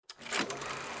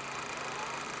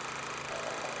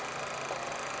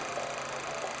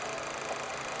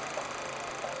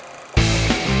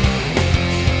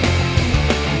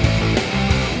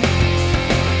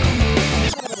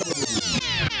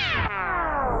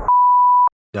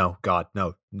No, God,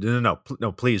 no,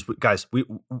 please, guys, we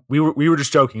were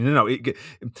just joking. No,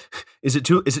 is it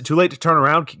too late to turn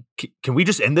around? Can we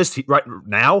just end this right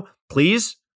now,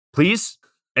 please,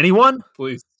 anyone,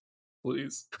 Please,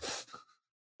 please.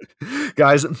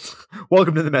 guys,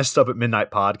 welcome to the Messed Up at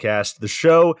Midnight podcast, the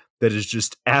show that is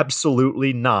just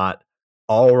absolutely not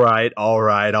all right.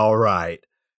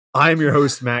 I'm your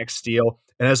host, Max Steele,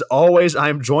 and as always, I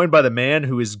am joined by the man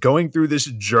who is going through this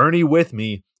journey with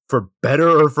me. For better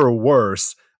or for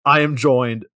worse, I am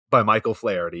joined by Michael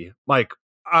Flaherty. Mike,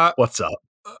 what's up?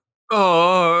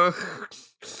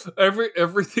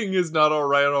 Everything is not all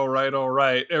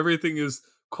right. Everything is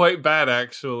quite bad,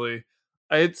 actually.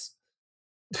 I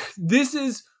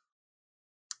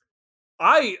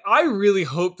really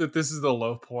hope that this is the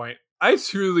low point. I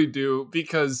truly do,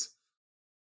 because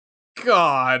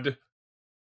God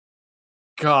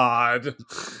help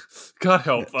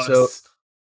us.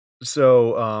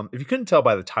 So, if you couldn't tell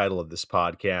by the title of this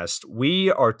podcast,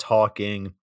 we are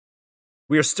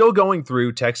still going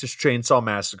through Texas Chainsaw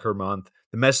Massacre month,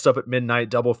 the Messed Up at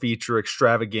Midnight double feature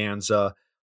extravaganza.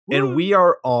 And we've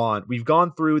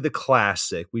gone through the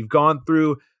classic. We've gone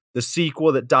through the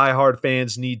sequel that diehard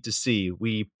fans need to see.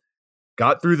 We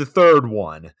got through the third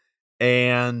one.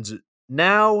 And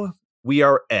now we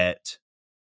are at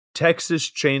Texas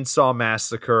Chainsaw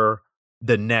Massacre,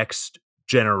 the next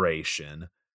generation.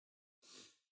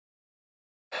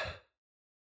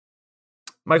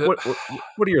 Mike,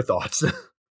 what are your thoughts?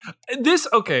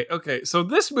 Okay. So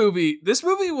this movie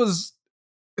was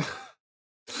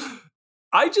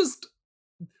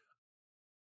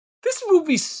this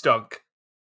movie stunk.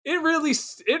 It really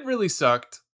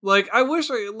sucked. Like, I wish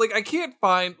I can't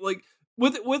find, like,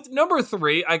 with number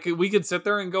 3, we could sit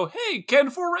there and go, hey,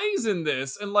 Ken Foray's in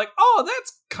this, and like, oh,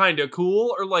 that's kind of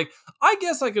cool, or like, I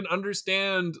guess I can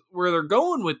understand where they're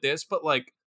going with this, but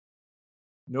like,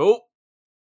 nope.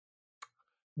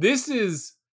 This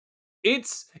is, it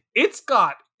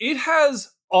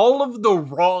has all of the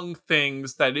wrong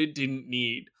things that it didn't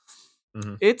need.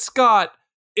 Mm-hmm. It's got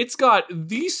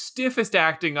the stiffest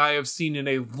acting I have seen in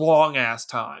a long ass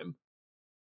time.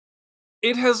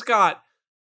 It has got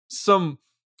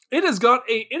a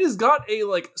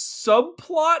like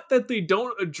subplot that they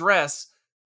don't address,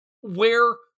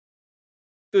 where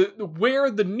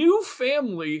the new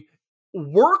family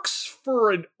works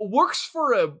for a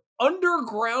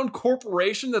underground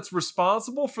corporation that's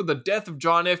responsible for the death of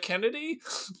John F. Kennedy.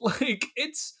 Like,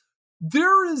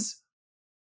 there's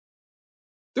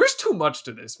too much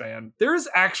to this, man. There is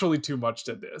actually too much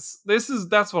to this.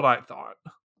 That's what I thought.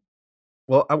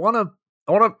 Well, I want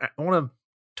to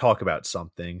talk about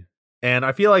something. And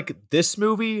I feel like this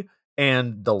movie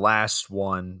and the last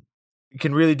one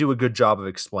can really do a good job of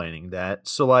explaining that.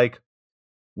 So, like,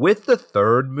 with the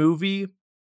third movie,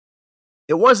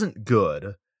 it wasn't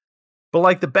good. But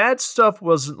like, the bad stuff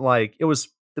wasn't like,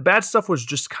 the bad stuff was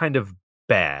just kind of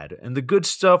bad, and the good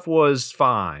stuff was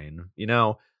fine. You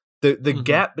know, the mm-hmm.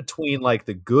 gap between like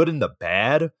the good and the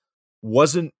bad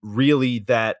wasn't really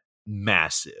that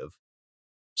massive.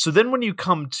 So then when you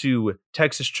come to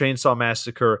Texas Chainsaw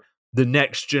Massacre, the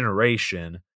next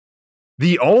generation,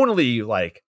 the only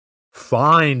like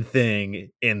fine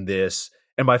thing in this,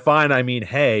 and by fine I mean,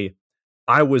 hey,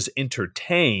 I was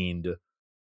entertained,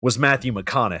 was Matthew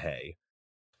McConaughey.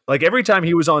 Like, every time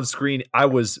he was on screen, I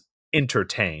was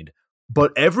entertained.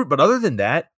 But other than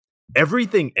that,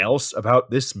 everything else about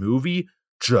this movie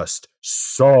just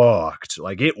sucked.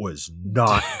 Like, it was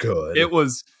not good. It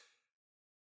was.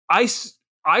 I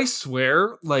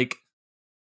swear, like,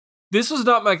 this was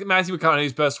not Matthew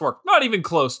McConaughey's best work. Not even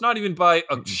close. Not even by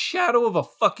a shadow of a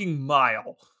fucking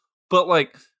mile. But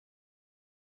like,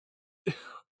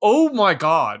 oh my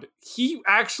God, he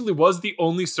actually was the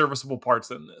only serviceable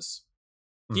parts in this.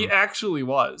 He actually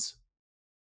was.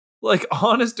 Like,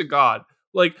 honest to God.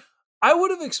 Like, I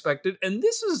would have expected, and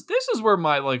this is where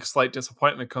my like slight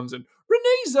disappointment comes in.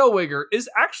 Renee Zellweger is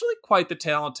actually quite the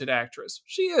talented actress.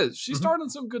 She is. She starred in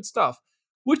some good stuff,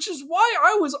 which is why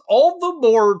I was all the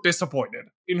more disappointed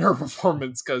in her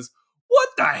performance, because what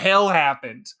the hell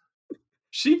happened?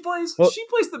 She plays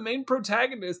the main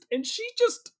protagonist, and she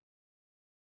just,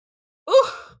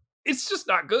 it's just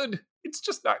not good. It's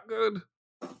just not good.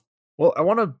 Well, I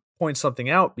want to point something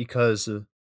out, because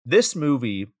this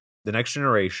movie, The Next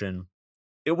Generation,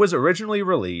 it was originally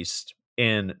released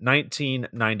in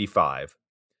 1995,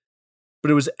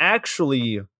 but it was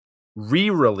actually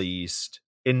re-released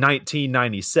in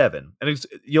 1997. And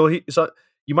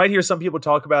you might hear some people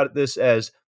talk about this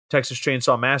as Texas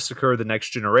Chainsaw Massacre, The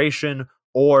Next Generation,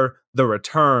 or The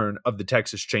Return of the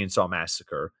Texas Chainsaw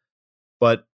Massacre.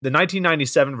 But the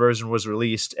 1997 version was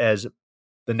released as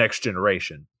the next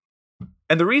generation.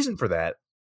 And the reason for that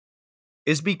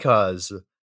is because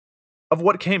of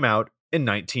what came out in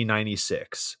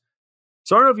 1996.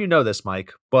 So I don't know if you know this,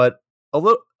 Mike, but a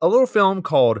little film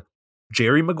called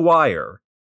Jerry Maguire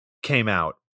came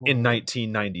out in Oh.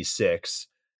 1996.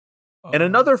 And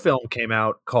another film came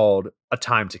out called A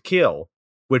Time to Kill,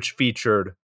 which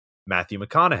featured Matthew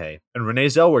McConaughey, and Renee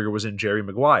Zellweger was in Jerry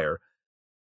Maguire.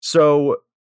 So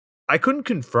I couldn't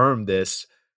confirm this,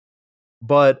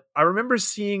 but I remember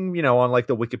seeing, on like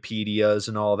the Wikipedias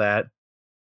and all that,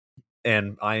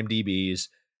 and IMDb's,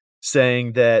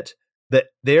 saying that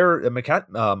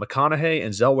McConaughey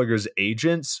and Zellweger's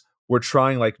agents were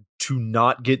trying like to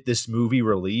not get this movie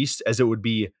released, as it would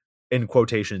be, in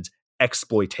quotations,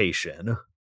 exploitation.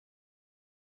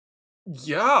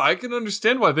 Yeah, I can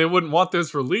understand why they wouldn't want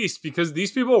this released, because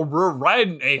these people were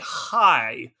riding a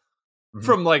high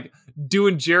from like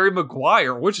doing Jerry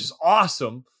Maguire, which is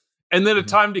awesome. And then A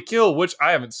Time to Kill, which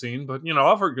I haven't seen, but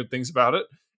I've heard good things about it.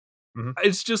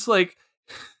 It's just like,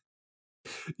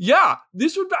 yeah,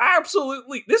 this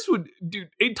would dude,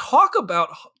 talk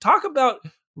about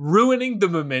ruining the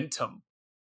momentum.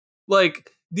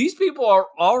 Like, these people are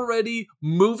already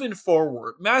moving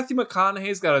forward. Matthew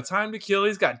McConaughey's got A Time to Kill.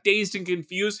 He's got Dazed and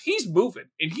Confused. He's moving,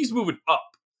 and he's moving up.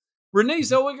 Renee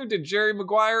Zellweger did Jerry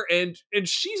Maguire, and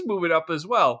she's moving up as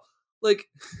well. Like,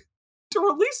 to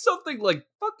release something like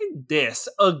fucking this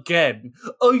again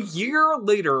a year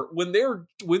later when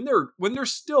they're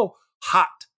still hot,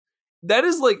 that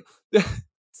is like,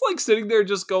 it's like sitting there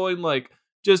just going like,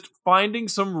 just finding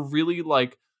some really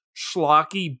like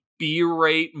schlocky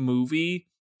B-rate movie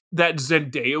that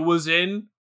Zendaya was in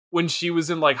when she was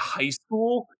in like high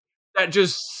school that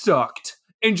just sucked,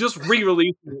 and just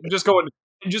re-releasing it and just going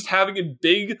and just having in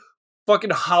big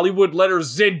fucking Hollywood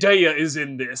letters, Zendaya is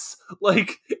in this.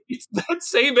 Like, it's that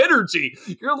same energy.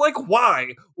 You're like, why?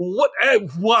 What?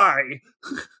 Why?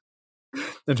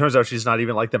 It turns out she's not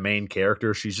even like the main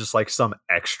character. She's just like some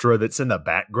extra that's in the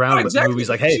background. Oh, But the movie's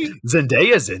like, hey,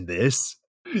 Zendaya's in this.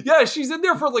 Yeah, she's in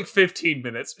there for like 15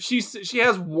 minutes. She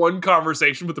has one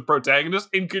conversation with the protagonist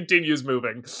and continues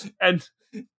moving. And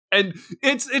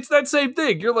it's that same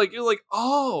thing. You're like,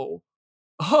 oh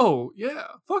yeah,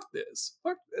 fuck this.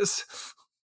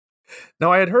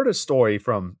 Now, I had heard a story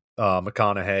from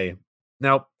McConaughey.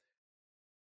 Now,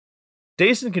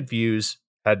 Dazed and Confused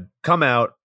had come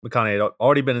out. McConaughey had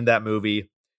already been in that movie.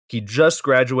 He just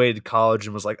graduated college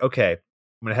and was like, okay,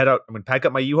 I'm going to head out. I'm going to pack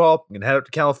up my U-Haul. I'm going to head out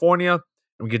to California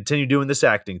and continue doing this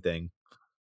acting thing.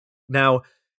 Now,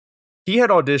 he had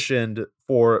auditioned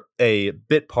for a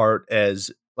bit part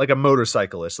as like a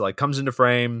motorcyclist. So, like, comes into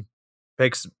frame,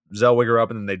 picks Zellweger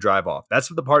up, and then they drive off. That's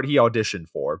the part he auditioned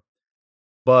for.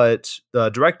 But the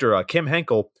director, Kim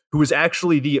Henkel, who was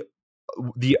actually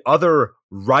the other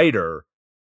writer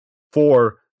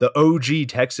for the OG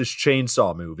Texas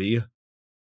Chainsaw movie,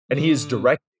 and he is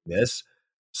directing this.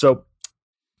 So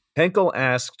Henkel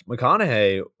asked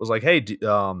McConaughey, was like, hey, do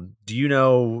you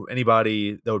know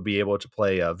anybody that would be able to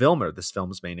play Vilmer, this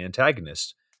film's main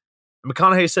antagonist? And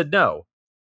McConaughey said no.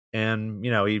 And,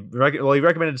 he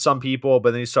recommended some people,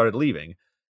 but then he started leaving.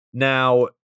 Now,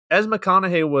 as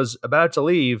McConaughey was about to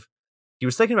leave, he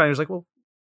was thinking about it. He was like, well,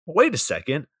 wait a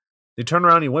second. He turned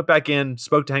around, he went back in,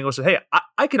 spoke to Henkel, and said, hey,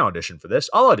 I can audition for this.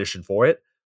 I'll audition for it.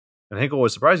 And Henkel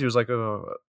was surprised. He was like,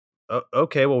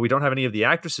 okay, well, we don't have any of the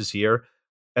actresses here.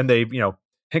 And they,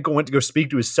 Henkel went to go speak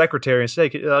to his secretary and say,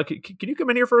 can you come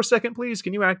in here for a second, please?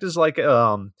 Can you act as like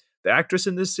the actress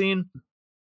in this scene?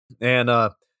 And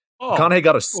McConaughey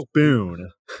got a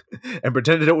spoon and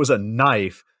pretended it was a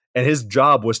knife. And his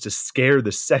job was to scare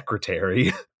the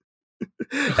secretary.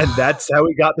 And that's how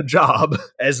he got the job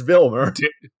as Vilmer.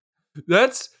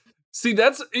 That's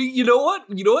you know what?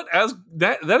 As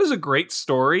that is a great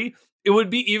story. It would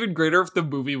be even greater if the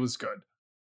movie was good.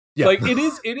 Yeah. Like, it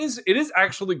is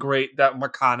actually great that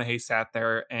McConaughey sat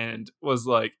there and was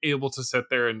like able to sit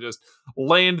there and just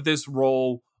land this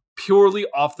role purely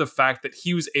off the fact that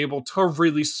he was able to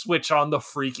really switch on the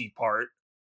freaky part.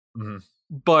 Mm-hmm.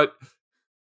 But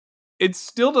it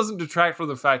still doesn't detract from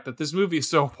the fact that this movie is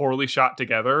so poorly shot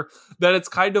together that it's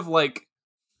kind of like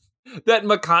that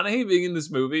McConaughey being in this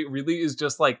movie really is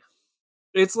just like,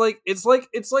 it's like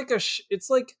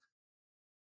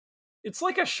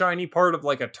a shiny part of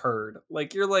like a turd.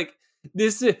 Like, you're like,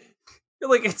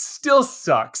 it still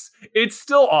sucks. It's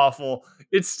still awful.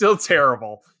 It's still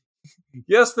terrible.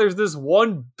 Yes, there's this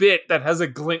one bit that has a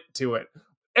glint to it.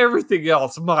 Everything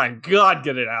else, my God,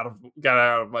 get it out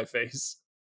of my face.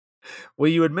 Well,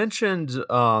 you had mentioned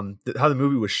how the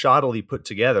movie was shoddily put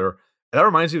together. And that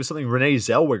reminds me of something Renee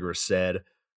Zellweger said.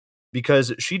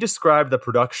 because she described the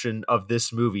production of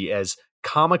this movie as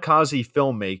kamikaze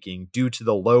filmmaking due to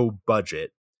the low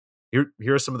budget. Here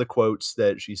are some of the quotes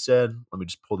that she said. Let me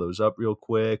just pull those up real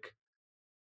quick.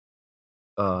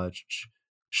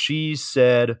 She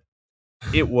said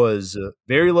it was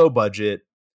very low budget.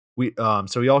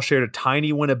 So we all shared a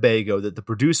tiny Winnebago that the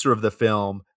producer of the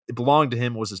film, it belonged to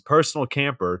him, was his personal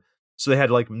camper. So they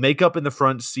had like makeup in the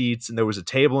front seats, and there was a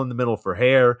table in the middle for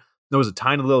hair. There was a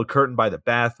tiny little curtain by the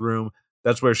bathroom.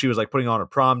 That's where she was like putting on her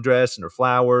prom dress and her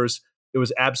flowers. It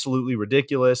was absolutely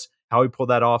ridiculous. How he pulled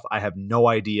that off, I have no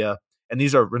idea. And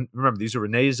these are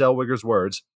Renee Zellweger's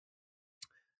words.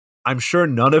 I'm sure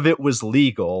none of it was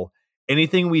legal.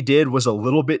 Anything we did was a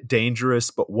little bit dangerous,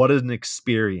 but what an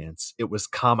experience. It was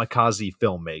kamikaze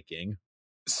filmmaking.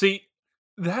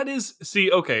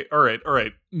 Okay, all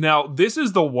right. Now, this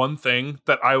is the one thing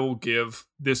that I will give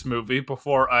this movie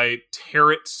before I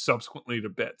tear it subsequently to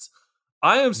bits.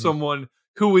 I am someone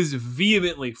who is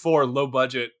vehemently for low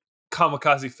budget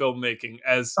kamikaze filmmaking,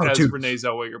 as Renee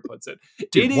Zellweger puts it.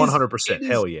 Dude, 100%.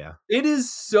 Hell yeah. It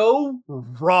is so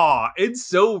raw. It's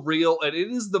so real, and it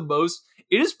is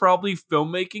probably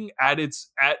filmmaking at its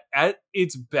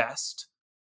best.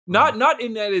 Not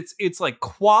in that it's like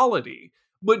quality,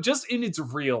 but just in its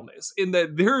realness, in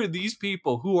that there are these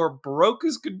people who are broke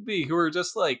as could be, who are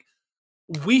just like,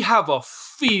 we have a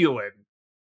feeling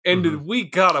and we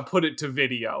gotta put it to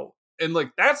video. And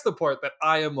like, that's the part that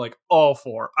I am like all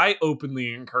for. I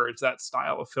openly encourage that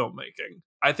style of filmmaking.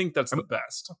 I think that's the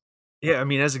best. Yeah, I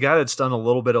mean, as a guy that's done a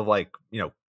little bit of like,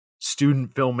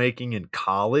 student filmmaking in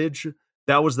college,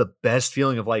 that was the best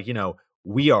feeling of like,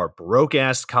 we are broke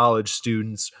ass college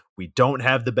students. We don't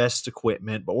have the best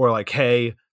equipment, but we're like,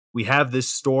 hey, we have this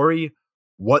story.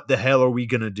 What the hell are we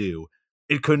going to do?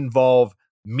 It could involve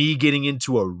me getting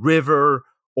into a river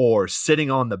or sitting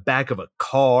on the back of a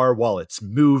car while it's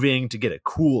moving to get a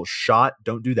cool shot.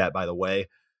 Don't do that, by the way.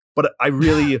 But I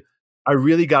really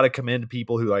got to commend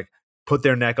people who like put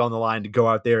their neck on the line to go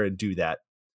out there and do that.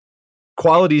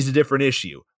 Quality is a different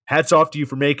issue. Hats off to you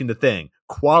for making the thing.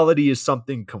 Quality is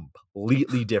something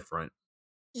completely different.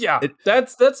 Yeah,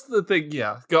 that's the thing.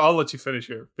 Yeah, go. I'll let you finish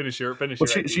your.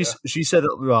 She said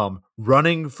that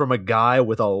running from a guy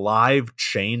with a live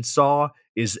chainsaw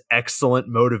is excellent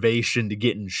motivation to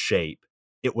get in shape.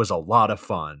 It was a lot of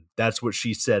fun. That's what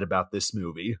she said about this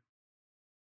movie.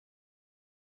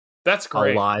 That's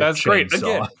great. That's great.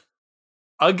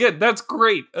 Again, that's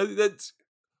great. That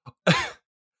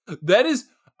is.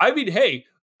 I mean, hey,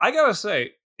 I gotta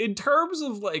say, in terms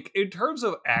of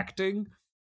acting,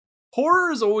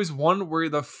 horror is always one where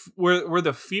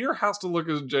the fear has to look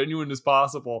as genuine as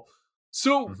possible.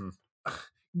 So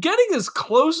getting as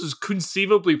close as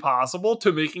conceivably possible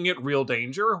to making it real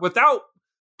danger without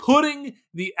putting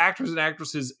the actors and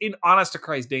actresses in honest to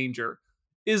Christ danger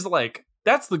is like,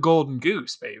 that's the golden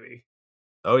goose, baby.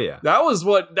 Oh yeah. That was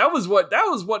what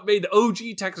made the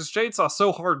OG Texas Chainsaw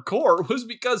so hardcore, was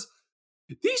because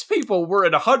these people were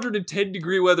in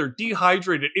 110-degree weather,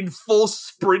 dehydrated, in full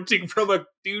sprinting from a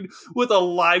dude with a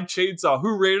live chainsaw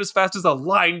who ran as fast as a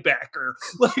linebacker.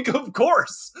 Like, of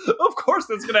course,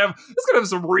 that's gonna have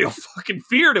some real fucking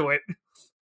fear to it.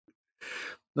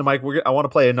 Now, Mike, I want to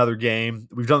play another game.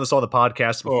 We've done this on the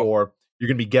podcast before. You're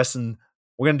gonna be guessing.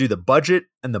 We're gonna do the budget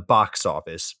and the box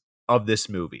office of this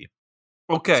movie.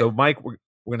 Okay. So, Mike, we're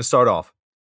gonna start off.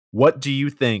 What do you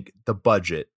think the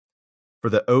budget for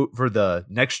the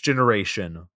Next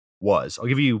Generation was? I'll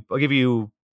give you.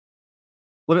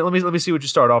 Let me see what you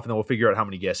start off, and then we'll figure out how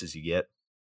many guesses you get.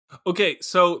 Okay,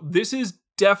 so this is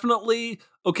definitely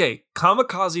kamikaze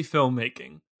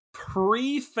filmmaking,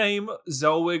 pre-fame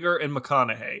Zellweger and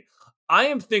McConaughey. I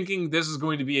am thinking this is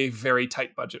going to be a very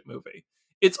tight budget movie.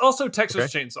 It's also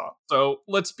Texas Chainsaw, so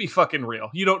let's be fucking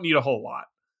real. You don't need a whole lot.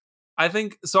 I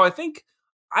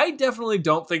definitely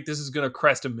don't think this is going to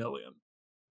crest 1 million.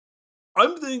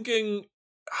 I'm thinking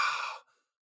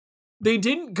they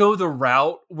didn't go the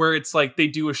route where it's like they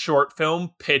do a short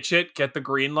film, pitch it, get the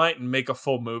green light, and make a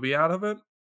full movie out of it.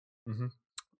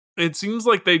 It seems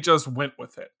like they just went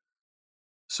with it.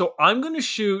 So I'm going to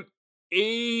shoot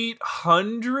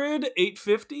 800,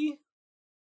 850?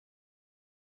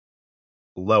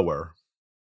 Lower.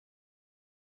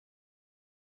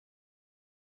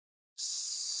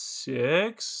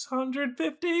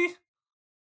 650?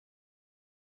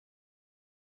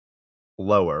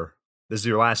 Lower. This is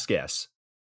your last guess.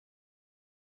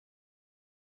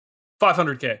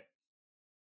 500K.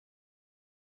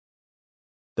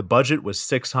 The budget was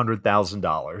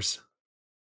 $600,000.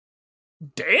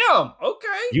 Damn. Okay.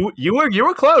 You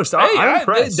were close. I'm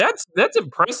impressed. That's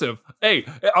impressive. Hey,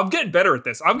 I'm getting better at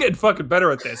this. I'm getting fucking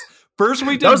better at this. First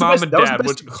we That did was the Mom best- and that was the Dad,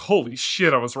 best- which holy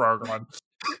shit, I was wrong on.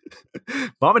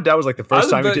 Mom and Dad was like the first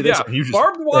time we did this, and you just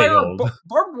Barbed failed.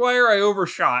 wire I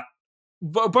overshot.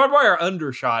 Barbed wire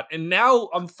undershot, and now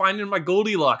I'm finding my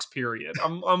Goldilocks period.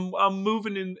 I'm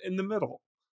moving in the middle.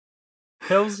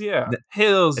 Hells yeah.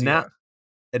 Hells And yeah.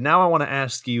 now I want to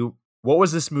ask you, what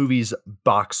was this movie's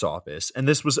box office? And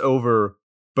this was over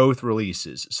both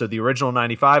releases. So the original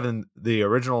 95 and the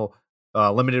original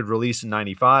limited release in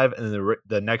 95, and then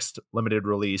the next limited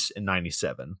release in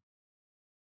 97.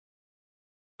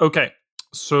 Okay.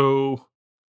 So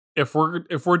if we're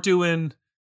doing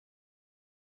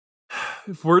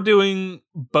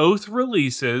both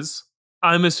releases,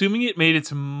 I'm assuming it made it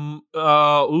to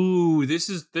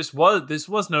this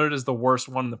was noted as the worst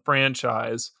one in the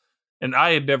franchise, and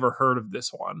I had never heard of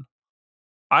this one.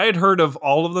 I had heard of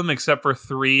all of them except for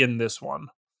 3 in this one.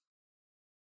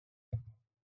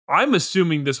 I'm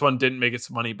assuming this one didn't make its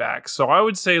money back, so I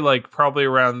would say like probably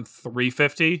around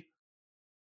 350,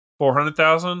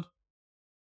 400,000.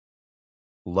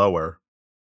 Lower.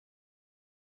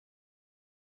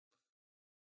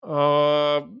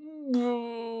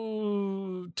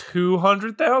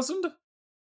 200,000.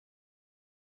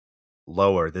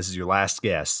 Lower. This is your last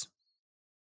guess.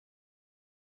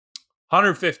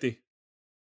 150.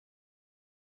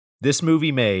 This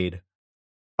movie made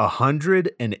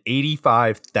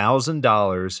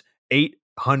 $185,000.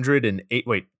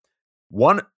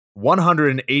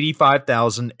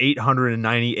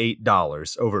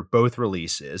 $185,898 over both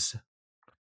releases.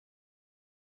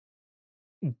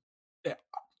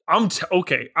 I'm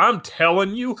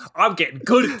telling you, I'm getting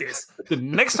good at this. The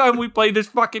next time we play this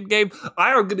fucking game,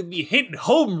 I am going to be hitting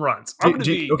home runs. I'm going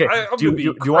to be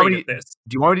great at this.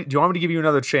 Do you want me to give you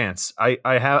another chance? I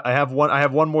have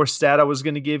one more stat I was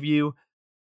going to give you.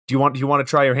 Do you want to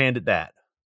try your hand at that?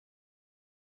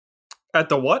 At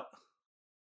the what?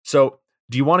 So,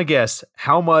 do you want to guess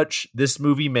how much this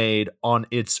movie made on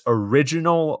its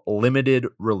original limited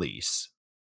release?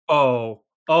 Oh,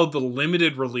 the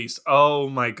limited release. Oh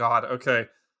my god. Okay.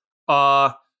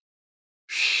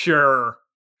 Sure.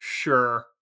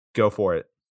 Go for it.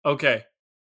 Okay.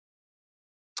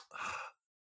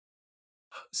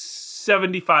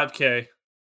 75K.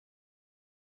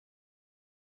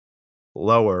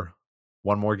 Lower.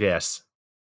 One more guess.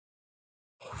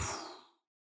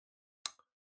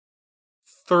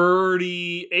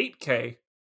 38K.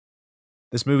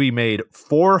 This movie made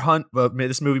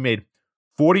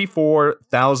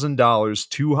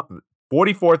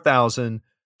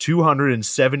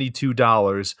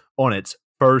 $44,272 on its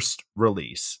first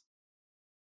release.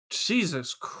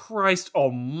 Jesus Christ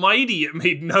almighty, it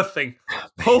made nothing.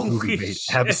 Holy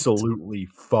shit. Absolutely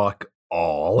fuck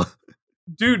all.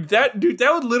 Dude, that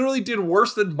would literally did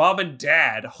worse than Mom and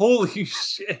Dad. Holy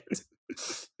shit.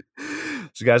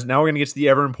 So guys, now we're going to get to the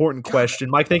ever important question.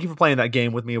 Mike, thank you for playing that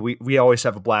game with me. We always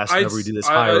have a blast whenever we do this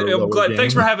higher or lower glad. game.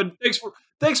 Thanks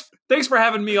for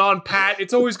having me on, Pat.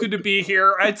 It's always good to be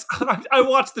here. I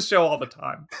watch the show all the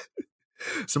time.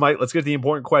 So Mike, let's get to the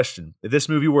important question. If this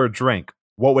movie were a drink,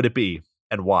 what would it be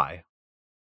and why?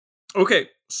 Okay,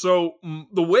 so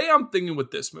the way I'm thinking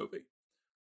with this movie,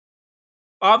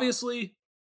 obviously,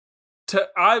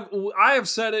 I have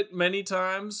said it many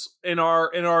times in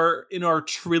our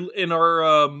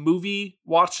movie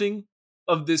watching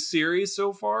of this series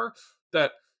so far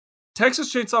that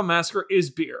Texas Chainsaw Massacre is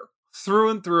beer through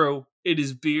and through. It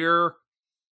is beer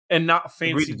and not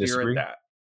fancy beer at that.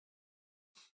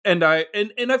 And I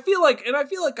feel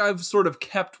like I've sort of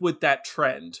kept with that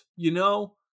trend, you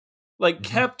know? Like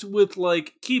kept with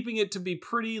like keeping it to be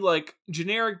pretty like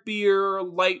generic beer,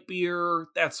 light beer,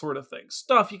 that sort of thing.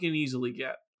 Stuff you can easily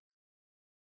get.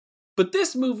 But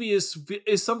this movie is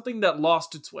something that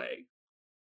lost its way.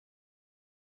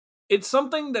 It's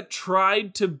something that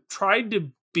tried to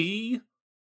be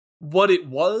what it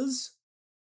was,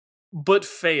 but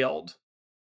failed.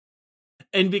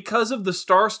 And because of the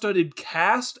star-studded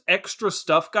cast, extra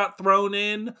stuff got thrown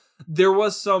in. There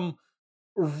was some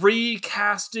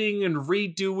recasting and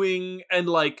redoing and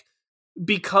like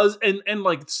because and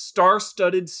like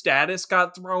star-studded status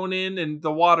got thrown in and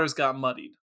the waters got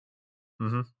muddied.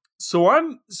 So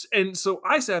I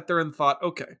sat there and thought,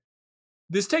 okay,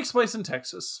 this takes place in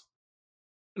Texas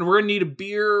and we're gonna need a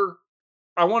beer.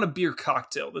 I want a beer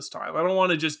cocktail this time. I don't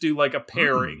want to just do like a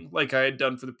pairing like I had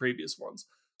done for the previous ones.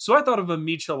 So I thought of a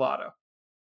michelada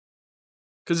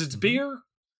because it's beer.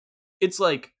 It's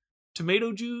like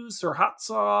tomato juice or hot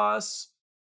sauce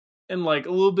and like a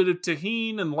little bit of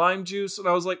tahini and lime juice. And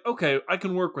I was like, okay, I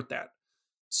can work with that.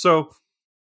 So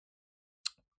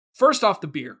first off, the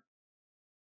beer.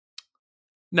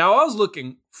 Now I was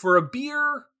looking for a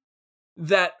beer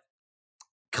that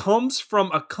comes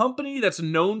from a company that's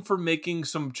known for making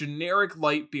some generic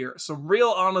light beer, some real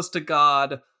honest to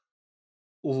God,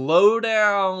 low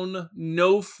down,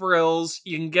 no frills.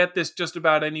 You can get this just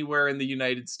about anywhere in the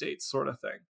United States, sort of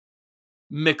thing.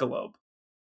 Michelob.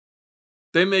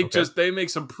 They make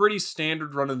some pretty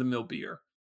standard run of the mill beer.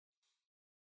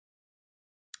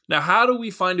 Now, how do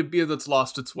we find a beer that's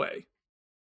lost its way?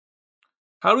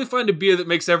 How do we find a beer that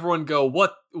makes everyone go,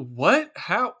 what,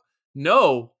 how?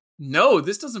 No,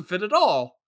 this doesn't fit at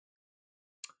all.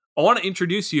 I want to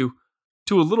introduce you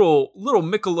to a little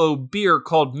Michelob beer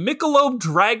called Michelob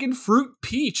Dragon Fruit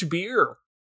Peach Beer.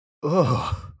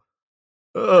 Ugh.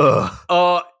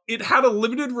 It had a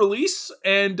limited release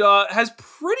and has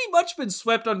pretty much been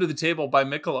swept under the table by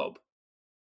Michelob.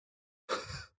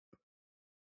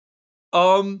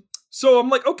 So I'm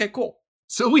like, okay, cool.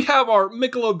 So we have our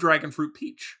Michelob Dragon Fruit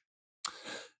Peach.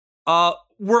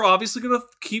 We're obviously gonna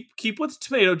keep with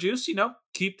tomato juice,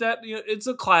 keep that. It's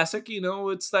a classic,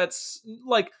 that's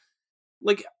like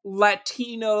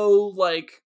Latino,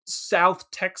 like South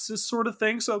Texas sort of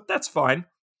thing. So that's fine.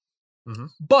 Mm-hmm.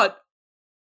 But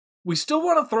we still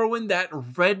want to throw in that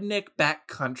redneck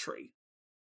backcountry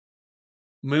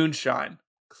moonshine,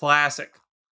 classic.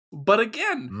 But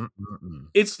again,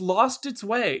 it's lost its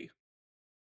way.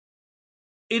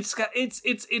 It's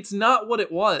not what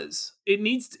it was.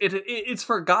 It's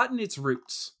forgotten its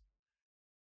roots.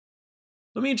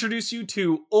 Let me introduce you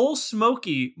to Old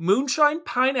Smoky Moonshine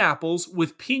Pineapples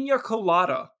with Pina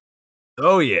Colada.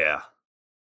 Oh yeah.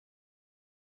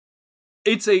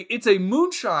 It's a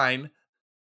moonshine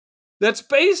that's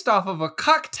based off of a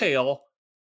cocktail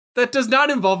that does not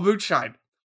involve moonshine.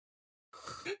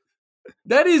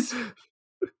 That is...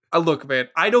 look, man,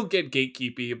 I don't get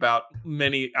gatekeepy about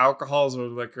many alcohols or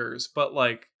liquors, but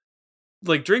like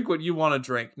drink what you want to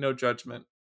drink, no judgment.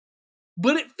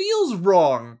 But it feels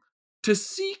wrong to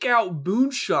seek out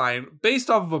moonshine based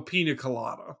off of a pina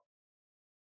colada.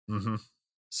 Mm-hmm.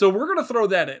 So we're going to throw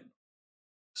that in.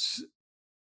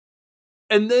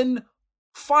 And then,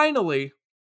 finally,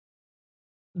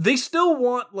 they still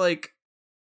want,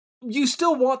 you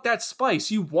still want that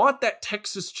spice. You want that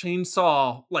Texas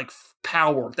chainsaw,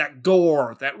 power, that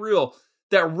gore, that real,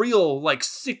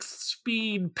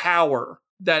 6-speed power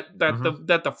that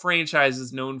the franchise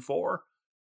is known for.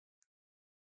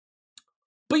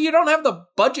 But you don't have the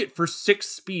budget for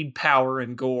 6-speed power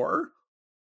and gore.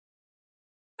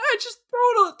 Just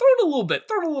throw it a little bit.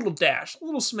 Throw it a little dash, a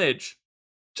little smidge.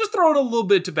 Just throw in a little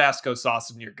bit of Tabasco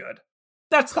sauce and you're good.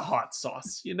 That's the hot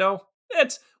sauce, we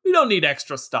don't need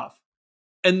extra stuff.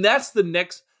 And that's the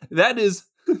next, that is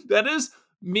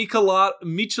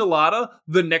Michelada,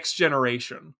 the next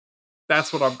generation.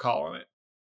 That's what I'm calling it.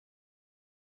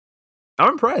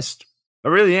 I'm impressed. I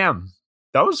really am.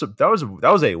 That was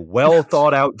a well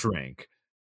thought out drink.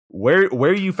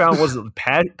 Where you found, was it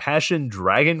passion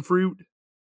dragon fruit?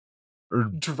 Or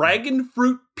Dragon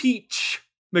Fruit Peach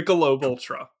Michelob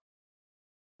Ultra.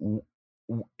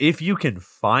 If you can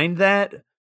find that,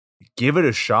 give it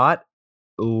a shot.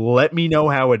 Let me know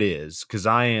how it is, because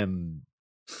I am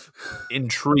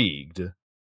intrigued.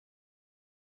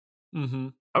 Mm-hmm.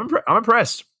 I'm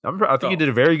impressed. I think you did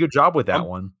a very good job with that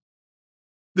one.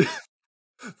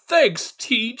 Thanks,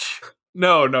 Teach.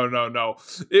 No.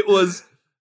 It was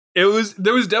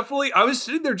there was definitely, I was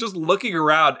sitting there just looking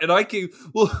around, and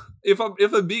if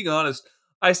I'm being honest,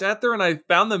 I sat there and I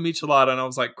found the Michelada and I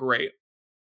was like, great.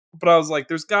 But I was like,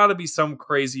 there's gotta be some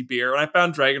crazy beer. And I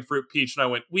found Dragon Fruit Peach and I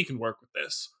went, we can work with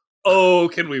this. Oh,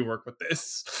 can we work with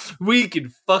this? We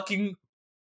can fucking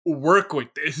work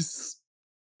with this.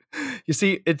 You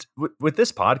see, it's with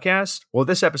this podcast, well,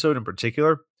 this episode in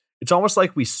particular, it's almost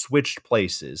like we switched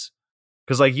places.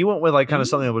 Because you went with kind of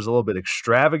something that was a little bit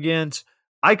extravagant.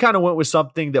 I kind of went with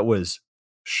something that was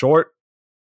short,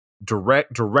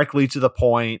 directly to the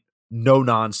point, no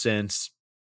nonsense.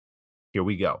 Here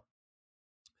we go.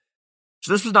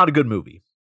 So this was not a good movie.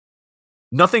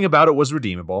 Nothing about it was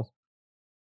redeemable.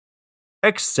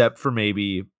 Except for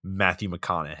maybe Matthew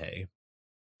McConaughey.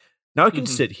 Now I can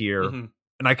sit here and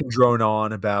I can drone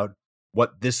on about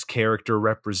what this character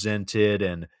represented,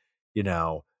 and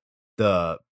the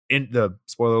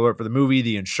spoiler alert for the movie,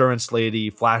 the insurance lady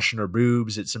flashing her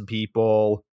boobs at some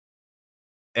people,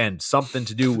 and something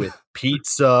to do with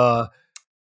pizza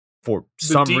for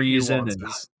some reason,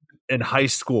 and high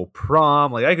school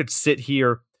prom. I could sit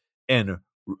here and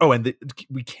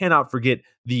we cannot forget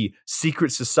the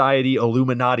secret society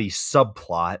Illuminati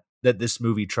subplot that this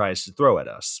movie tries to throw at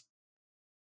us.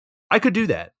 I could do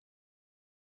that.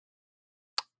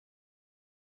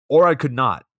 Or I could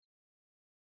not.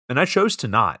 And I chose to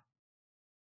not.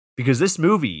 Because this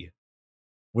movie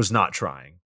was not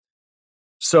trying.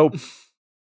 So,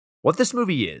 what this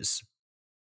movie is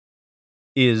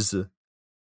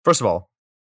first of all,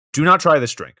 do not try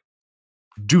this drink.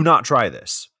 Do not try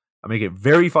this. I make it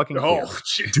very fucking clear.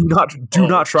 Do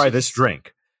not try this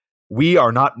drink. We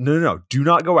are not, no. Do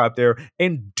not go out there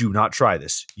and do not try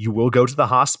this. You will go to the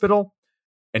hospital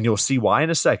and you'll see why in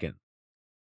a second.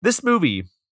 This movie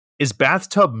is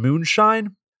bathtub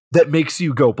moonshine that makes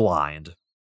you go blind.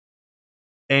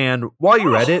 And while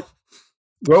you're at it,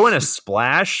 throw in a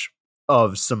splash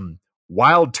of some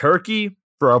wild turkey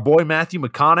for our boy Matthew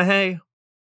McConaughey.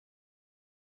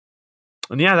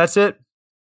 And yeah, that's it.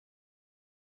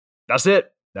 That's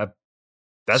it.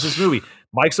 That's this movie.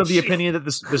 Mike's of the opinion that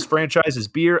this franchise is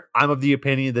beer. I'm of the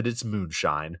opinion that it's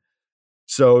moonshine.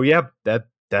 So yeah,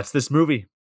 that's this movie.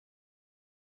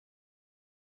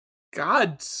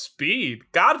 Godspeed.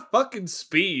 God fucking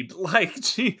speed. Like,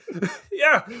 gee,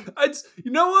 yeah.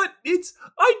 You know what?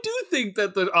 I do think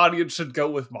that the audience should go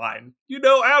with mine.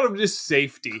 Out of just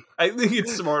safety. I think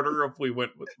it's smarter if we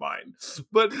went with mine.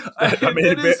 But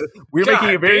we're making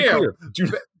it very clear.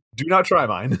 Do not try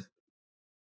mine.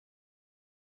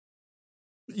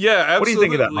 Yeah, absolutely. What do you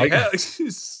think of that, Mike? It's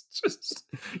just,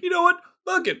 you know what?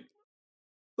 Fuck it.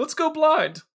 Let's go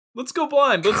blind. Let's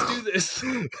do this.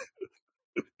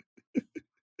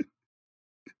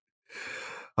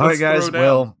 All right, guys.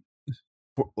 Well,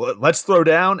 let's throw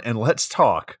down and let's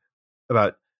talk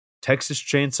about Texas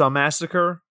Chainsaw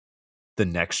Massacre: The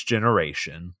Next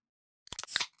Generation.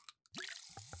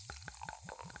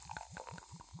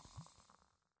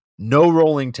 No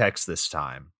rolling text this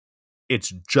time.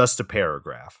 It's just a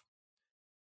paragraph.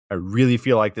 I really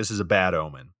feel like this is a bad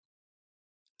omen.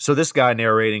 So this guy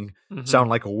narrating sound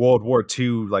like a World War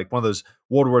II, like one of those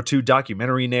World War II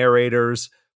documentary narrators,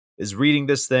 is reading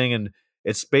this thing, and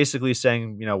it's basically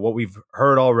saying, what we've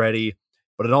heard already,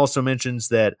 but it also mentions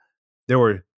that there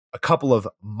were a couple of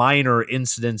minor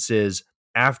incidences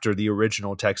after the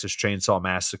original Texas Chainsaw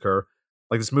Massacre.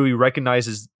 Like this movie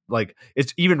recognizes that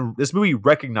its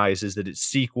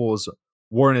sequels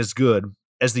weren't as good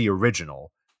as the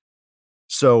original.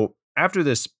 So after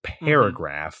this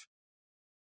paragraph,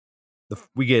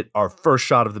 we get our first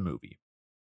shot of the movie.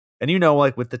 And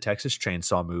like with the Texas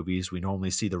Chainsaw movies, we normally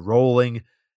see the rolling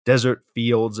desert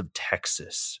fields of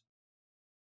Texas.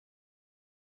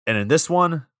 And in this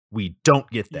one, we don't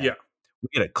get that. Yeah. We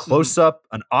get a close-up,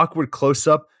 an awkward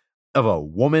close-up of a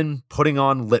woman putting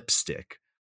on lipstick.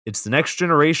 It's The Next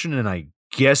Generation, and I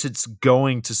guess it's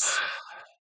going to...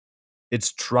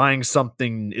 It's trying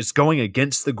something... It's going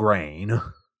against the grain.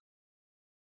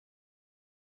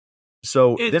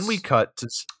 So then we cut to...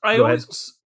 Go ahead.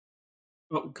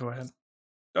 Oh, go ahead.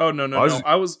 Oh, no.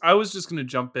 I was just going to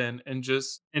jump in and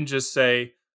just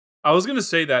say... I was going to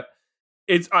say that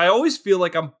I always feel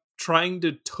like I'm trying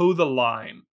to toe the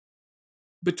line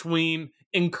between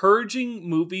encouraging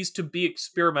movies to be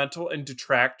experimental and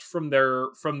detract from their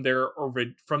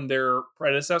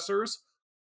predecessors,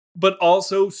 but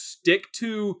also stick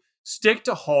to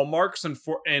hallmarks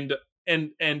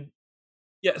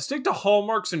stick to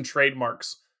hallmarks and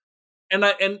trademarks.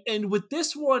 And with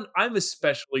this one, I'm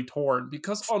especially torn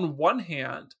because on one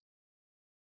hand,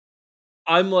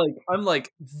 I'm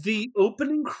like the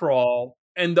opening crawl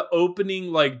and the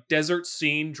opening like desert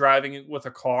scene driving it with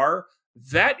a car.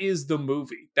 That is the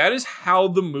movie. That is how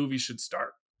the movie should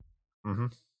start. Mm-hmm.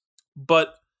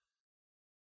 But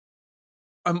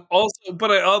I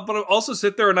also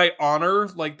sit there and I honor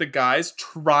like the guys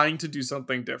trying to do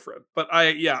something different. But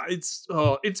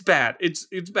it's bad.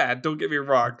 It's bad. Don't get me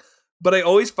wrong. But I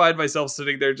always find myself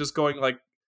sitting there just going like,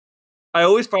 I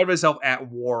always find myself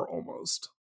at war almost.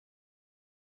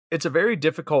 It's a very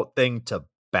difficult thing to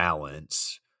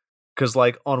balance. Because,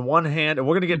 like, on one hand, and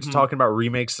we're going to get to talking about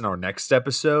remakes in our next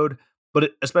episode,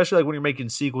 but especially, like, when you're making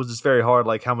sequels, it's very hard.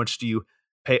 Like, how much do you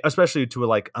pay, especially to,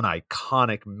 like, an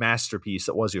iconic masterpiece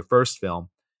that was your first film?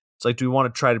 It's like, do we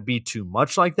want to try to be too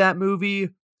much like that movie?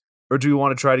 Or do we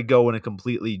want to try to go in a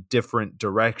completely different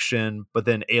direction, but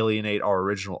then alienate our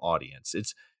original audience?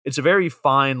 It's a very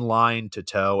fine line to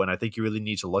toe, and I think you really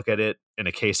need to look at it in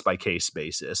a case-by-case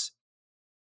basis.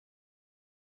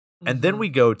 And then we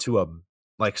go to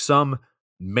some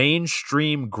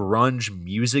mainstream grunge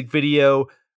music video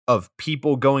of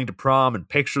people going to prom and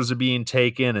pictures are being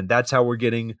taken. And that's how we're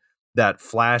getting that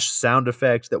flash sound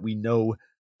effect that we know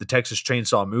the Texas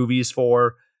Chainsaw movies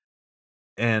for.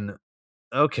 And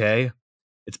okay,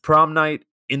 it's prom night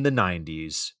in the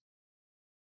 90s.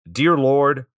 Dear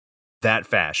Lord, that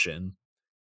fashion.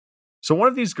 So one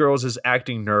of these girls is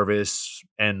acting nervous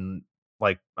and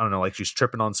like, I don't know, like she's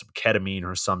tripping on some ketamine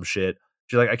or some shit.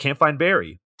 She's like, I can't find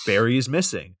Barry. Barry is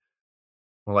missing.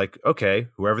 We're like, okay,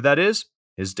 whoever that is,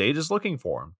 his date is looking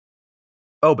for him.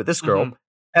 Oh, but this girl, Mhm.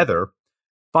 Heather,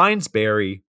 finds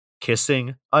Barry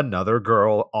kissing another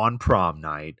girl on prom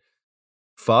night.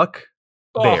 Fuck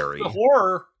Oh, the Barry.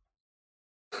 horror.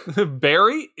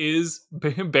 Barry's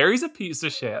a piece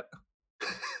of shit.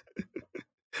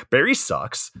 Barry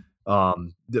sucks.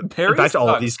 In Barry fact, all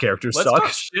of sucks. these characters Let's suck.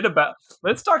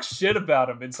 talk shit about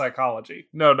him in psychology.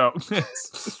 No.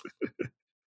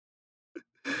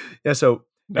 Yeah, so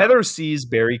No. Heather sees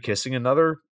Barry kissing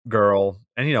another girl,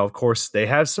 and of course, they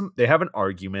have an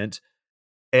argument,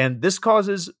 and this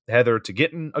causes Heather to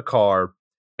get in a car,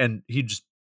 and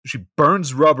she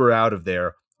burns rubber out of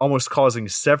there, almost causing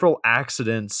several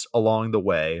accidents along the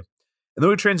way. And then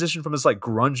we transition from this like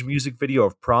grunge music video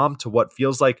of prom to what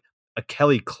feels like a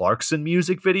Kelly Clarkson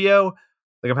music video.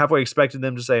 Like I'm halfway expecting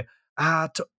them to say,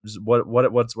 what's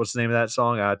the name of that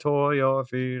song? Tore your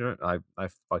feet. I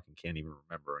fucking can't even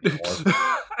remember anymore.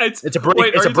 It's a break.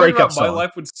 Wait, it's are a you talking breakup about song. My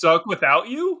Life Would Suck Without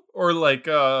You, or like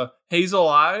Hazel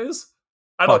Eyes?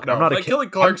 I Fuck, don't know. I'm not like Kelly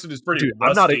Clarkson is pretty dude,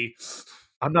 rusty.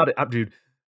 Dude.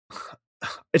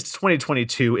 It's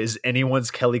 2022. Is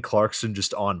anyone's Kelly Clarkson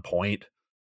just on point?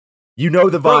 You know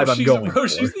the vibe I'm going for.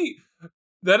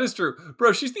 That is true,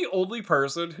 bro. She's the only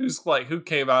person who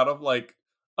came out of like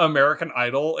American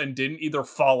Idol and didn't either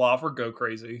fall off or go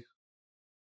crazy.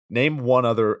 Name one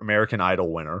other American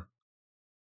Idol winner.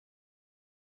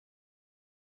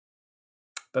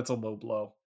 That's a low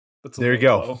blow. There you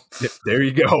go. There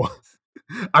you go.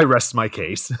 I rest my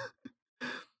case.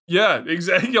 Yeah,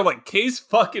 exactly. You're like, case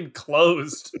fucking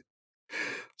closed.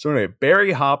 So anyway,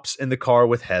 Barry hops in the car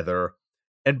with Heather,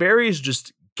 and Barry is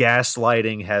just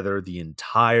gaslighting Heather the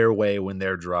entire way when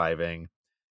they're driving.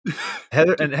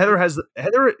 Heather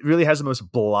really has the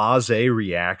most blasé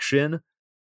reaction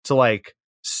to like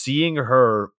seeing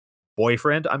her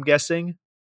boyfriend, I'm guessing,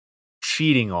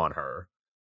 cheating on her.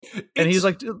 And he's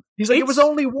like, it was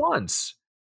only once.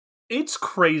 It's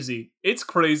crazy. It's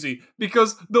crazy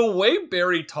because the way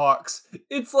Barry talks,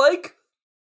 it's like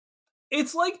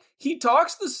he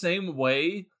talks the same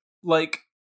way like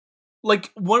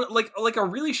a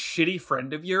really shitty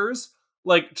friend of yours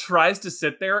like tries to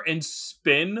sit there and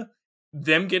spin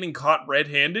them getting caught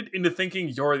red-handed into thinking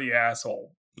you're the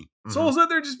asshole. Mm-hmm. So I'll sit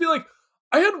there and just be like,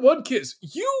 I had one kiss.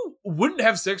 You wouldn't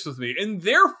have sex with me, and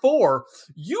therefore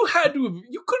you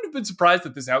couldn't have been surprised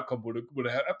that this outcome would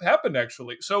have happened.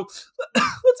 Actually, so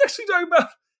let's actually talk about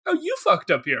how you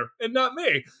fucked up here and not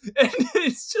me. And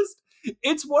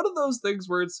it's one of those things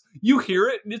where you hear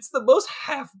it and it's the most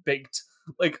half-baked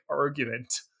like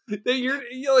argument that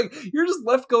you're just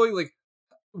left going like,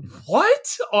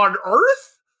 what on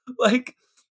earth? Like.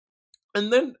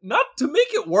 And then, not to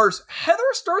make it worse, Heather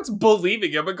starts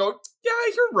believing him and going, yeah,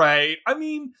 you're right. I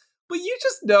mean, but you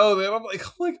just know that. I'm like,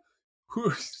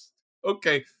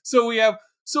 okay. So we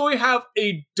have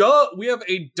a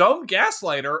dumb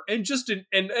gaslighter and just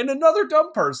and another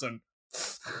dumb person.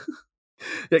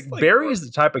 Like, Barry is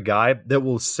the type of guy that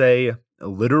will say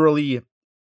literally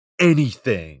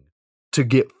anything to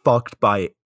get fucked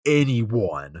by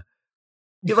anyone.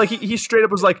 He straight up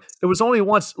was like, it was only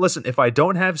once. Listen, if I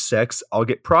don't have sex, I'll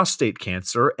get prostate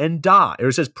cancer and die. Or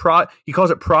it says he calls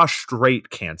it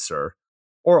prostrate cancer,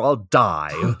 or I'll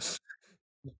die.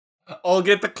 I'll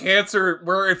get the cancer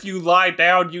where if you lie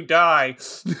down, you die.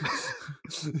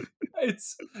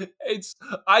 It's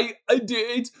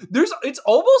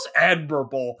almost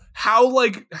admirable how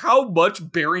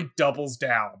much Barry doubles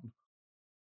down.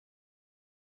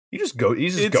 He's going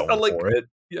for it.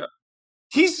 Yeah.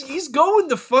 He's going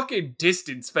the fucking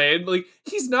distance, man. Like,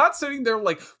 he's not sitting there,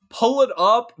 like, pulling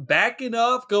up, backing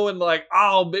up, going like,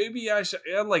 oh, maybe I should,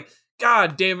 I'm like,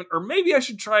 God damn it, or maybe I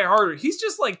should try harder. He's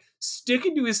just, like,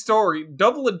 sticking to his story,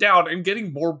 doubling down, and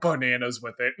getting more bananas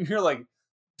with it. And you're like,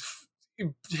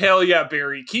 hell yeah,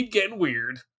 Barry, keep getting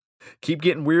weird. Keep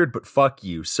getting weird, but fuck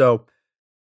you. So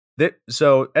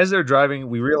as they're driving,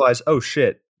 we realize, oh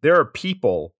shit, there are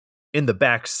people in the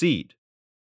back seat.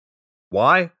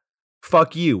 Why?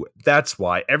 Fuck you. That's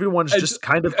why. Everyone's just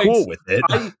kind of cool with it.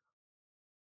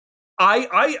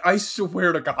 I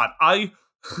swear to God, I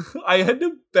had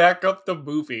to back up the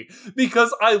movie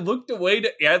because I looked away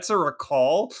to answer a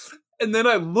call, and then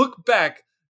I looked back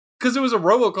because it was a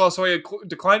robocall, so I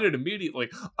declined it immediately.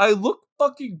 I looked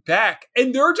fucking back,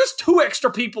 and there are just 2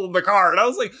 extra people in the car, and I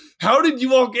was like, how did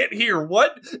you all get here?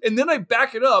 What? And then I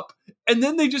back it up, and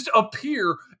then they just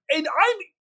appear, and I'm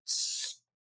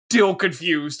still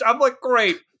confused. I'm like,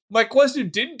 great, my question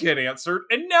didn't get answered,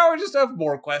 and now I just have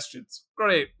more questions.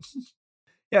 Great.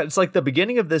 Yeah, it's like the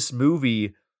beginning of this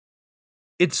movie,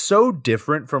 it's so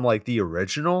different from like the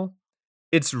original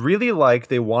It's really like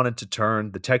they wanted to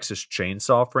turn the Texas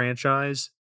Chainsaw franchise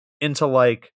into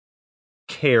like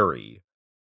Carrie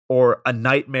or A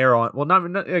Nightmare on, well,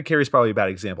 not Carrie's probably a bad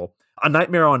example. A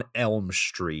Nightmare on Elm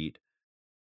Street.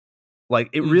 Like,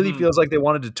 it really Mm-hmm. feels like they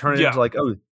wanted to turn it into Yeah. like,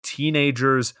 oh,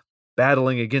 teenagers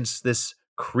battling against this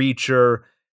creature.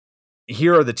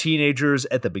 Here are the teenagers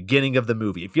at the beginning of the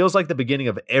movie. It feels like the beginning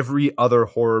of every other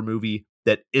horror movie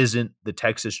that isn't the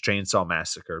Texas Chainsaw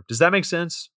Massacre. Does that make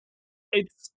sense?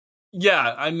 It's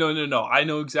yeah, I know, no. I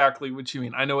know exactly what you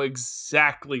mean. I know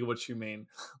exactly what you mean.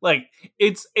 Like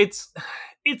it's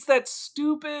that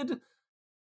stupid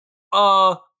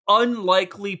uh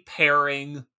unlikely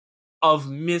pairing of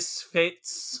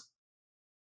misfits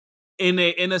in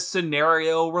a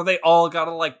scenario where they all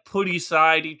gotta like put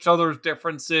aside each other's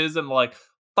differences and like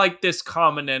fight this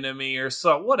common enemy or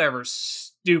so whatever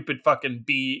stupid fucking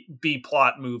B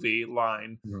plot movie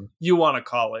line Mhm. you want to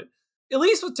call it. At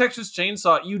least with Texas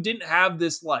Chainsaw, you didn't have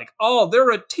this like, oh,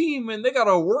 they're a team and they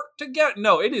gotta work together.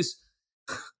 No, it is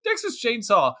Texas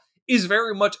Chainsaw is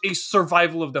very much a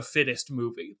survival of the fittest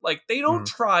movie. Like they don't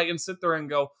Mhm. try and sit there and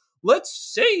go, let's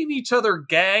save each other,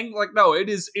 gang. Like no, it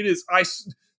is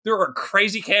there are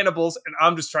crazy cannibals and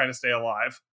I'm just trying to stay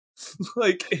alive.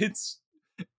 Like it's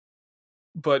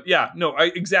but yeah, no, I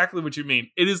exactly what you mean.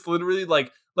 It is literally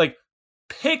like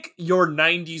pick your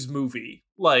 90s movie.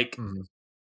 Mhm.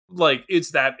 Like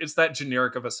it's that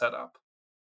generic of a setup.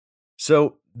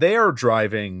 So they are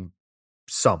driving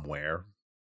somewhere.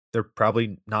 They're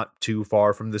probably not too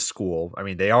far from the school. I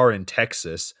mean, they are in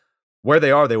Texas. Where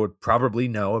they are, they would probably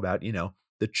know about,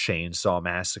 the chainsaw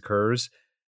massacres.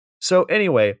 So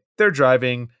anyway, they're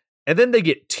driving and then they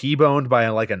get T-boned by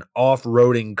like an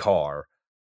off-roading car.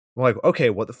 I'm like, okay,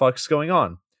 what the fuck's going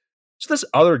on? So this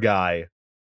other guy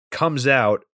comes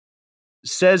out,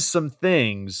 says some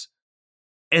things,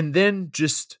 and then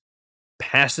just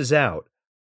passes out.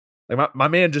 Like my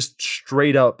man just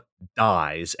straight up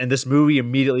dies. And this movie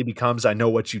immediately becomes I Know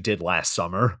What You Did Last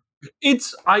Summer.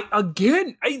 It's I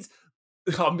again I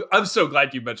I'm so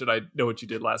glad you mentioned I Know What You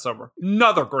Did Last Summer.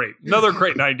 Another great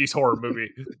 90s horror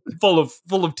movie full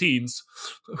of teens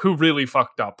who really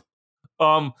fucked up.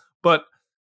 But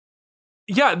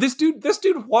yeah, this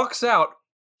dude walks out.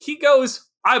 He goes,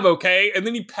 "I'm okay," and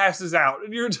then he passes out,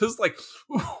 and you're just like,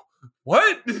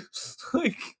 "What?"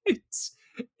 Like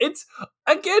it's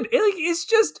again, it's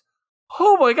just,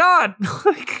 oh my god,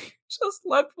 like just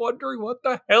left wondering what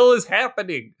the hell is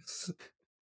happening.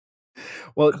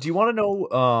 Well, do you want to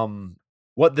know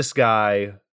what this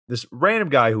random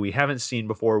guy who we haven't seen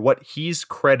before, what he's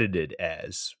credited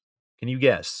as? Can you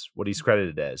guess what he's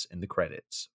credited as in the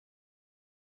credits?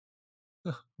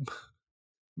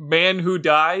 Man who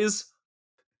dies.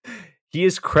 He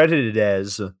is credited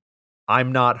as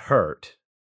I'm Not Hurt.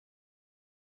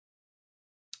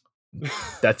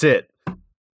 That's it.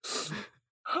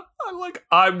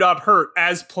 I'm not hurt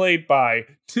as played by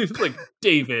like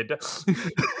David.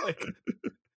 Like,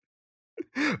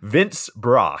 Vince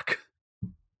Brock.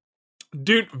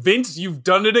 dude, Vince, you've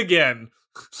done it again.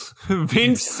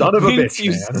 Vince, son of a bitch,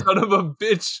 you man. son of a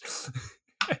bitch.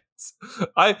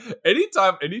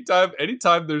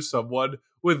 Anytime there's someone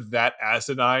with that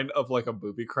asinine of like a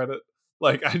movie credit,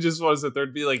 like I just want to sit there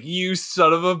and be like, you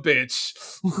son of a bitch.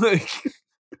 Like,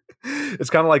 It's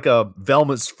kind of like a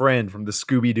Velma's friend from the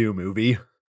Scooby-Doo movie.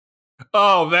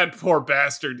 oh, that poor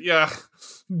bastard. Yeah.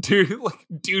 Dude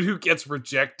who gets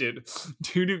rejected.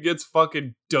 Dude who gets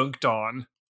fucking dunked on.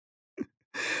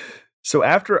 So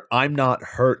after I'm Not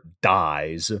Hurt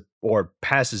dies or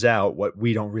passes out, what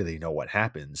we don't really know what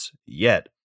happens yet.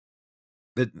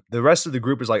 The rest of the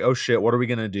group is like, oh shit, what are we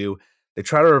gonna do? They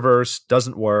try to reverse,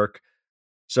 doesn't work.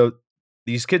 So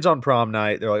these kids on prom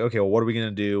night, they're like, okay, well, what are we gonna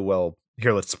do? Well,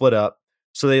 here, let's split up.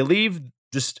 So they leave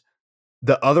just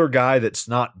the other guy that's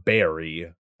not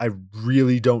Barry. I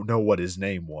really don't know what his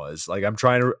name was. Like,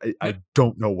 I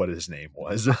don't know what his name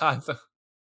was.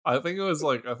 I think it was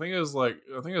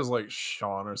like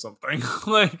Sean or something.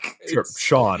 Like Sure, it's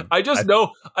Sean. I just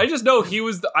know he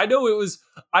was I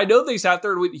know they sat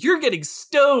there and went, you're getting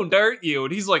stoned, aren't you?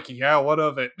 And he's like, yeah, what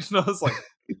of it? And I was like,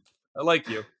 I like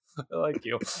you.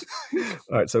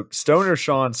 All right, so Stoner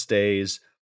Sean stays,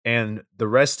 and the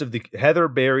rest of the Heather,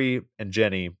 Barry, and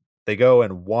Jenny, they go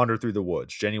and wander through the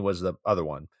woods. Jenny was the other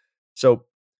one. So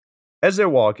as they're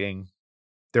walking,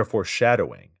 they're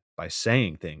foreshadowing by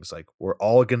saying things like, we're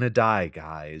all gonna die,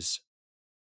 guys.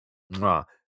 Mwah.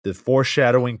 The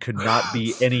foreshadowing could not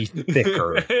be any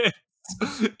thicker.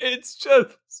 It's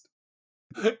just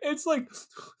it's like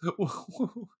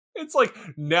It's like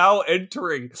now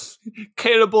entering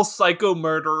Cannibal Psycho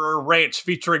Murderer Ranch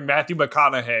featuring Matthew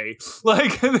McConaughey.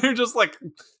 Like, and they're like,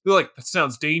 that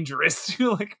sounds dangerous.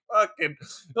 You're like, fucking,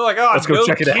 you're like, oh, Let's go no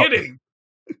check it out. kidding.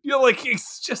 You're like, it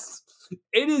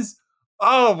is,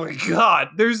 oh my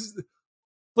God. There's,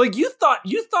 like, you thought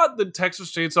the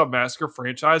Texas Chainsaw Massacre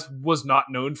franchise was not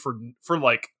known for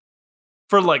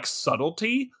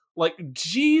subtlety? Like,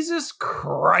 Jesus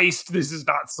Christ, this is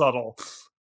not subtle.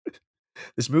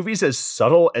 This movie's as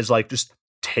subtle as like just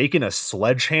taking a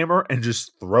sledgehammer and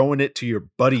just throwing it to your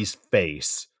buddy's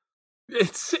face.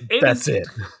 That's it.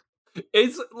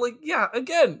 It's like, yeah,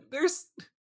 again, there's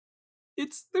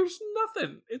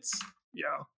nothing. It's,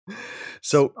 yeah.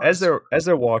 So as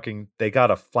they're walking, they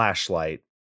got a flashlight,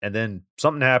 and then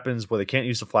something happens where they can't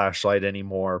use the flashlight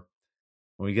anymore.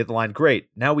 When we get the line, great,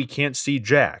 now we can't see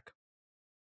Jack.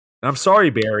 And I'm sorry,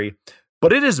 Barry,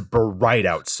 but it is bright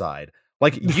outside.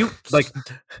 Like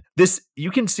this, you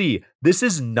can see this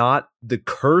is not the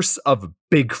curse of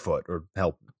Bigfoot, or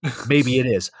hell, maybe it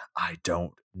is. I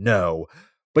don't know,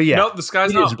 but yeah, no, the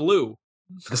sky's not blue.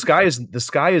 The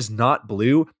sky is not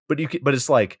blue, but it's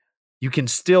like you can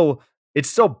still, it's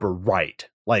still bright.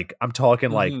 Like I'm talking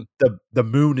like the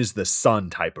moon is the sun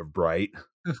type of bright.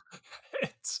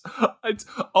 It's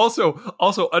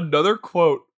also another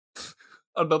quote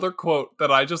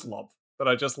that I just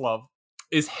love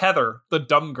is Heather, the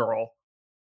dumb girl,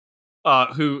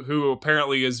 who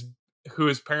apparently is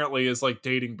like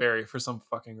dating Barry for some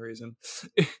fucking reason.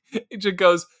 It just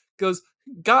goes,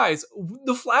 guys,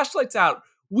 the flashlight's out.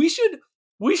 We shouldn't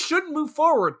move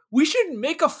forward. We should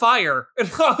make a fire.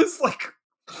 And I was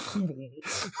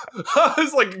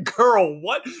like, girl,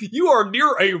 what? You are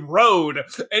near a road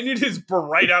and it is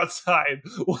bright outside.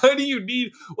 Why do you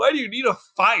need a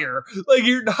fire? Like,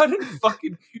 you're not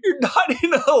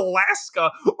in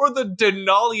Alaska or the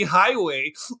Denali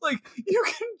Highway. Like, you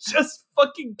can just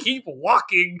fucking keep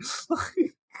walking.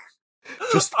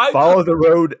 Just follow the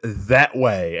road that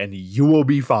way and you will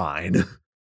be fine.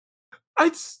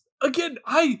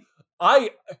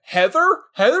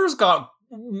 Heather's got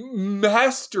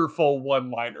masterful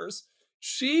one-liners.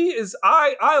 She is,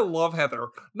 I love Heather,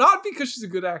 not because she's a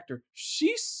good actor.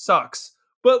 She sucks,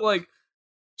 but like,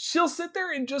 she'll sit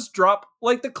there and just drop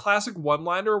like the classic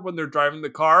one-liner when they're driving the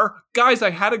car. Guys, I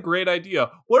had a great idea.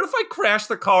 What if I crashed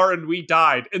the car and we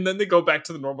died? And then they go back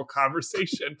to the normal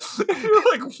conversation.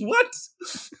 You're like, what?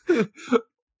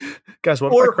 Guys,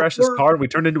 what if I crashed this car and we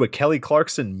turned into a Kelly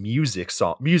Clarkson music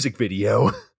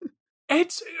video?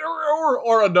 It's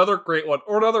or another great one.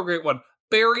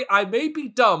 Barry, I may be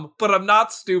dumb, but I'm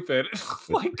not stupid.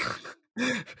 Like,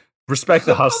 respect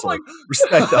the hustle.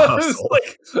 Respect the hustle.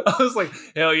 I was like,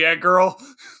 hell yeah, girl.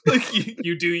 Like,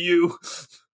 you do you.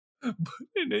 But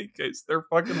in any case, they're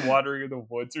fucking wandering in the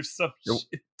woods or some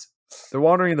shit. They're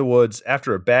wandering in the woods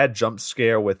after a bad jump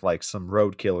scare with like some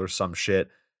roadkill or some shit.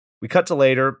 We cut to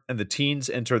later, and the teens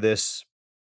enter this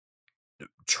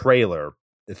trailer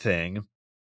thing.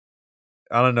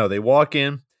 I don't know. They walk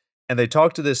in and they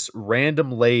talk to this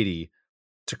random lady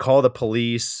to call the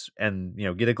police and, you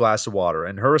know, get a glass of water.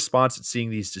 And her response at seeing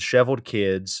these disheveled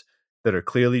kids that are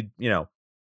clearly, you know,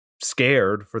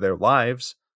 scared for their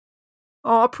lives.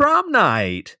 Oh, prom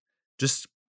night. Just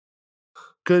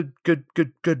good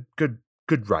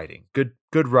writing. Good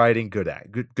writing.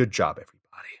 Good job, everybody.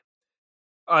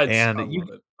 I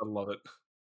love it.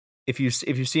 If you've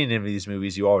seen any of these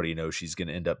movies, you already know she's going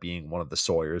to end up being one of the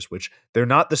Sawyers, which they're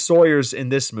not the Sawyers in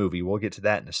this movie. We'll get to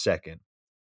that in a second.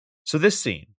 So this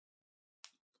scene,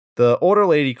 the older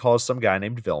lady calls some guy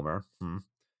named Vilmer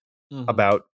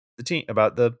about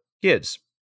the kids.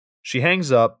 She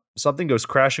hangs up. Something goes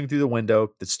crashing through the window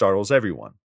that startles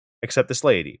everyone, except this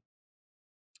lady.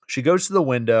 She goes to the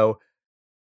window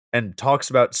and talks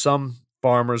about some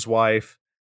farmer's wife,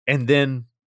 and then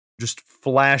just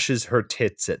flashes her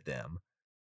tits at them.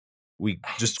 We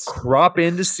just crop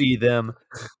in to see them,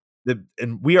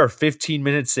 and we are 15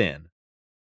 minutes in,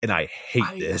 and I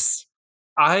hate this.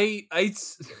 I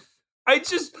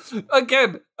just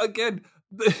again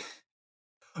the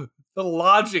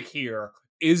logic here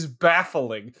is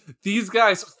baffling. These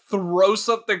guys throw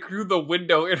something through the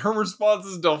window, and her response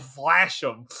is to flash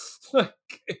them. Like,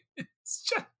 it's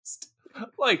just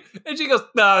like, and she goes,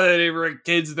 "No, they were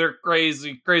kids. They're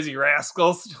crazy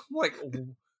rascals." I'm like, am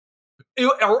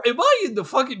I in the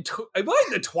fucking? Am I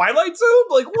in the Twilight Zone?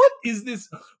 Like, what is this?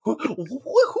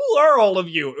 Who are all of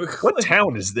you? What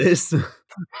town is this? I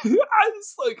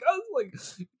was like,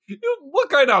 what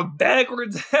kind of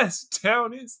backwards ass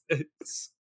town is this?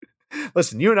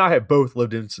 Listen, you and I have both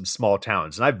lived in some small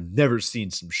towns, and I've never seen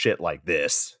some shit like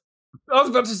this. I was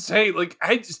about to say, like,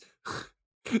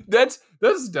 That's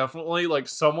definitely like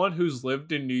someone who's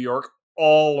lived in New York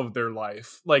all of their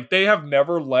life. Like they have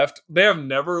never left. They have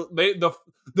never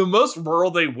the most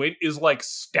rural they went is like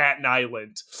Staten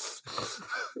Island.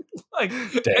 Like,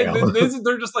 and then Damn.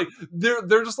 they're just like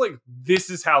they're just like this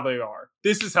is how they are.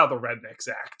 This is how the rednecks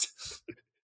act.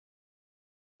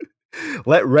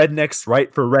 Let rednecks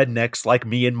write for rednecks like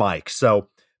me and Mike. So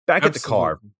back at the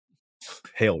car. Absolutely.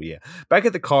 Hell yeah. Back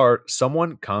at the car,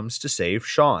 someone comes to save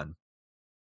Sean.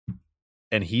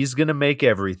 And he's going to make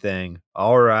everything.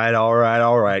 All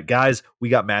right. Guys, we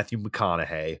got Matthew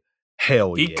McConaughey.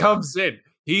 Hell yeah. He comes in.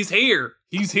 He's here.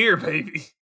 He's here, baby.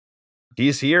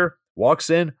 He's here, walks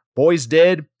in, boy's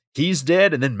dead, he's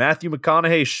dead, and then Matthew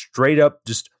McConaughey straight up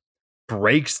just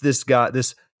breaks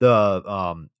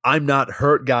the I'm not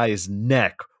hurt guy's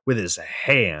neck with his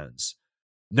hands.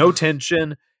 No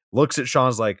tension, looks at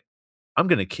Sean's like, I'm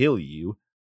going to kill you.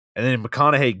 And then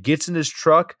McConaughey gets in his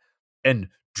truck and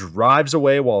drives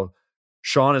away while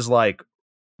Sean is like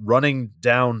running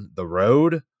down the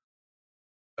road.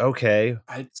 Okay.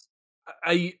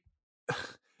 I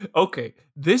okay.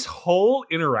 This whole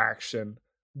interaction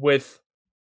with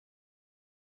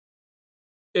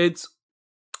it's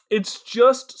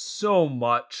just so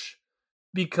much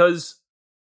because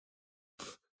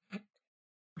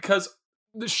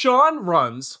the Sean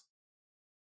runs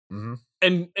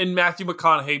and Matthew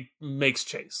McConaughey makes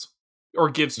chase or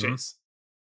gives chase.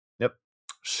 Yep.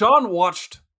 Sean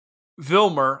watched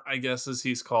Vilmer, I guess as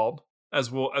he's called,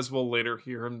 as we'll later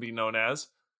hear him be known as.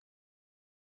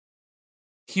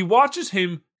 He watches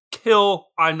him kill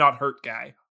I'm not hurt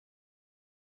guy.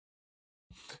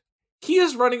 He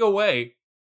is running away.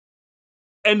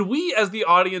 And we as the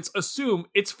audience assume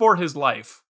it's for his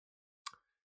life.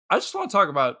 I just want to talk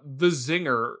about the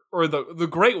zinger or the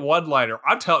great one-liner.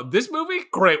 I'm telling this movie,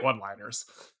 great one-liners.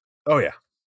 Oh yeah.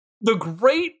 The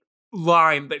great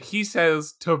line that he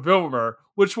says to Vilmer,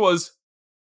 which was,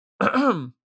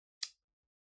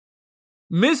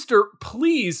 Mister,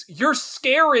 please, you're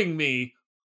scaring me.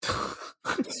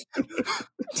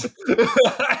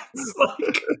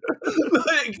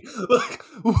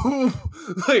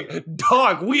 like,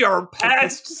 dog, we are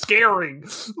past scaring.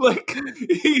 Like,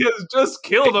 he has just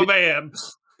killed a man.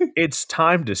 It's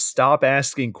time to stop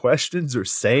asking questions or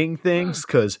saying things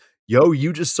because,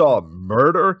 you just saw a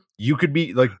murder. You could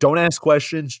be like, don't ask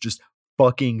questions, just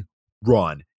fucking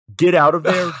run. Get out of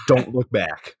there. Don't look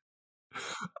back.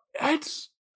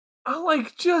 I'm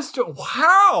like, just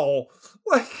wow.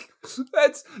 Like,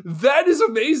 that is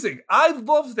amazing. I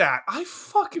love that. I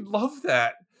fucking love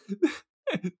that.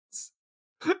 And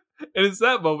it's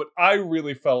that moment I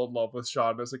really fell in love with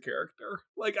Sean as a character.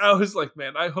 Like, I was like,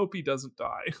 man, I hope he doesn't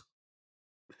die.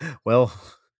 Well,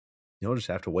 you'll just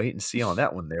have to wait and see on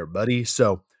that one there, buddy.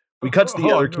 So we cut to the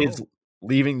other kids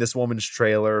leaving this woman's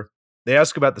trailer. They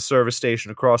ask about the service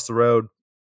station across the road,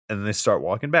 and then they start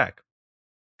walking back.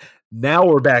 Now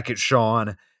we're back at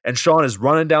Sean, and Sean is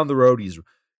running down the road. He's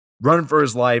running for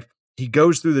his life. He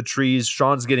goes through the trees.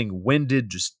 Sean's getting winded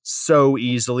just so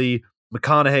easily.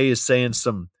 McConaughey is saying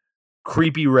some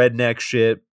creepy redneck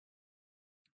shit.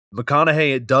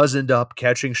 McConaughey does end up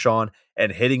catching Sean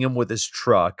and hitting him with his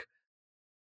truck.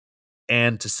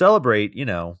 And to celebrate,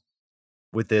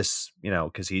 with this,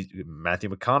 because Matthew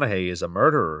McConaughey is a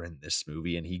murderer in this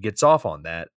movie, and he gets off on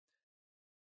that.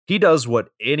 He does what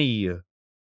any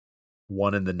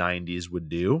one in the 90s would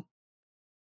do,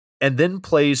 and then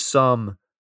plays some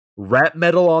rap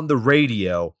metal on the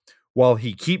radio while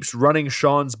he keeps running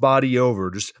Sean's body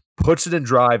over, just puts it in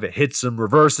drive, it hits him,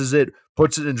 reverses it,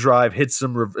 puts it in drive, hits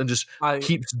him, and just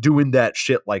keeps doing that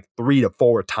shit like 3 to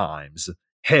 4 times.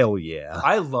 Hell yeah.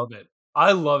 I love it.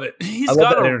 He's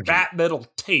got a rap metal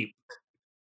tape.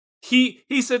 He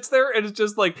sits there and it's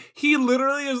just like, he's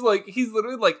literally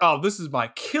like, oh, this is my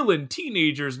killing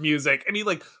teenagers music. And he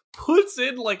like puts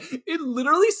in like, it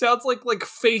literally sounds like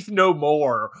Faith No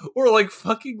More or like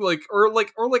fucking like, or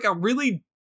like a really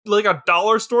like a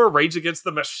dollar store Rage Against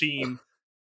the Machine.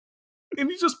 And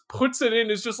he just puts it in,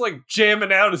 it's just like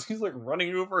jamming out as he's like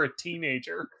running over a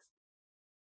teenager.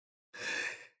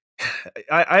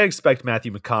 I expect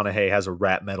Matthew McConaughey has a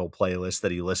rap metal playlist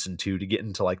that he listened to get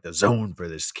into like the zone for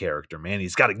this character, man.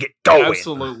 He's got to get going.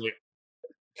 Absolutely.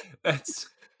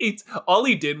 All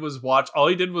he did was watch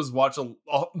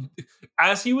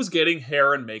as he was getting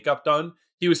hair and makeup done,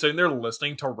 he was sitting there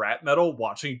listening to rap metal,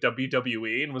 watching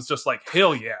WWE, and was just like,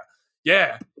 hell yeah.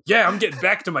 Yeah, I'm getting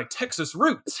back to my Texas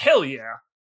roots. Hell yeah.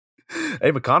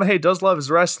 Hey, McConaughey does love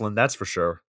his wrestling, that's for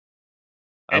sure.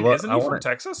 And isn't he from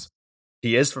Texas?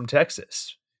 He is from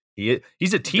Texas.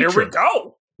 He's a teacher. There we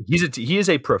go. He is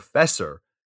a professor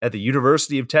at the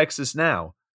University of Texas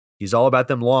now. He's all about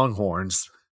them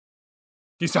Longhorns.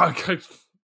 He's not good.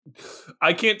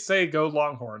 I can't say go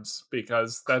Longhorns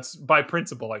because that's by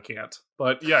principle I can't.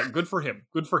 But yeah, good for him.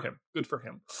 Good for him. Good for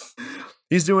him.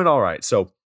 He's doing all right.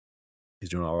 So he's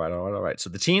doing all right. So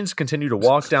the teens continue to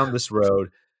walk down this road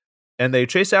and they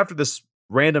chase after this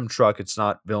random truck. It's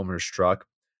not Vilmer's truck.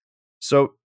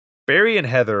 So Barry and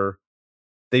Heather,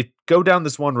 they go down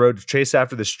this one road to chase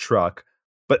after this truck,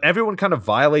 but everyone kind of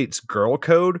violates girl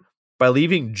code by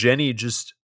leaving Jenny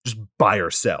just by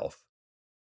herself.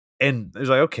 And it's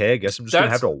like, okay, I guess I'm just going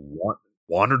to have to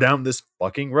wander down this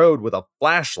fucking road with a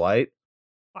flashlight.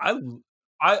 I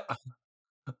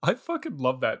fucking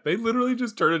love that. They literally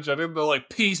just turn to Jenny and they're like,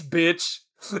 peace, bitch.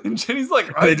 And Jenny's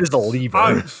like, they just leave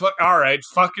her. All right,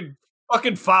 fucking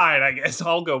fine, I guess.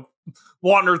 I'll go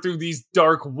wander through these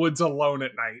dark woods alone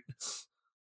at night.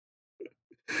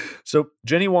 So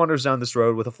Jenny wanders down this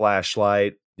road with a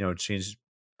flashlight. You know,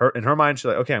 in her mind, she's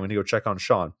like, okay, I'm going to go check on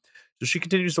Sean. So she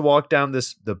continues to walk down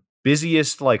the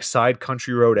busiest like side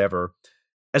country road ever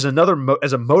as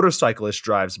as a motorcyclist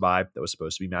drives by that was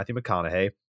supposed to be Matthew McConaughey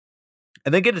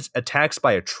and then gets attacked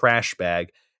by a trash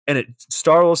bag and it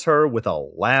startles her with a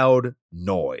loud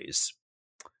noise.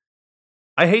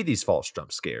 I hate these false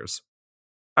jump scares.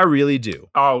 I really do.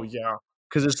 Oh yeah.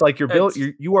 Because it's like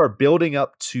you are building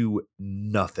up to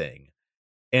nothing.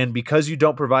 And because you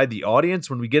don't provide the audience,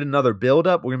 when we get another build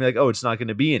up, we're gonna be like, oh, it's not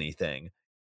gonna be anything.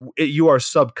 You are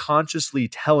subconsciously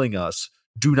telling us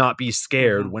do not be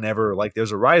scared whenever like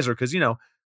there's a riser because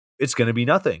it's going to be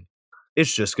nothing.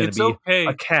 It's just going to be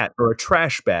a cat or a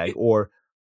trash bag or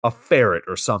a ferret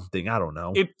or something. I don't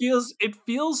know. It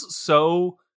feels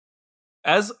so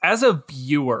as a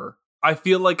viewer, I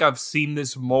feel like I've seen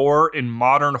this more in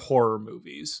modern horror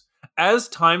movies. As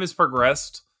time has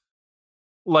progressed,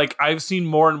 like I've seen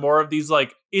more and more of these,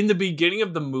 like in the beginning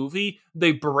of the movie,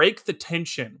 they break the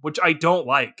tension, which I don't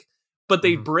like, but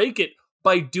they break it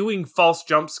by doing false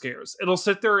jump scares. It'll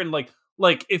sit there and like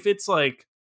if it's like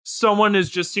someone has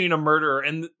just seen a murder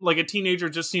and like a teenager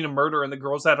just seen a murder and the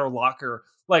girl's at her locker,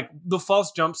 like the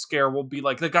false jump scare will be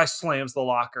like the guy slams the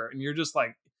locker and you're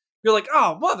like,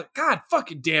 oh mother, God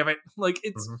fucking damn it. Like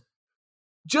it's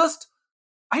just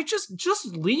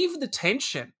leave the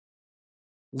tension.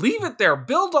 Leave it there,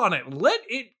 build on it, let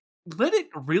it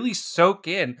really soak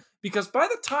in, because by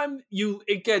the time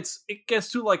it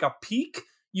gets to like a peak,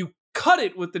 you cut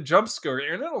it with the jump scare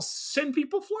and it'll send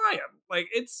people flying. Like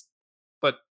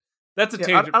but that's a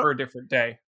tangent for a different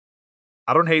day.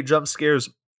 I don't hate jump scares,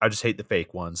 I just hate the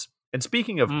fake ones. And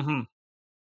speaking of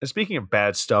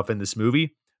bad stuff in this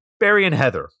movie, Barry and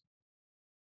Heather.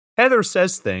 Heather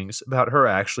says things about her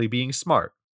actually being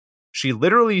smart. She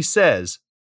literally says,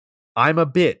 I'm a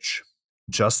bitch,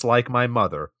 just like my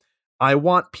mother. I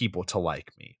want people to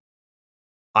like me.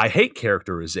 I hate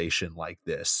characterization like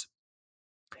this.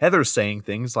 Heather's saying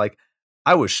things like,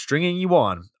 I was stringing you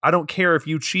on. I don't care if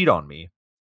you cheat on me.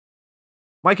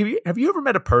 Mike, have you ever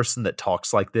met a person that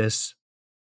talks like this?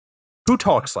 Who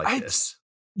talks like this?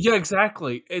 Yeah,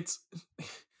 exactly. It's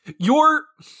all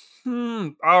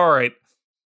right.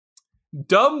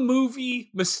 Dumb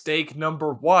movie mistake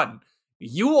number 1.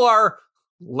 You are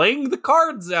laying the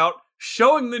cards out,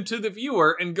 showing them to the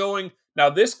viewer and going, now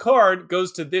this card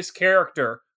goes to this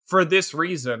character for this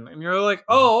reason. And you're like,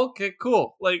 oh, okay,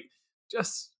 cool.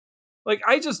 That's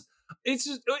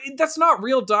not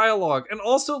real dialogue. And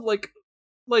also like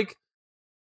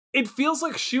it feels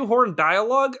like shoehorn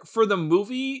dialogue for the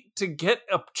movie to get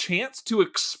a chance to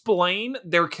explain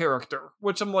their character,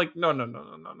 which I'm like,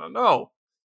 no.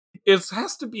 It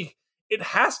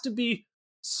has to be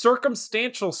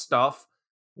circumstantial stuff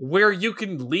where you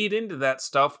can lead into that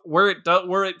stuff where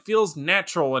it feels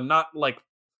natural and not like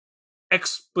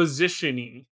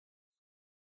exposition-y.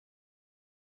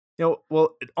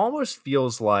 Well, it almost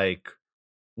feels like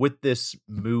with this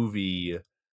movie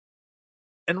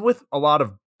and with a lot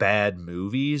of bad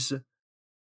movies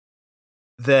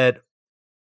that,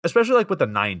 especially like with the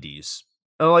 90s,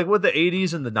 like with the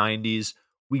 80s and the 90s,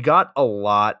 we got a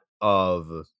lot of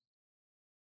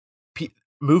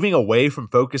moving away from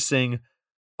focusing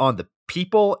on the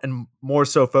people and more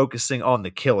so focusing on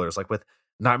the killers. Like with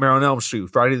Nightmare on Elm Street,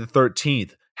 Friday the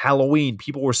 13th, Halloween,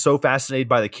 people were so fascinated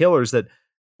by the killers that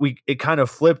it kind of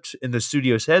flipped in the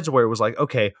studio's heads where it was like,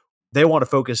 okay, they want to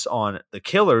focus on the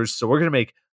killers, so we're going to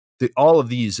make all of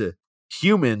these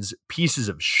humans pieces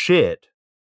of shit.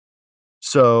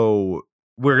 So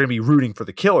we're going to be rooting for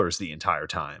the killers the entire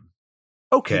time.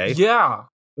 Okay. Yeah.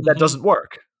 But that doesn't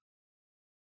work.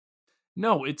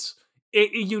 No,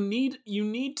 you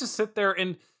need to sit there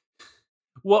and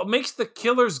what makes the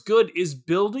killers good is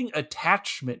building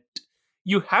attachment.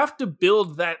 you have to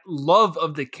build that love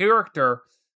of the character,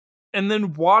 and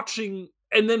then watching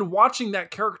that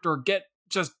character get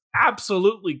just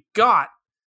absolutely got.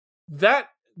 That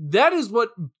is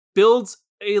what builds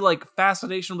a like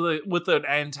fascination with an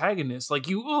antagonist. Like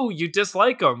you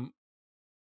dislike them,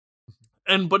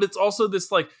 but it's also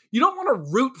this like you don't want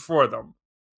to root for them.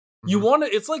 You want to.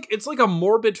 It's like a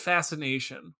morbid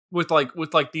fascination with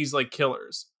these like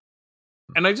killers,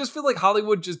 and I just feel like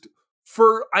Hollywood just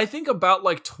for I think about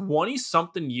like 20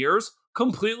 something years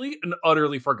completely and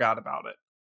utterly forgot about it.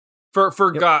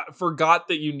 Forgot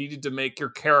that you needed to make your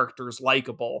characters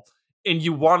likable and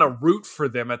you want to root for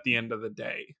them at the end of the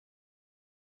day.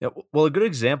 Yeah, well, a good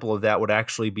example of that would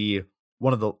actually be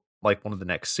one of the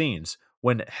next scenes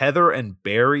when Heather and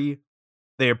Barry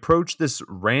they approach this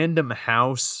random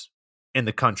house in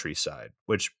the countryside,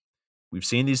 which we've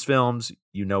seen these films,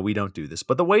 we don't do this.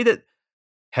 But the way that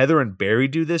Heather and Barry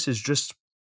do this is just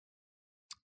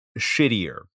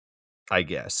shittier, I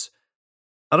guess.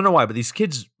 I don't know why, but these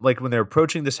kids, like when they're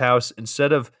approaching this house,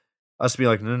 instead of us being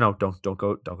like, no, don't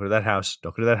go to that house,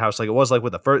 don't go to that house. Like it was like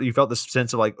with the first, you felt this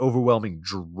sense of like overwhelming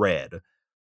dread.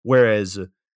 Whereas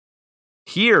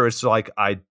here it's like,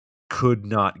 I could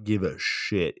not give a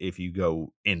shit if you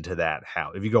go into that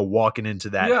house, if you go walking into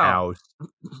that house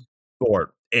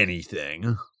or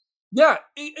anything. Yeah,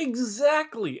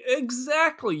 exactly.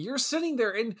 You're sitting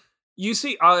there and you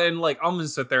see, and like I'm gonna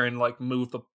sit there and like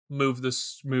move the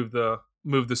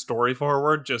story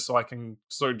forward just so I can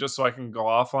go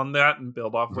off on that and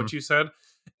build off what you said.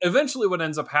 Eventually, what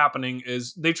ends up happening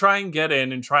is they try and get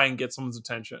in and try and get someone's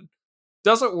attention.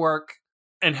 Doesn't work,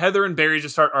 and Heather and Barry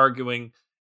just start arguing.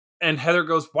 And Heather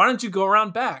goes, "Why don't you go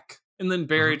around back?" And then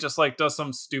Barry just like does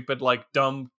some stupid like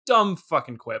dumb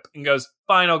fucking quip and goes,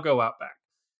 "Fine, I'll go out back."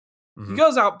 He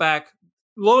goes out back.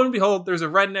 Lo and behold, there's a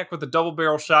redneck with a double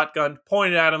barrel shotgun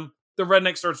pointed at him. The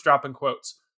redneck starts dropping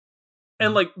quotes.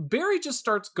 And like Barry just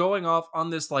starts going off on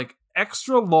this like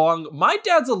extra long, my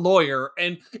dad's a lawyer,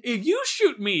 and if you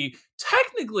shoot me,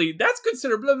 technically that's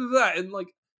considered blah blah blah. And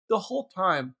like the whole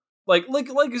time, like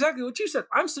exactly what you said,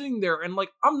 I'm sitting there and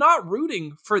like I'm not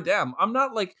rooting for them. I'm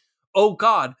not like, oh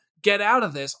God, get out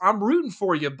of this. I'm rooting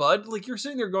for you, bud. Like you're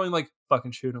sitting there going like,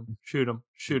 fucking shoot him, shoot him,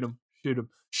 shoot him, shoot him.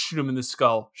 Shoot him in the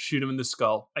skull. Shoot him in the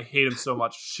skull. I hate him so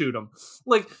much. Shoot him.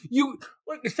 Like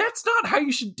that's not how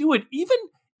you should do it.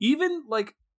 Even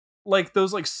like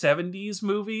those like 70s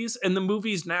movies and the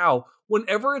movies now,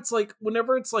 whenever it's like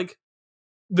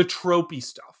the tropey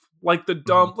stuff, like the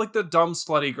dumb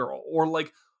slutty girl or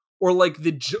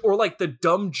the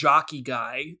dumb jockey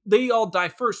guy, they all die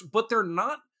first, but they're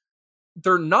not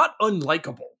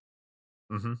unlikable.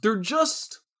 They're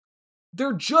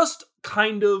just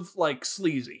kind of like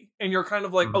sleazy, and you're kind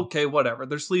of like, okay, whatever.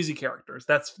 They're sleazy characters.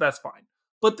 That's fine,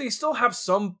 but they still have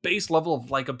some base level of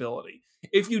likability.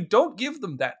 If you don't give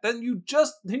them that, then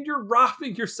you're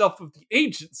robbing yourself of the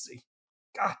agency.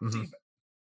 God damn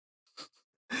it.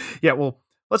 Yeah, well,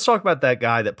 let's talk about that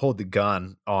guy that pulled the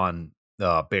gun on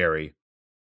Barry.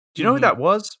 Do you know who that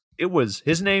was?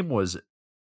 His name was,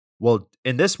 well,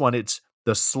 in this one, it's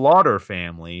the Slaughter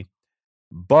family,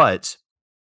 but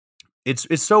it's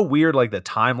so weird, like the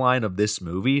timeline of this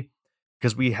movie,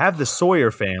 because we have the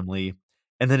Sawyer family,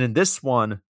 and then in this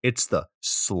one, it's the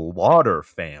Slaughter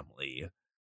family,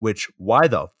 which why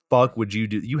the fuck would you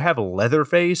do? You have a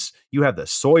Leatherface, you have the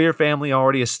Sawyer family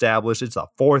already established. It's the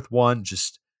fourth one.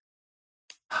 Just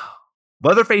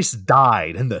Leatherface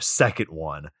died in the second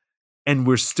one, and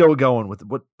we're still going with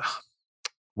what?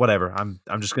 Whatever. I'm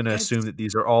just going to assume that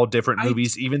these are all different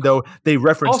movies, even though they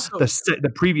reference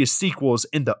the previous sequels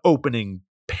in the opening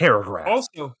paragraph.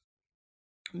 Also,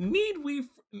 need we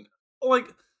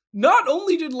like? Not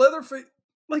only did Leatherface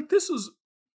like this was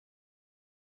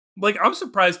like, I'm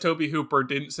surprised Tobe Hooper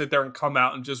didn't sit there and come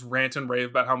out and just rant and rave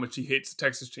about how much he hates the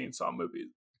Texas Chainsaw movies.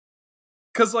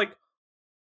 Because like,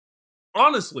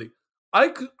 honestly,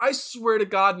 I swear to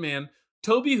God, man.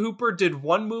 Tobe Hooper did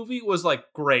one movie, was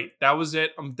like, great, that was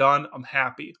it, I'm done, I'm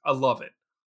happy, I love it.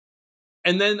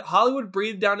 And then Hollywood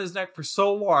breathed down his neck for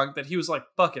so long that he was like,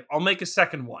 fuck it, I'll make a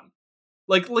second one.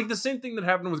 Like the same thing that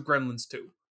happened with Gremlins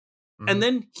 2. And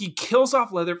then he kills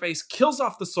off Leatherface, kills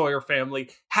off the Sawyer family,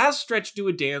 has Stretch do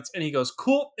a dance, and he goes,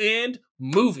 cool, and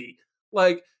movie.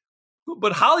 Like,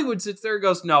 but Hollywood sits there and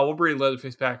goes, no, we'll bring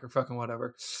Leatherface back or fucking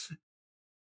whatever.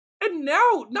 And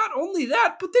now, not only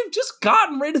that, but they've just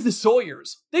gotten rid of the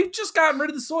Sawyers.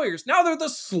 Now they're the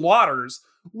Slaughters,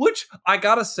 which I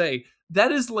gotta say,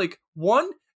 that is like,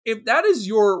 one, if that is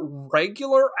your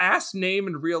regular ass name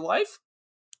in real life,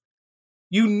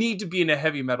 You need to be in a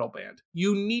heavy metal band.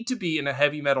 You need to be in a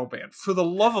heavy metal band. For the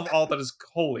love of all that is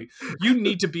holy, you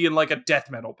need to be in like a death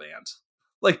metal band.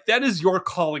 Like, that is your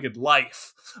calling in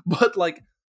life. But like,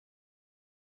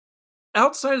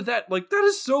 outside of that, like, that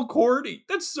is so corny.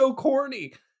 That's so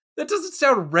corny. That doesn't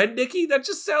sound rednecky. That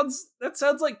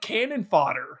sounds like cannon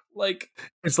fodder. Like,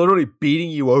 it's literally beating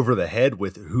you over the head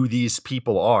with who these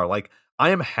people are. Like,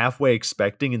 I am halfway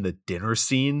expecting in the dinner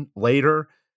scene later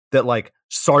that like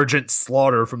Sergeant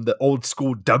Slaughter from the old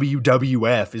school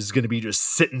WWF is going to be just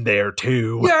sitting there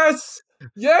too.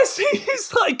 Yes,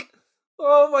 he's like,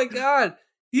 oh my god.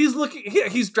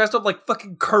 He's dressed up like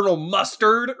fucking Colonel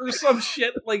Mustard or some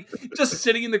shit, like just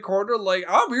sitting in the corner, like,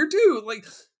 I'm here too. Like,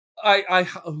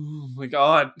 oh my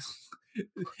god.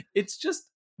 It's just,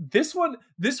 this one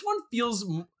feels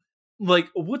like,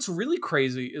 what's really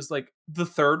crazy is like the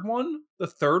third one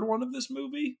of this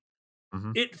movie,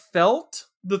 it felt,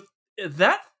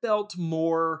 that felt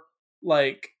more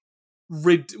like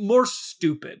more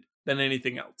stupid than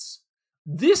anything else.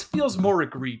 This feels more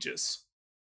egregious.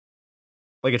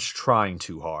 Like it's trying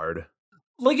too hard.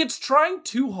 Like it's trying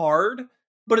too hard,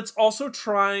 but it's also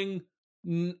trying,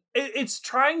 it's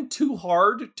trying too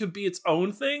hard to be its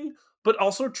own thing, but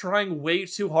also trying way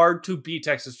too hard to be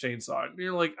Texas Chainsaw. And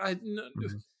you're like,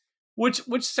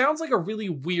 which sounds like a really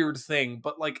weird thing,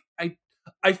 but like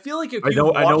I feel like if you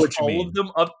watch all of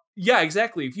them up, yeah,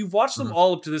 exactly. If you've watched them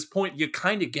all up to this point, you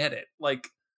kind of get it. Like,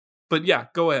 but yeah,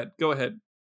 go ahead.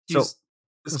 Let's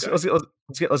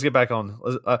get back on.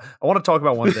 I want to talk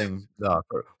about one thing.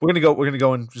 We're gonna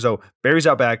go in. So Barry's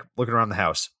out back looking around the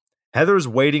house. Heather's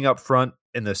waiting up front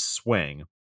in the swing,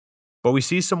 but we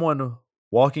see someone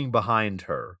walking behind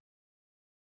her.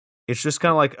 It's just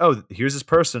kind of like, oh, here's this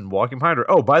person walking behind her.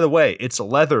 Oh, by the way, it's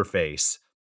Leatherface.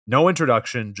 No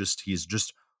introduction. He's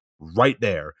just right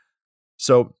there.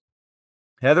 So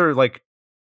Heather, like,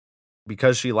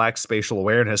 because she lacks spatial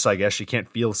awareness, I guess she can't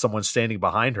feel someone standing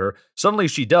behind her. Suddenly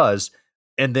she does.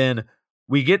 And then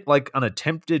we get like an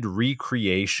attempted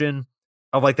recreation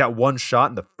of like that one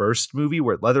shot in the first movie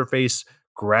where Leatherface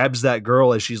grabs that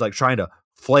girl as she's like trying to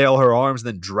flail her arms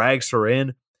and then drags her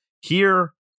in.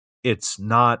 Here, it's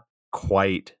not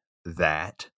quite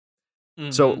that.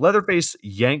 So Leatherface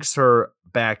yanks her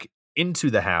back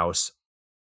into the house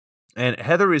and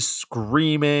Heather is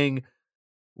screaming.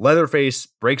 Leatherface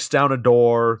breaks down a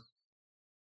door.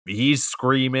 He's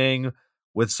screaming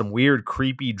with some weird,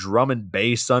 creepy drum and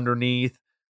bass underneath,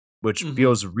 which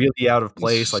feels really out of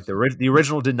place. Like the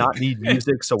original did not need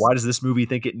music, so why does this movie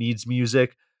think it needs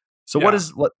music? So what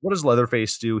does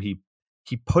Leatherface do? He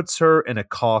puts her in a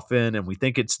coffin, and we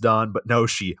think it's done, but no,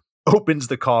 she opens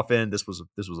the coffin. This was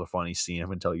a funny scene. I'm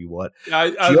gonna tell you what.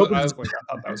 I thought that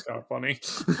was kind of funny.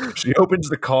 She opens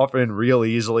the coffin real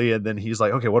easily, and then he's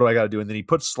like, "Okay, what do I got to do?" And then he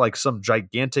puts like some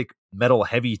gigantic metal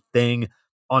heavy thing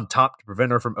on top to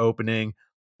prevent her from opening.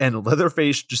 And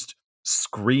Leatherface just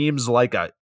screams like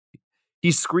a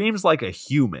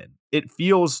human. It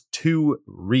feels too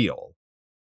real.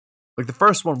 Like the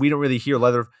first one, we don't really hear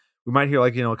we might hear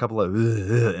like, a couple of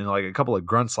and like a couple of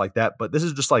grunts like that, but this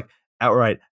is just like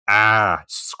outright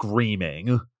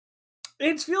screaming.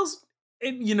 It feels,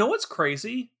 and you know what's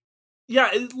crazy?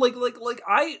 Yeah,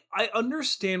 I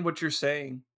understand what you're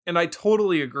saying, and I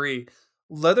totally agree.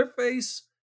 Leatherface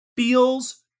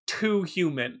feels too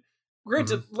human.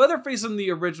 Granted, Leatherface in the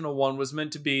original one was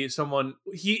meant to be someone,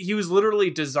 he was literally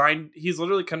designed, he's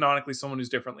literally canonically someone who's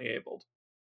differently abled.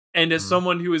 And as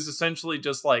someone who is essentially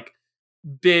just like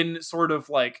been sort of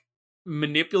like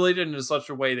manipulated in such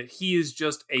a way that he is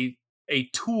just a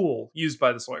tool used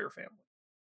by the Sawyer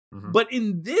family. But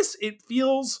in this, it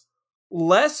feels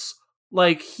less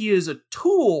like he is a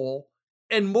tool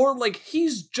and more like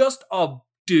he's just a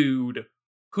dude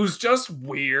who's just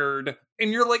weird.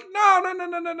 And you're like,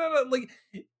 no. Like,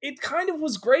 it kind of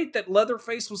was great that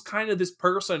Leatherface was kind of this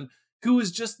person who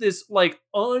was just this like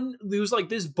who's like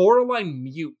this borderline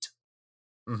mute,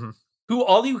 who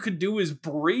all you could do is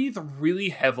breathe really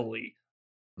heavily.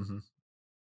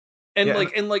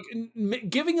 And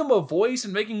giving him a voice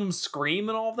and making him scream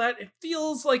and all of that, it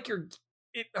feels like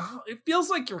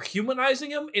you're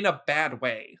humanizing him in a bad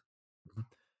way.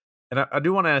 And I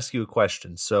do want to ask you a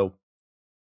question. So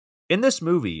in this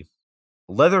movie,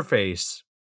 Leatherface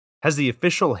has the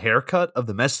official haircut of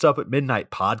the Messed Up at Midnight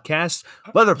podcast.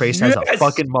 Leatherface has a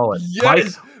fucking mullet.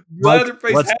 Yes,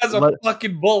 Leatherface has a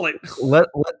fucking mullet. What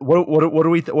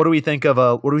do we think of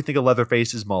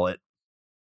Leatherface's mullet?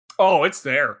 Oh, it's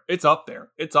there. It's up there.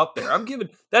 I'm giving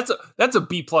that's a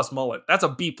B+ mullet. That's a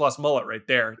B+ mullet right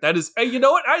there. That is, you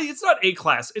know what? It's not A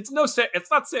class. It's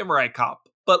not Samurai Cop,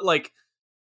 but like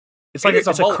It's like It is a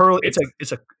it's a mullet. curly.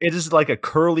 It is like a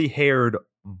curly haired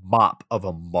mop of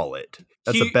a mullet.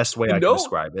 That's the best way I can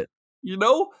describe it. You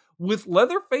know, with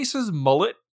Leatherface's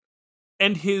mullet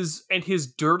and his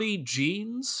dirty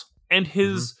jeans and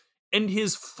his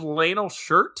flannel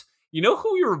shirt, you know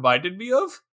who he reminded me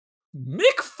of?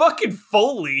 Mick fucking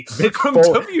Foley from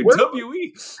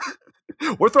WWE.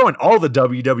 We're throwing all the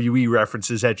WWE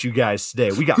references at you guys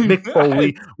today. We got Mick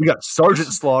Foley, we got Sergeant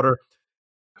Slaughter.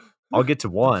 I'll get to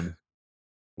one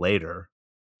later.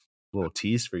 A little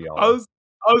tease for y'all.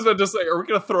 I was about to say, are we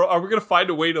gonna find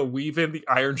a way to weave in the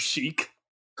Iron Sheik?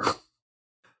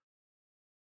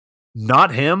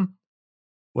 Not him.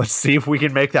 Let's see if we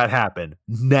can make that happen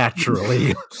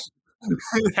naturally.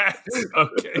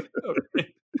 Okay.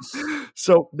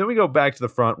 So then we go back to the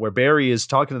front where Barry is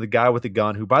talking to the guy with the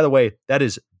gun, who, by the way, that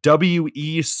is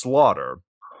W.E. Slaughter.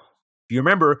 If you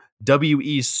remember,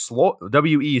 W.E.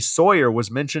 Sawyer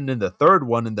was mentioned in the third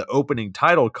one in the opening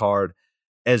title card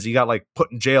as he got like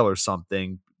put in jail or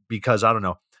something because, I don't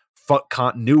know, fuck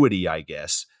continuity, I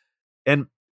guess. And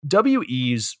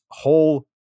W.E.'s whole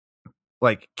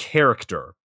like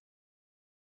character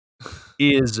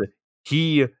is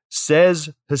he says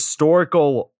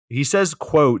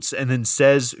quotes and then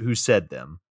says who said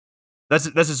them. That's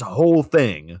his whole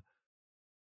thing.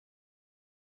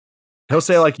 He'll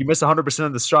say like, you miss 100%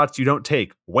 of the shots you don't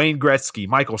take. Wayne Gretzky,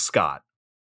 Michael Scott.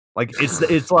 Like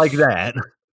it's like that.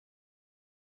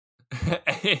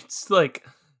 It's like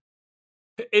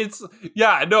it's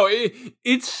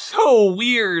so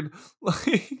weird.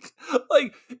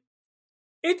 Like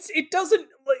it doesn't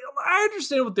like I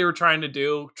understand what they were trying to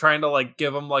do, trying to like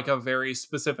give him a very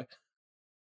specific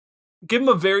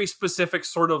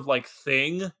sort of like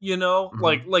thing, you know,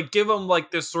 like give him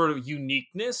like this sort of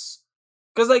uniqueness.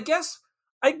 Because I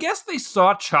guess they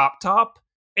saw Chop Top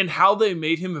and how they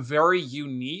made him very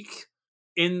unique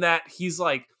in that he's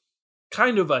like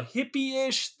kind of a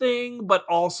hippie-ish thing, but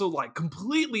also like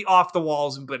completely off the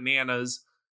walls and bananas,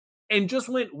 and just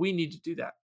went, we need to do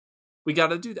that. We got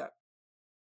to do that.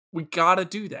 We got to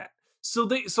do that. So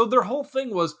their whole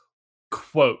thing was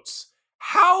quotes.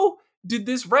 How did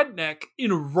this redneck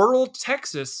in rural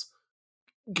Texas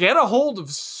get a hold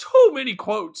of so many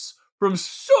quotes from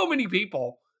so many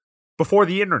people before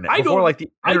the internet? Before the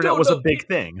internet was a big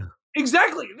thing.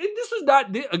 Exactly. This was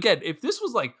not, again, if this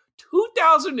was like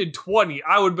 2020,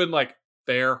 I would have been like,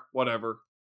 fair, whatever.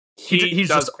 He's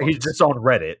just on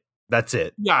Reddit. That's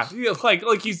it. Yeah,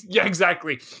 like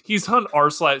exactly. He's on r/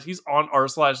 like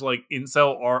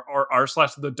incel r/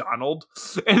 the Donald,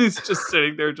 and he's just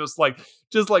sitting there, just coming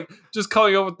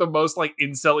up with the most like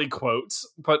incel-y quotes.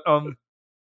 But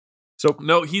so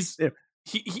no,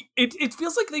 it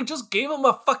feels like they just gave him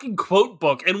a fucking quote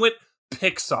book and went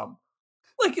pick some.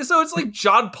 Like, so it's like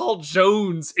John Paul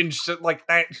Jones and shit like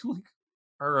that.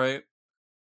 All right.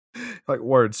 Like,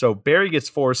 word. So Barry gets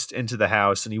forced into the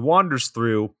house and he wanders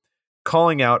through,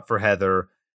 calling out for Heather.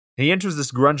 He enters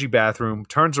this grungy bathroom,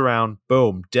 turns around,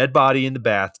 boom, dead body in the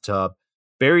bathtub.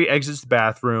 Barry exits the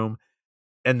bathroom,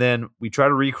 and then we try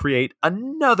to recreate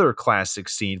another classic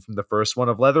scene from the first one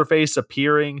of Leatherface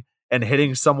appearing and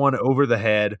hitting someone over the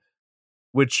head,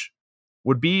 which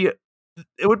would be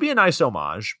a nice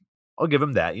homage. I'll give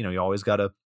him that. You know, you always got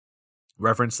to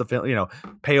reference the film, you know,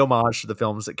 pay homage to the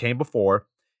films that came before.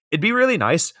 It'd be really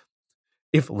nice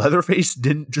if Leatherface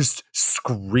didn't just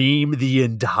scream the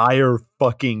entire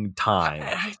fucking time.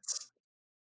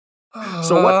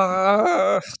 So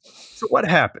what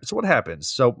happens?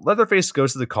 So Leatherface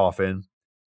goes to the coffin,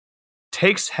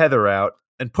 takes Heather out,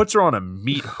 and puts her on a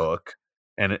meat hook.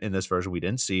 And in this version, we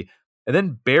didn't see. And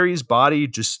then Barry's body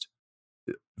just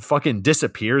fucking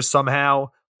disappears somehow.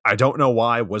 I don't know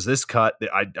why. Was this cut?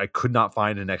 I could not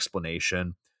find an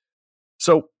explanation.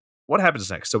 So what happens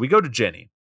next? So we go to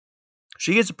Jenny.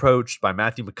 She gets approached by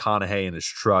Matthew McConaughey in his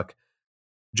truck.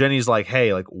 Jenny's like,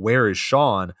 hey, like, where is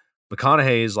Sean?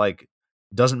 McConaughey is like,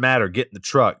 doesn't matter, get in the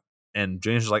truck. And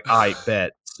Jenny's like, I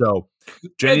bet. So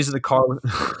Jenny's in the car.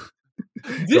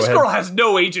 This girl has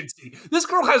no agency. This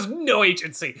dude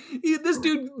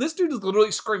is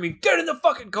literally screaming, get in the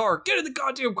fucking car. Get in the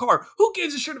goddamn car. Who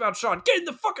gives a shit about Sean? Get in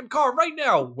the fucking car right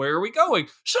now. Where are we going?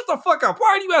 Shut the fuck up.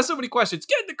 Why do you ask so many questions?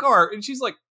 Get in the car. And she's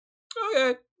like,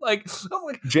 okay. Like, I'm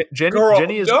like,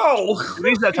 Jenny is no.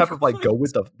 Jenny's that type of like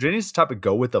Jenny's the type of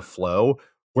go with the flow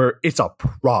where it's a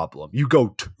problem. You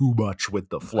go too much with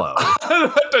the flow. I'm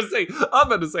about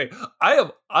to say, I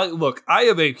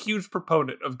am a huge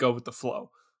proponent of go with the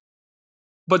flow.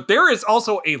 But there is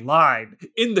also a line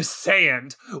in the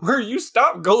sand where you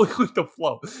stop going with the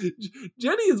flow.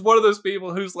 Jenny is one of those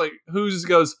people who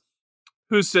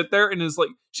sit there and is like,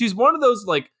 she's one of those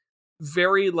like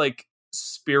very like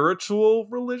spiritual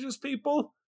religious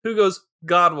people who goes,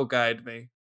 God will guide me.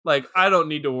 Like, I don't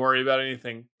need to worry about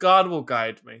anything. God will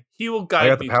guide me. He will I got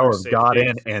guide the me through power of God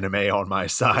safety. and anime on my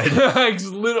side.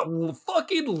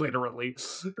 Fucking literally.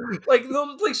 Like,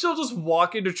 she'll just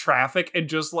walk into traffic and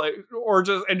just like, or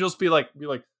just be like,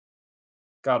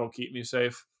 God will keep me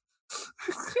safe.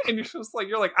 And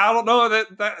you're like, I don't know I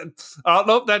don't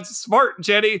know if that's smart,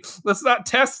 Jenny. Let's not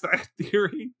test that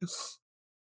theory.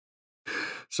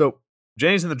 So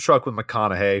Jenny's in the truck with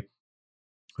McConaughey,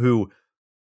 who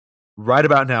right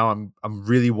about now I'm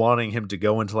really wanting him to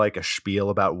go into like a spiel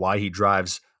about why he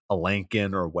drives a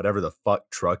Lincoln or whatever the fuck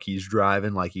truck he's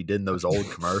driving, like he did in those old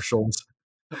commercials.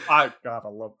 I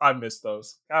miss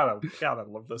those. Gotta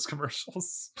love those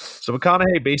commercials. So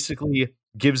McConaughey basically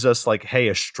gives us like, hey,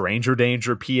 a stranger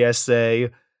danger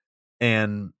PSA.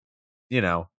 And, you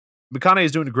know, McConaughey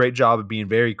is doing a great job of being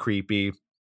very creepy.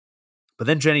 But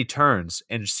then Jenny turns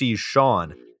and sees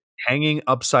Sean hanging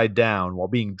upside down while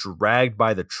being dragged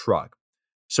by the truck.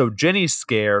 So Jenny's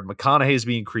scared. McConaughey's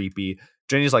being creepy.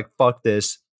 Jenny's like, fuck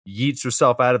this. Yeets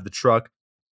herself out of the truck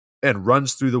and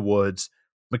runs through the woods.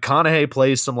 McConaughey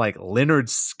plays some like Leonard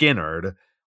Skinner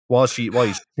while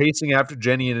he's chasing after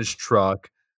Jenny in his truck.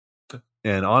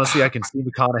 And honestly, I can see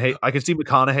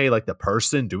McConaughey like the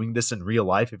person doing this in real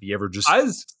life if he ever just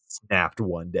snapped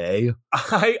one day.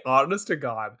 Honest to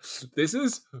God, this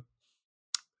is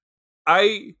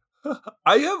I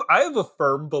have a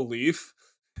firm belief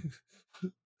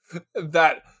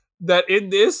that in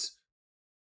this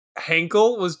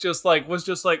Henkel was just like,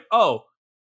 oh,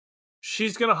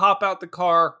 she's gonna hop out the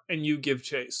car and you give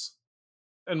chase.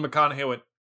 And McConaughey went,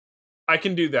 I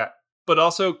can do that. But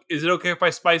also, is it okay if I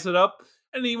spice it up?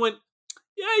 And he went,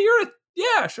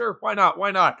 yeah, sure. Why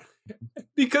not?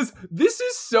 Because this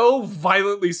is so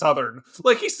violently Southern.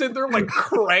 Like, he's sitting there, like,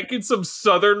 cranking some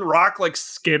Southern rock, like,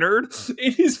 Skinnerd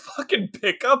in his fucking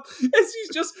pickup as he's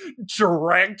just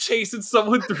drag chasing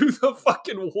someone through the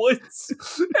fucking woods.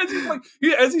 As he's like,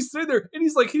 as he's sitting there, and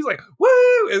he's like,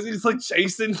 woo! As he's, like,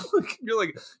 chasing. Like, you're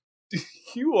like,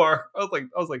 you are. I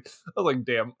was like,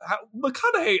 damn.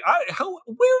 McConaughey.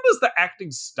 Where does the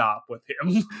acting stop with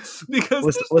him? Because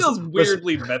this feels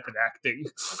weirdly method acting.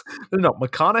 No,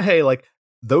 McConaughey, like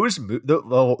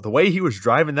the way he was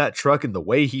driving that truck and the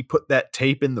way he put that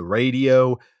tape in the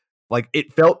radio, like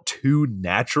it felt too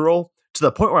natural to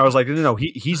the point where I was like, no,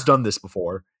 he's done this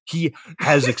before. He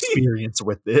has experience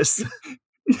with this.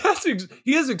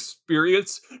 He has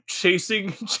experience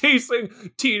chasing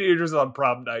teenagers on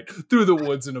prom night through the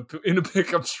woods in a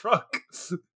pickup truck.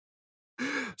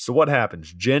 So what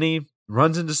happens? Jenny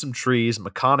runs into some trees.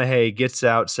 McConaughey gets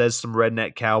out, says some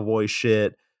redneck cowboy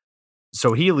shit.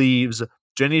 So he leaves.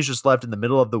 Jenny's just left in the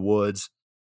middle of the woods.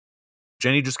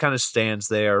 Jenny just kind of stands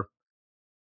there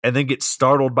and then gets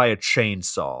startled by a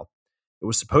chainsaw. It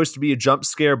was supposed to be a jump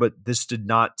scare, but this did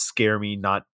not scare me.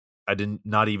 Not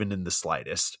even in the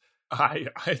slightest.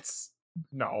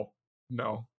 No.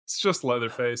 It's just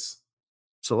Leatherface.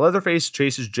 So Leatherface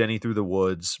chases Jenny through the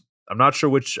woods. I'm not sure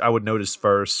which I would notice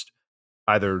first.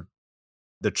 Either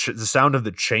the sound of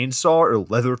the chainsaw or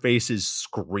Leatherface's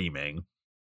screaming.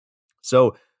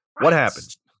 So what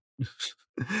happens?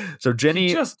 So Jenny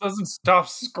he just doesn't stop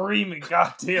screaming.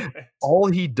 God damn it! All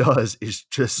he does is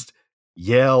just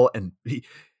yell, and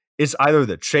it's either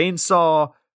the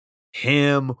chainsaw,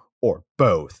 him, or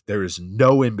both. There is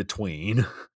no in between.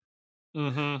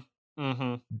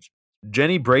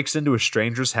 Jenny breaks into a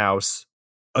stranger's house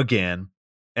again,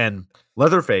 and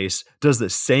Leatherface does the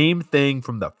same thing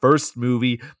from the first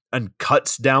movie and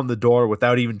cuts down the door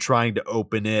without even trying to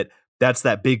open it. That's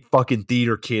that big fucking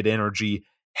theater kid energy.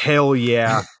 Hell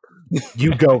yeah.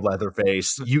 You go,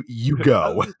 Leatherface. You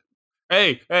go.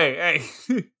 Hey.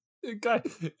 God,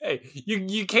 hey,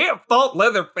 you can't fault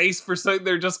Leatherface for saying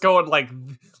they're just going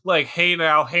like hey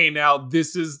now,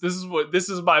 this is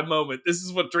my moment. This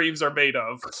is what dreams are made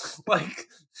of. Like,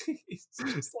 he's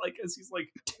just like, as he's like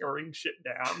tearing shit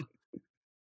down.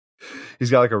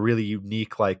 He's got like a really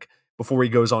unique, like, before he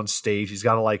goes on stage, he's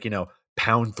got to like,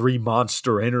 pound 3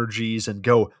 monster energies and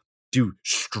go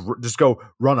just go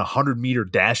run 100-meter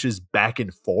dashes back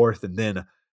and forth, and then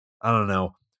I don't know,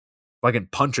 if I can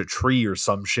punch a tree or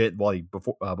some shit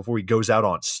before he goes out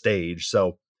on stage.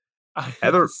 So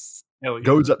Heather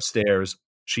goes upstairs.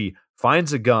 She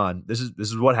finds a gun. This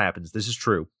is what happens. This is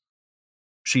true.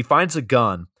 She finds a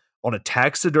gun on a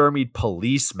taxidermied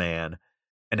policeman,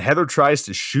 and Heather tries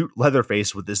to shoot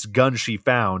Leatherface with this gun she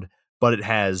found, but it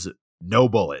has no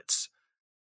bullets.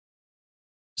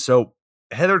 So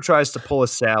Heather tries to pull a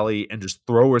Sally and just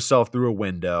throw herself through a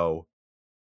window,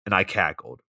 and I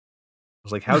cackled.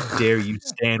 was like, how dare you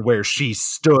stand where she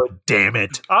stood, damn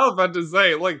it. I was about to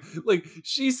say, like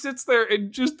she sits there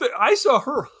and I saw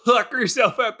her huck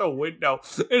herself out the window,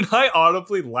 and I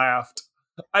audibly laughed.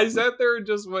 I sat there and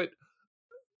just went,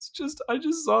 I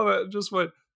just saw that and just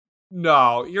went,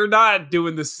 no, you're not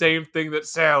doing the same thing that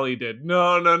Sally did.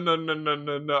 No, no, no, no, no,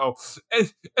 no, no.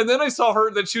 And then I saw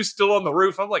her that she was still on the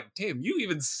roof. I'm like, damn, you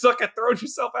even suck at throwing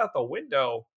yourself out the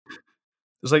window.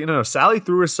 It's like, no, Sally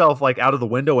threw herself like out of the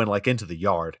window and like into the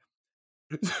yard.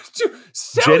 Dude,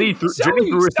 Jenny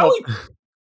threw herself.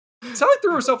 Sally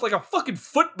threw herself like a fucking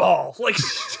football. Like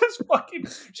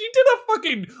she did a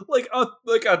fucking like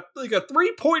a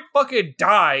 3-point fucking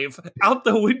dive out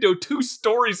the window 2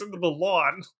 stories into the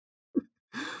lawn.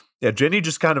 Yeah, Jenny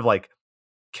just kind of like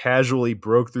casually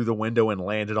broke through the window and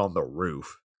landed on the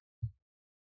roof.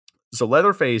 So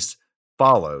Leatherface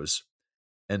follows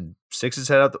and sticks his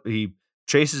head out. He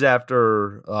chases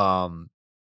after.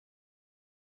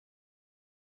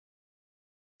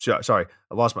 Sorry,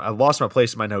 I lost my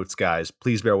place in my notes, guys.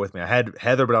 Please bear with me. I had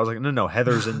Heather, but I was like, no,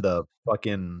 Heather's in the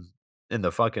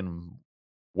fucking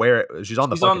where she's on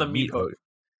the meat hook.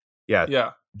 Yeah,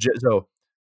 yeah. So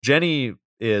Jenny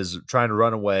is trying to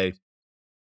run away.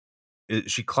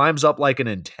 She climbs up like an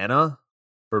antenna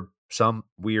for some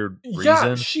weird reason.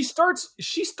 Yeah, she starts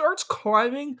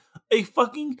climbing a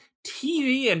fucking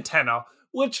TV antenna,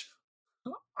 which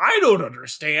I don't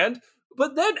understand.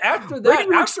 But then after that, where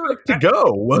do you expect to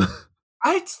go?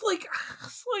 I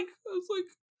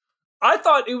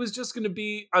thought it was just going to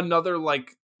be another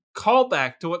like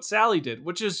callback to what Sally did,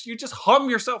 which is you just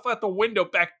hum yourself out the window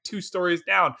back 2 stories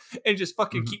down and just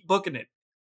fucking keep booking it.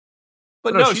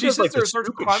 But no, she sits there and starts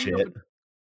climbing up.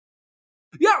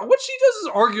 Yeah, what she does is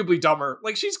arguably dumber.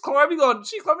 Like she's climbing on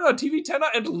TV antenna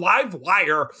and live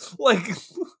wire, like,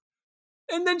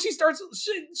 and then she starts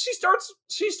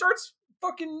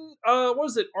fucking what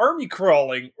is it, army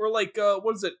crawling, or like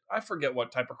what is it, I forget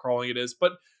what type of crawling it is,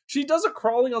 but she does a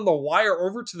crawling on the wire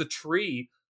over to the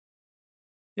tree.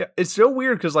 Yeah, it's so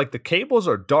weird because like the cables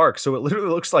are dark, so it literally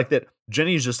looks like that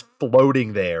Jenny's just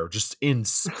floating there, just in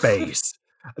space.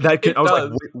 I was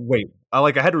like, wait. I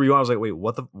had to rewind. I was like, wait,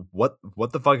 what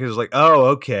the fuck is like? Oh,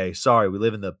 okay. Sorry, we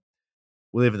live in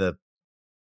the.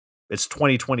 It's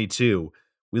 2022.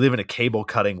 We live in a cable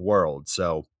cutting world,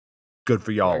 so good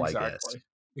for y'all, I guess.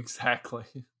 Exactly.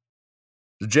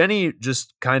 So Jenny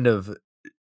just kind of,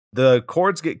 the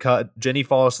cords get cut. Jenny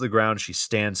falls to the ground. She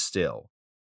stands still.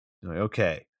 You're like,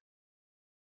 okay,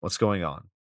 what's going on?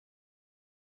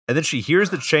 And then she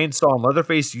hears the chainsaw, and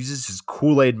Leatherface uses his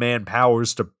Kool-Aid Man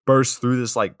powers to burst through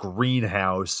this like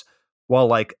greenhouse while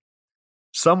like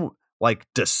some like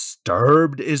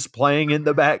Disturbed is playing in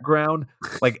the background,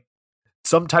 like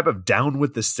some type of Down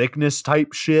with the Sickness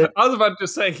type shit. I was about to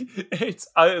say it's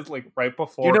like right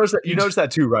before. You noticed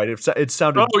that too, right? It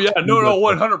sounded. Oh yeah, no,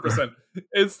 100%.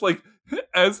 It's like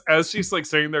as she's like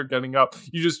sitting there getting up,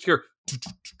 you just hear.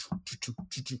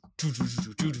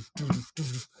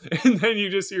 And then you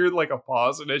just hear like a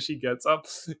pause, and as she gets up,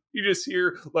 you just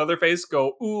hear Leatherface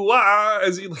go ooh ah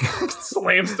as he like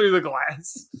slams through the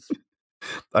glass.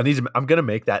 I'm gonna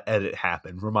make that edit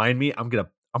happen. Remind me. I'm gonna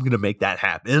make that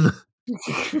happen.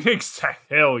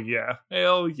 Hell yeah,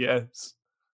 hell yes.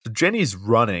 So Jenny's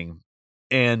running,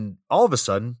 and all of a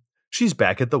sudden, she's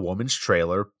back at the woman's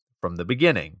trailer from the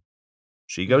beginning.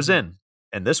 She goes in.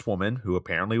 And this woman, who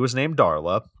apparently was named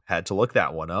Darla, had to look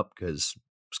that one up because it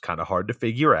was kind of hard to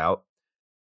figure out,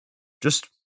 just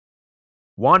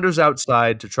wanders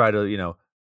outside to try to,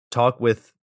 talk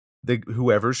with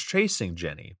whoever's chasing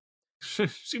Jenny.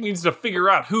 She needs to figure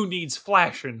out who needs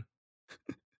flashing.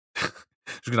 She's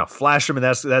gonna flash them,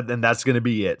 and that's gonna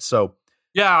be it. So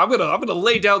yeah, I'm gonna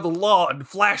lay down the law and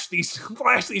flash these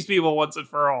people once and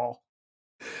for all.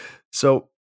 So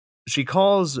she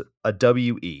calls a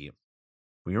WE.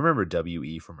 We remember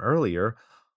WE from earlier.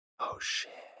 Oh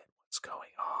shit, what's going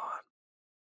on?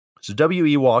 So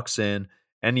WE walks in,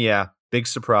 and yeah, big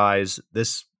surprise.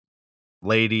 This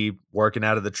lady working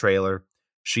out of the trailer,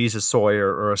 she's a Sawyer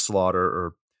or a Slaughter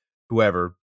or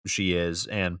whoever she is,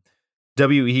 and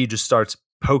WE just starts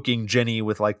poking Jenny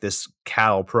with like this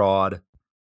cattle prod.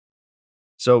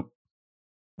 So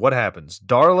what happens?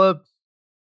 Darla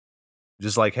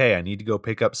just like, hey, I need to go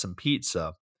pick up some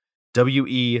pizza.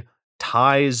 WE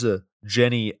ties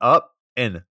Jenny up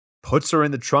and puts her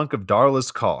in the trunk of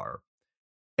Darla's car,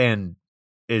 and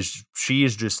she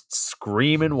is just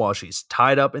screaming while she's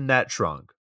tied up in that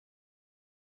trunk.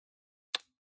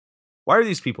 Why are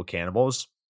these people cannibals?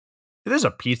 If there's a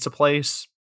pizza place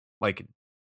like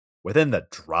within the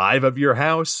drive of your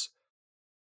house,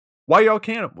 why are y'all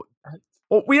cannibals?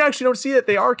 Well, we actually don't see that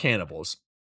they are cannibals.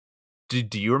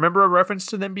 Do you remember a reference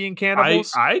to them being I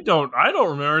cannibals? I don't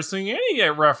remember seeing any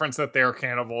reference that they're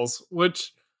cannibals,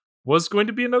 which was going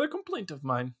to be another complaint of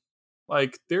mine.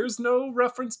 Like, there's no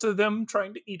reference to them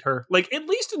trying to eat her. Like, at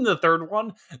least in the third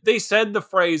one, they said the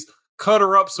phrase "cut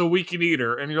her up so we can eat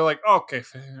her," and you're like, okay,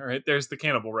 all right, there's the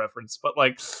cannibal reference. But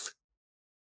like,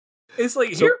 it's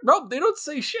like So- here, no, they don't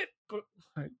say shit. But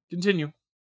all right, continue.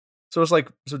 So it's like,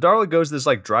 so Darla goes to this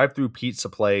like drive-through pizza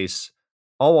place,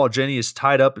 all while Jenny is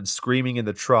tied up and screaming in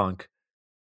the trunk,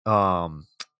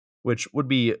 which would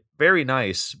be very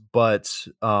nice, but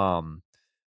the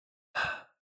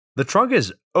trunk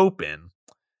is open,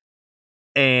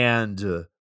 and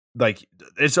like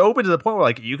it's open to the point where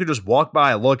like you could just walk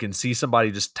by and look and see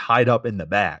somebody just tied up in the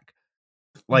back.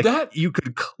 Like That- you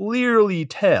could clearly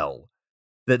tell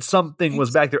that something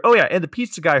was back there. Oh yeah, and the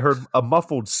pizza guy heard a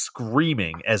muffled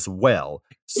screaming as well.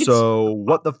 So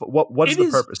what is the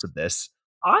purpose of this?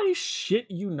 I shit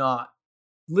you not,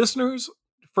 listeners.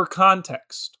 For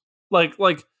context, like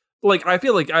I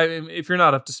feel like if you're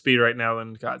not up to speed right now,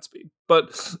 then Godspeed.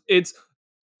 But it's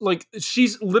like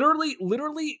she's literally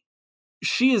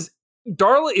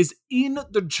Darla is in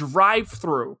the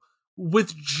drive-through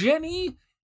with Jenny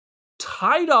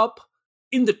tied up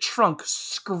in the trunk,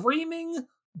 screaming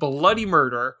bloody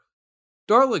murder.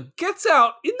 Darla gets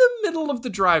out in the middle of the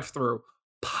drive-thru,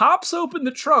 pops open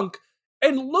the trunk,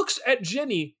 and looks at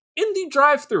Jenny in the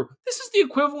drive-thru. This is the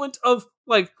equivalent of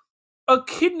like a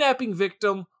kidnapping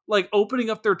victim like opening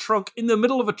up their trunk in the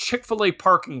middle of a Chick-fil-A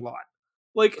parking lot.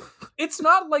 Like, it's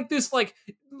not like this like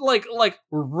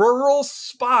rural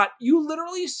spot. You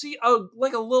literally see a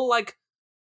little like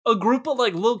a group of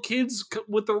like little kids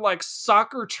with their like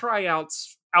soccer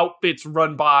tryouts outfits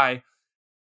run by.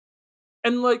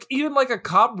 And like even like a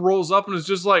cop rolls up and is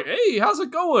just like, "Hey, how's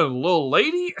it going, little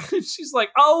lady?" And she's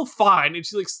like, "Oh, fine." And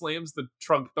she like slams the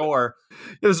trunk door.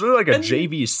 It was really like a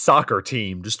JV soccer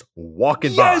team just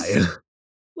walking by.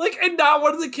 Like, and not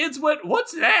one of the kids went,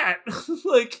 "What's that?"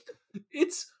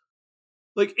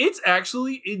 it's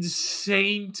actually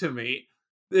insane to me,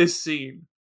 this scene.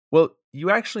 Well, you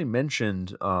actually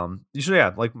mentioned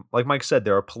like Mike said,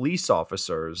 there are police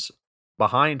officers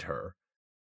behind her.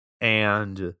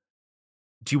 And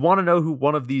do you want to know who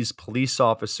one of these police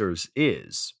officers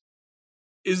is?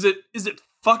 Is it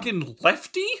fucking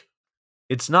Lefty?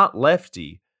 It's not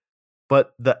Lefty,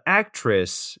 but the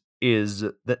actress is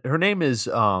her name is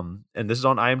and this is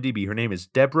on IMDb, her name is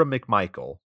Deborah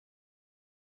McMichael.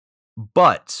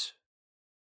 But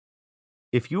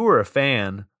if you were a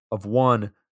fan of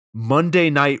one Monday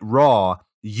Night Raw,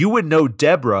 you would know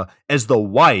Deborah as the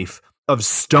wife of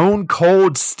Stone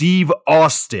Cold Steve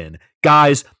Austin.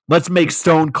 Guys, let's make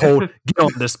Stone Cold get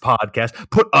on this podcast.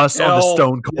 Put us on the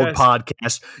Stone Cold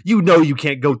podcast. You know you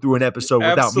can't go through an episode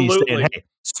without me saying, "Hey,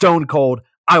 Stone Cold,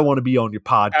 I want to be on your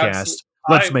podcast.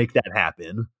 Let's make that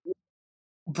happen."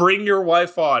 Bring your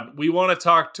wife on. We want to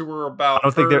talk to her about. I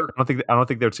don't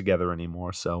think they're together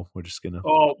anymore. So we're just gonna.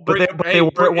 But they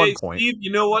were at one point. Steve,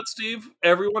 you know what, Steve?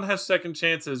 Everyone has second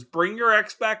chances. Bring your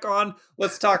ex back on.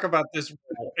 Let's talk about this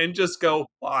role and just go.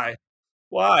 Why?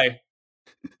 Why?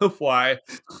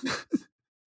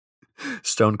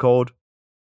 Stone Cold.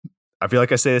 I feel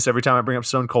like I say this every time I bring up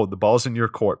Stone Cold. The ball's in your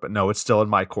court, but no, it's still in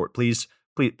my court. Please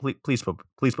put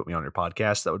me on your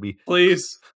podcast. That would be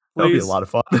that would be a lot of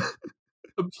fun.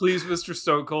 Please, Mr.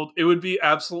 Stone Cold. It would be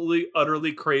absolutely,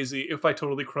 utterly crazy if I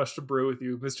totally crushed a brew with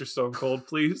you, Mr. Stone Cold,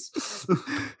 please.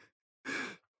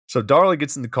 So Darla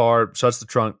gets in the car, shuts the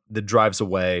trunk, then drives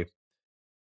away.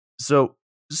 So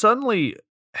suddenly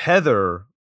Heather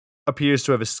appears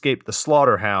to have escaped the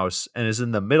slaughterhouse and is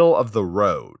in the middle of the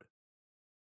road.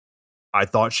 I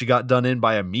thought she got done in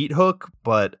by a meat hook,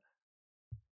 but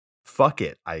fuck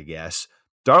it, I guess.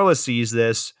 Darla sees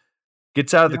this,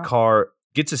 gets out of the car,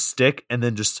 gets a stick, and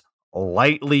then just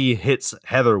lightly hits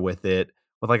Heather with it.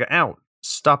 With like, "Ow,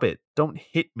 stop it. Don't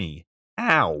hit me.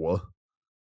 Ow."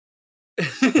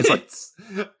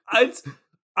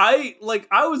 I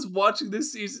was watching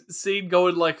this scene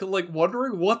going like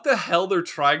wondering what the hell they're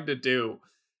trying to do.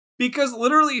 Because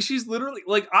she's literally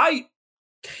like, I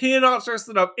cannot stress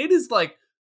it enough. It is like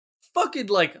fucking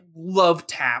like love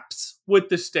taps with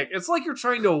the stick. It's like you're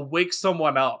trying to wake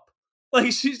someone up.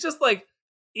 Like she's just like,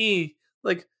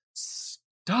 like,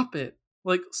 stop it.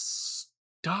 Like,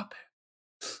 stop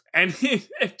it. And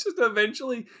just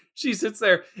eventually she sits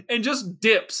there and just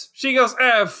dips. She goes,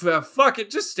 fuck it,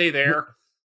 just stay there.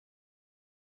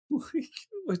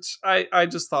 Which I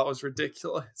just thought was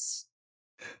ridiculous.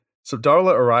 So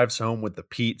Darla arrives home with the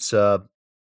pizza.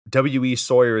 W.E.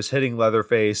 Sawyer is hitting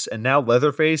Leatherface, and now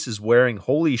Leatherface is wearing,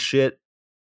 holy shit,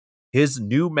 his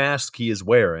new mask he is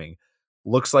wearing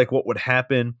looks like what would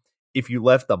happen if you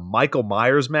left the Michael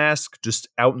Myers mask just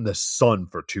out in the sun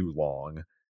for too long.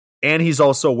 And he's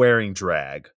also wearing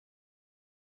drag.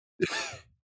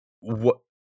 What?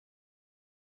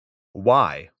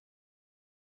 Why?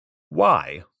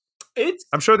 Why? It's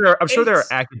I'm sure there are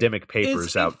it's academic it's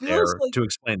papers it out feels there like to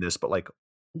explain this, but like,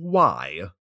 why?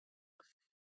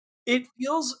 it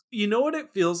feels you know what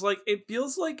it feels like? It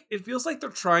feels like they're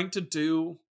trying to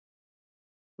do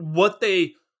what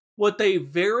they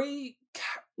very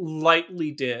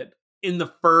lightly did in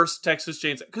the first Texas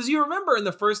Chainsaw. Because you remember in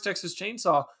the first Texas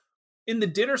Chainsaw, in the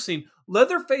dinner scene,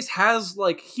 Leatherface has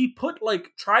like he put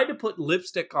like tried to put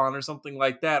lipstick on or something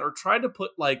like that, or tried to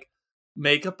put like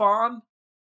makeup on.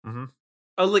 Mhm.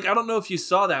 Like I don't know if you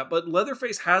saw that, but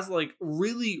Leatherface has like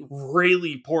really,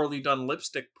 really poorly done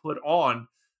lipstick put on,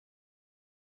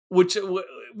 which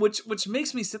which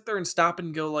makes me sit there and stop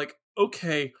and go like,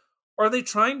 okay, are they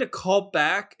trying to call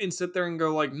back and sit there and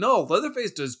go like, no,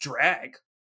 Leatherface does drag,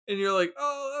 and you're like,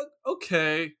 oh,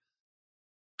 okay,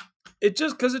 it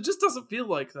just doesn't feel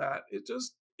like that. It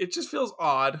just feels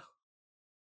odd.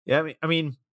 Yeah, I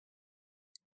mean,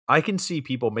 I can see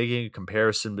people making a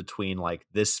comparison between like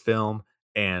this film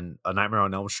and A Nightmare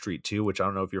on Elm Street 2, which I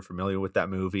don't know if you're familiar with that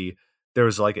movie. There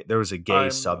was a gay I'm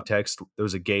not. subtext. There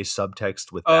was a gay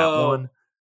subtext with that one.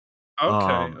 Oh, okay,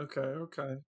 Um, okay,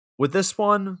 okay. with this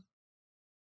one,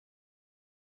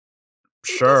 It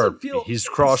sure, doesn't feel. he's See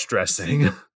cross-dressing.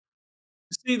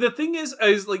 the thing is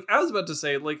like I was about to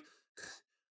say like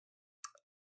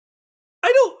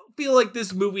I don't feel like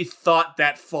this movie thought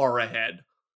that far ahead.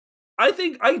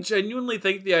 I genuinely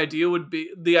think the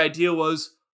idea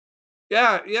was,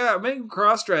 yeah, make him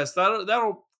cross dress.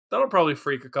 That'll probably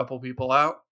freak a couple people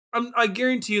out. I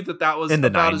guarantee you that was In the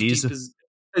about 90s.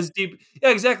 as deep. Yeah,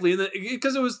 exactly.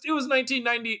 Because it was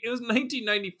 1990. It was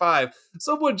 1995.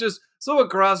 Someone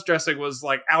cross dressing was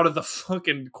like out of the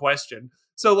fucking question.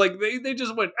 So like they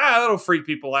just went, that'll freak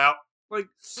people out. Like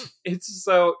it's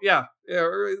so yeah.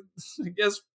 I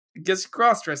guess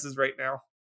cross dresses right now.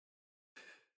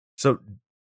 So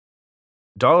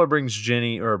Darla brings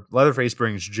Jenny, or Leatherface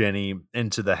brings Jenny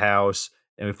into the house,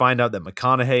 and we find out that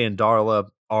McConaughey and Darla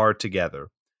are together.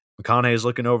 McConaughey is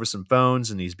looking over some phones,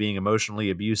 and he's being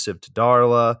emotionally abusive to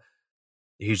Darla.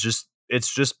 It's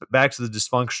just back to the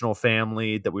dysfunctional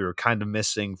family that we were kind of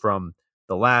missing from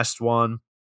the last one.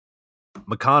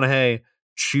 McConaughey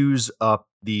chews up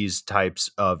these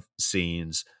types of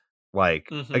scenes. Like,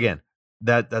 Mm-hmm. again,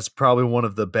 that's probably one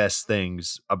of the best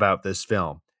things about this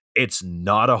film. It's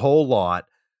not a whole lot.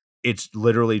 It's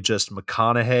literally just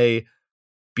McConaughey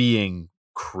being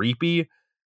creepy,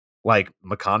 like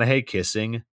McConaughey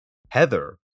kissing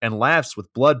Heather and laughs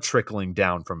with blood trickling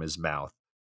down from his mouth.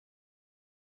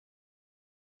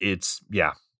 It's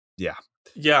yeah.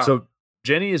 Yeah. So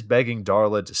Jenny is begging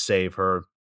Darla to save her.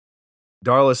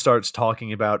 Darla starts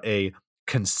talking about a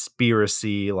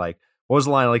conspiracy. Like, what was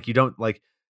the line? Like, you don't like,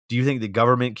 do you think the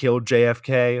government killed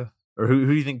JFK? Or who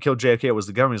do you think killed JFK? It was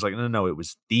the government. He's like, no, it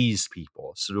was these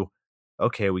people. So,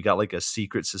 okay, we got like a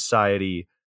secret society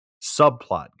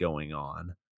subplot going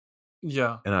on.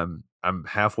 Yeah. And I'm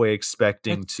halfway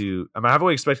expecting It's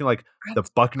like the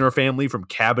Buckner family from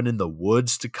Cabin in the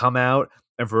Woods to come out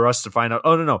and for us to find out,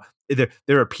 oh no,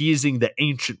 they're appeasing the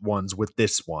ancient ones with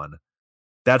this one.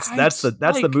 That's it's like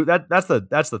that's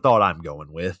the thought I'm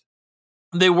going with.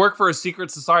 they work for a secret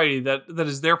society that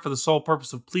is there for the sole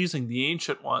purpose of pleasing the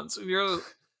ancient ones. If you're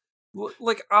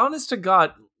like honest to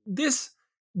God, this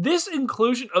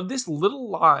inclusion of this little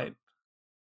line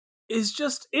is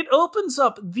just it opens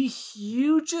up the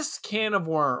hugest can of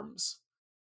worms.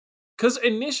 Because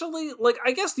initially, like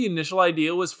I guess the initial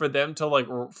idea was for them to like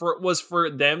was for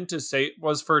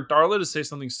Darla to say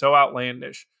something so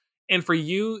outlandish, and for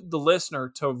you, the listener,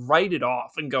 to write it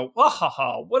off and go, "Ha ha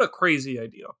ha! What a crazy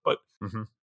idea!" But Mhm.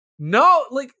 no,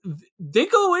 like they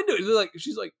go into it. They're like,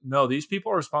 she's like, "No, these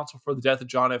people are responsible for the death of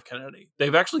John F. Kennedy.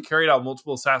 They've actually carried out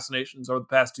multiple assassinations over the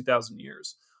past 2,000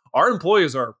 years. Our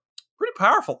employees are pretty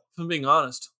powerful, if I'm being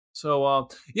honest." So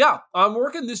yeah, I'm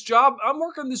working this job.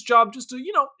 Just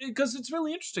to, because it's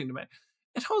really interesting to me.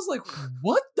 And I was like,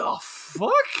 what the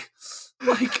fuck?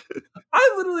 Like,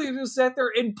 I literally just sat there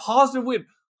and paused and went,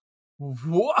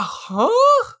 what?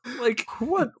 Huh? Like,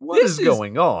 What this is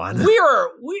going on?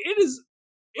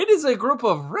 it is a group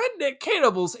of redneck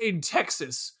cannibals in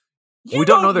Texas. You We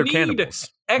don't know don't they're need cannibals.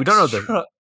 extra.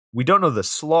 We don't know the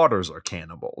slaughters are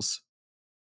cannibals.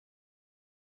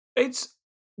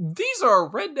 These are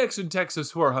rednecks in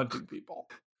Texas who are hunting people.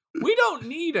 We don't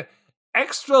need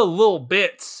extra little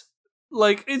bits.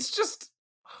 Like it's just,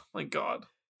 oh my god.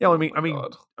 Yeah, Oh my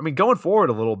god. I mean, going forward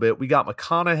a little bit, we got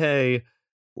McConaughey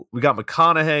We got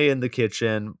McConaughey in the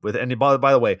kitchen with, and by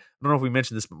the way, I don't know if we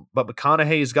mentioned this, but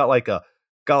McConaughey's got like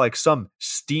some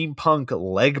steampunk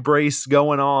leg brace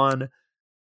going on.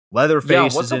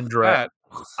 Leatherface is in drag.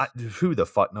 Who the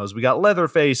fuck knows? We got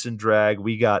Leatherface in drag.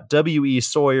 We got W.E.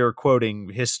 Sawyer quoting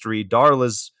history.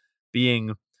 Darla's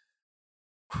being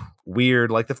weird.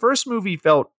 Like, the first movie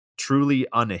felt truly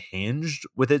unhinged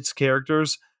with its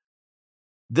characters.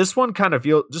 This one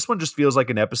just feels like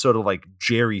an episode of like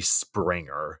Jerry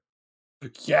Springer.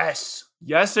 Yes,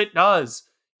 it does.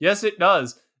 Yes, it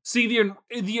does. See,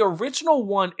 the original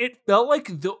one, it felt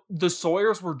like the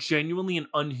Sawyers were genuinely an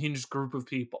unhinged group of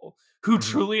people who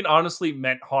truly and honestly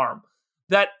meant harm.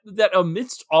 That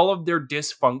amidst all of their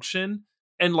dysfunction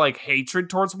and like hatred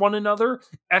towards one another,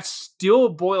 that still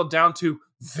boiled down to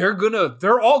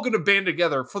they're all gonna band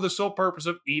together for the sole purpose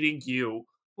of eating you.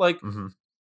 Like,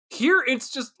 here, it's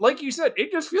just, like you said,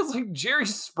 it just feels like Jerry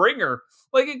Springer.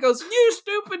 Like, it goes, you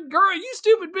stupid girl, you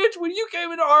stupid bitch, when you came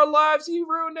into our lives, you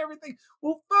ruined everything.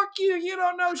 Well, fuck you, you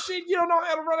don't know shit, you don't know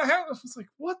how to run a house. I was like,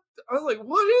 what? I was like,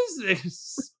 what is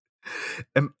this?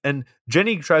 And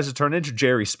Jenny tries to turn into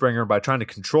Jerry Springer by trying to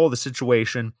control the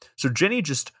situation. So Jenny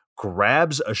just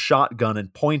grabs a shotgun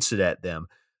and points it at them.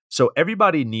 So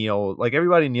everybody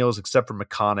kneels except for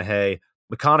McConaughey.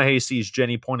 McConaughey sees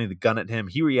Jenny pointing the gun at him.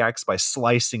 He reacts by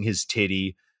slicing his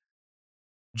titty.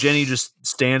 Jenny just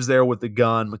stands there with the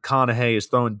gun. McConaughey is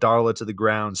throwing Darla to the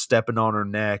ground, stepping on her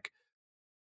neck.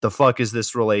 The fuck is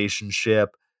this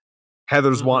relationship?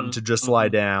 Heather's wanting to just lie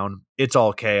down. It's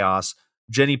all chaos.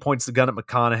 Jenny points the gun at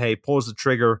McConaughey, pulls the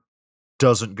trigger,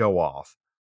 doesn't go off.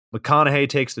 McConaughey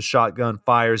takes the shotgun,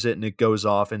 fires it, and it goes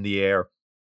off in the air.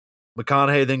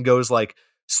 McConaughey then goes like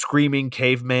screaming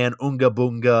caveman unga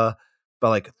boonga by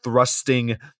like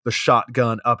thrusting the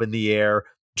shotgun up in the air.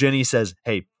 Jenny says,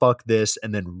 hey, fuck this,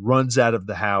 and then runs out of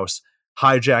the house,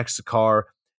 hijacks the car,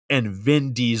 and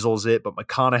Vin Diesels it, but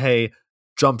McConaughey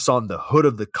jumps on the hood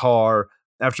of the car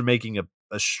after making a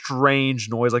strange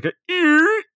noise, like a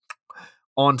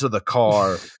onto the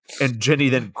car, and Jenny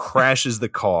then crashes the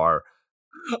car.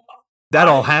 That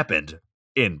all happened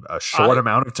in a short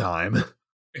amount of time.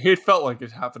 It felt like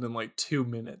it happened in like 2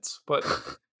 minutes, but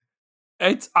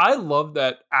I love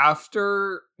that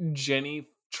after Jenny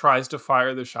tries to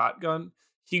fire the shotgun,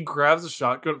 he grabs the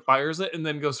shotgun, fires it, and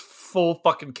then goes full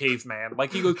fucking caveman.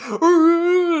 Like, he goes,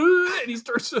 and he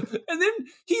starts to, and then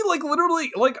he like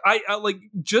literally, like, I like,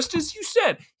 just as you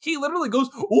said, he literally goes,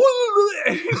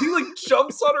 and he like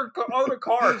jumps on the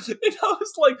car. And I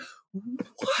was like,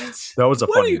 what? That was a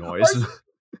funny noise.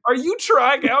 Are you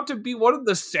trying out to be one of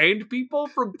the sand people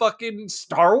from fucking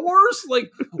Star Wars?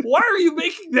 Like, why are you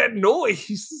making that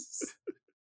noise?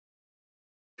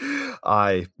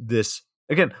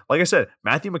 Again, like I said,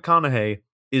 Matthew McConaughey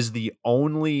is the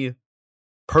only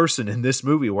person in this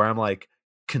movie where I'm like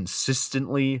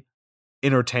consistently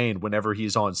entertained whenever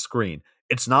he's on screen.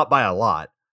 It's not by a lot,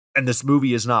 and this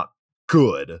movie is not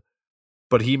good,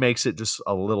 but he makes it just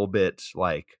a little bit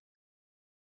like,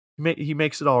 he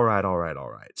makes it all right.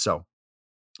 So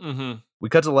we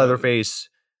cut to Leatherface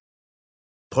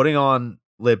putting on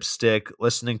lipstick,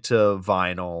 listening to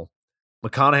vinyl.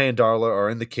 McConaughey and Darla are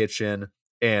in the kitchen,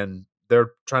 and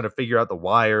they're trying to figure out the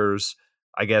wires,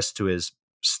 I guess, to his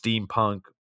steampunk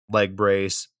leg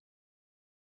brace.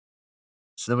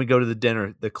 So then we go to the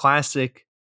dinner, the classic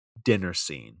dinner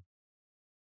scene.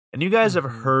 And you guys have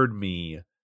heard me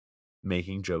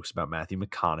making jokes about Matthew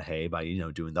McConaughey by,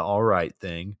 doing the all right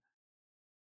thing.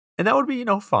 And that would be,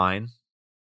 fine.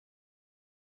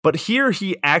 But here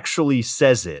he actually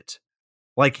says it.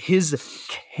 Like, his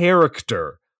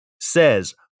character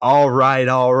says, all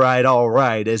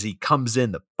right, as he comes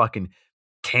in, the fucking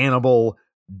cannibal,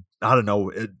 I don't know,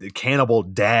 the cannibal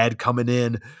dad coming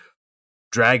in,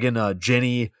 dragging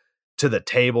Jenny to the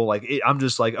table. Like, I'm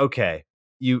just like, okay,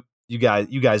 you guys,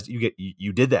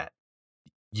 you did that.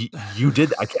 You did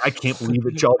that. I can't believe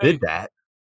that y'all did that.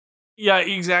 Yeah,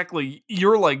 exactly.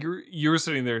 You're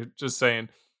sitting there just saying,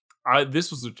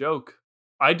 this was a joke.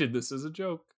 I did this as a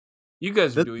joke. You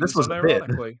guys are doing this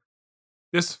unironically.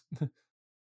 This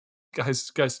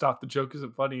guys, stop. The joke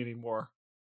isn't funny anymore.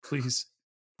 Please.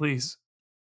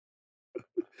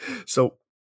 So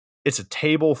it's a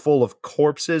table full of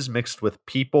corpses mixed with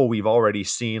people we've already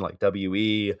seen, like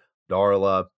W.E.,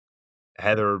 Darla,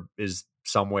 Heather is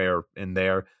somewhere in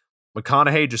there.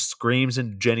 McConaughey just screams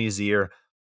into Jenny's ear.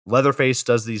 Leatherface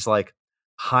does these like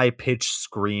high-pitched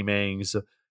screamings.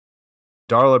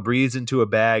 Darla breathes into a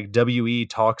bag. W.E.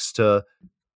 talks to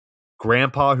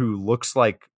Grandpa, who looks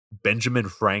like Benjamin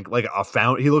Franklin, like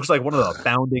he looks like one of the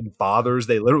founding fathers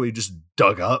they literally just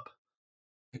dug up.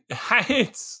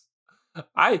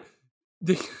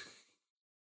 The-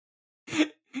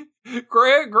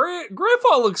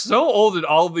 Grandpa looks so old in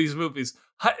all of these movies.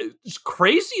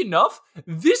 Crazy enough,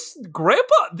 this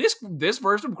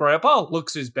version of Grandpa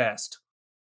looks his best.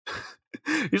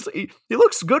 He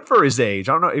looks good for his age.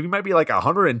 I don't know. He might be like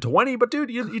 120, but dude,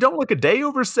 you don't look a day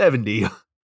over 70.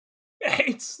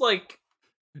 It's like,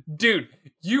 dude,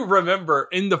 you remember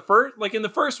in the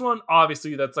first one,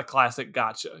 obviously that's a classic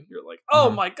gotcha. You're like, oh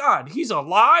my god, he's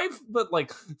alive, but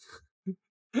like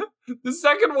the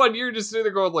second one, you're just sitting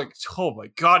there going like, oh my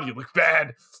god, you look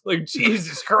bad. Like,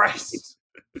 Jesus Christ.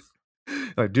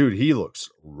 Like, dude, he looks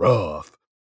rough.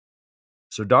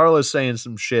 So Darla's saying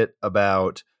some shit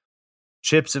about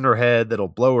chips in her head that'll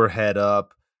blow her head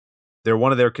up. They're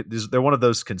one of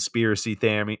those conspiracy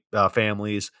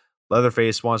families.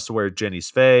 Leatherface wants to wear Jenny's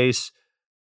face.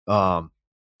 So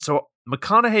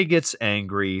McConaughey gets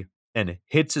angry and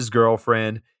hits his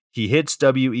girlfriend. He hits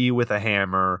WE with a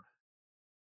hammer.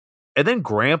 And then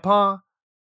Grandpa,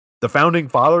 the founding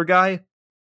father guy,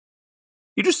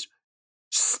 he just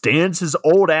stands his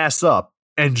old ass up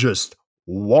and just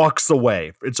walks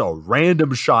away. It's a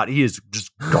random shot. He is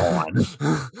just gone.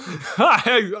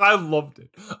 I loved it.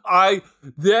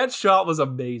 That shot was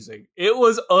amazing. It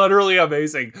was utterly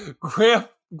amazing.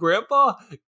 Grandpa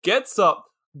gets up,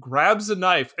 grabs a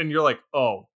knife, and you're like,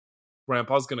 oh,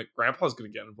 Grandpa's gonna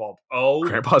get involved. Oh,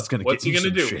 Grandpa's gonna what's get he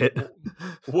gonna do? Shit.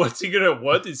 What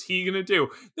is he gonna do?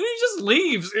 Then he just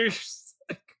leaves.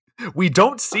 We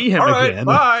don't see him again.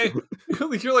 Bye.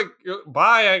 You're like,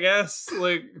 bye, I guess.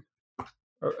 Like,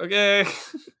 okay.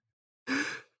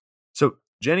 So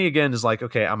Jenny again is like,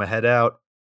 okay, I'm gonna head out.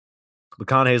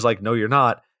 McConaughey's like, no, you're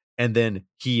not. And then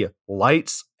he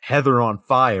lights Heather on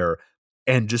fire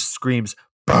and just screams,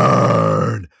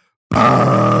 burn,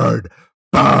 burn,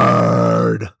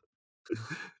 burn.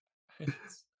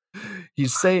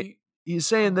 He's saying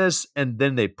this, and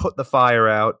then they put the fire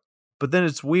out, but then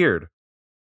it's weird.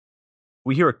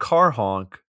 We hear a car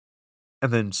honk,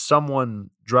 and then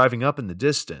someone driving up in the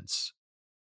distance.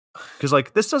 Because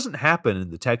like this doesn't happen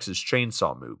in the Texas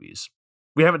Chainsaw movies.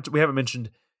 We haven't mentioned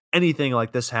anything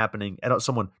like this happening at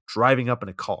someone driving up in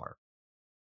a car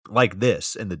like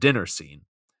this in the dinner scene.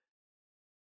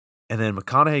 And then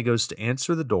McConaughey goes to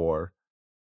answer the door,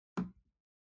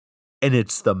 and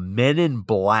it's the Men in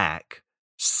Black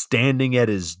standing at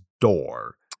his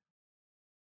door.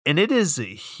 And it is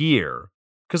here,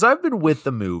 because I've been with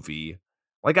the movie.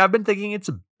 Like, I've been thinking it's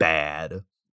bad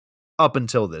up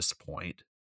until this point.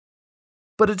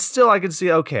 But it's still, I can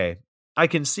see, okay, I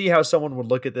can see how someone would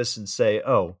look at this and say,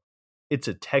 oh, it's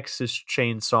a Texas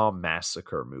Chainsaw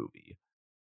Massacre movie.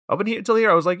 Up until here,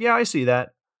 I was like, yeah, I see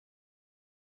that.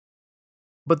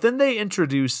 But then they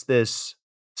introduce this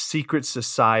secret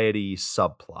society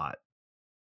subplot.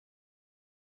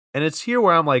 And it's here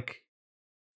where I'm like,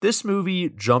 this movie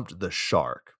jumped the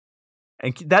shark.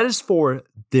 And that is for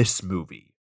this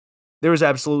movie. There is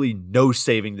absolutely no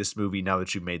saving this movie now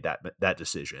that you've made that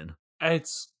decision.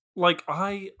 It's like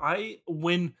what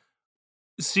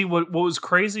was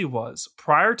crazy was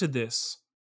prior to this,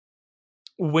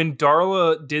 when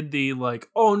Darla did the like,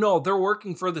 oh no, they're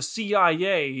working for the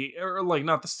CIA, or like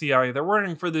not the CIA, they're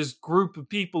working for this group of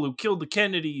people who killed the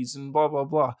Kennedys and blah blah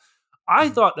blah. I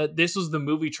thought that this was the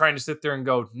movie trying to sit there and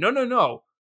go, no.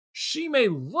 She may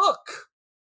look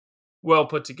well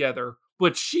put together,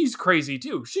 but she's crazy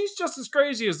too. She's just as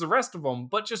crazy as the rest of them,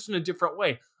 but just in a different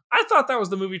way. I thought that was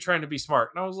the movie trying to be smart.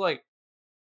 And I was like,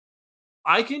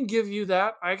 I can give you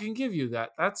that.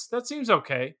 That seems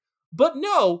okay. But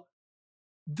no,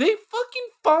 they fucking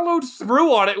followed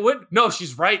through on it. No,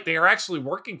 she's right. They are actually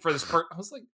working for this person. I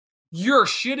was like, you're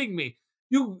shitting me.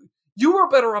 You were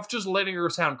better off just letting her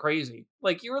sound crazy.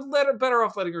 Like, you were better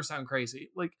off letting her sound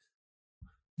crazy. Like,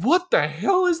 what the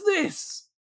hell is this?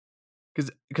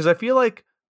 Because I feel like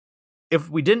if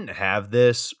we didn't have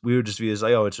this, we would just be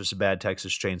like, oh, it's just a bad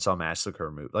Texas Chainsaw Massacre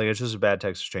movie. Like, it's just a bad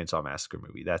Texas Chainsaw Massacre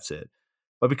movie. That's it.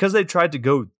 But because they tried to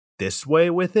go this way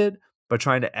with it, by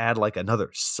trying to add like another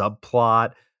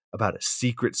subplot about a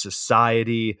secret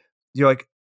society,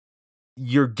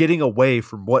 you're getting away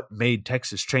from what made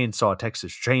Texas Chainsaw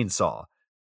Texas Chainsaw.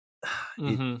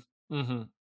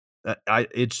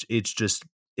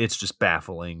 It's just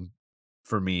baffling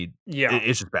for me. Yeah,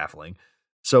 it's just baffling.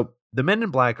 So the Men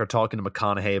in Black are talking to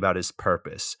McConaughey about his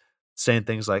purpose, saying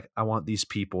things like, I want these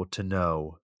people to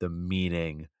know the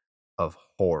meaning of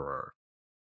horror.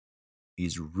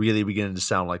 He's really beginning to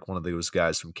sound like one of those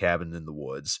guys from Cabin in the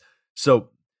Woods. So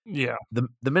yeah, the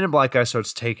Men in Black guy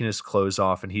starts taking his clothes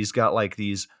off, and he's got like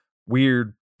these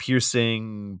weird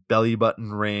piercing belly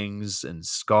button rings and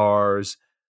scars,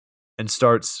 and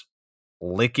starts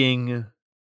licking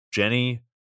Jenny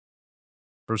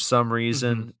for some Mm-hmm.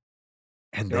 reason,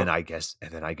 and then Yep.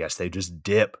 I guess they just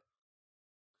dip.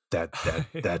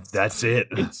 it's That's it.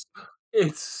 it's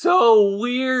it's so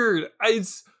weird.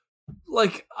 It's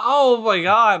like, oh my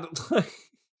god.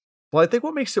 Well, I think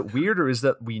what makes it weirder is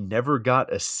that we never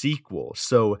got a sequel.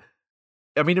 So,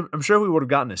 I mean, I'm sure we would have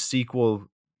gotten a sequel.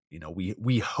 You know,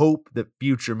 we hope that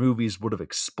future movies would have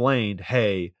explained,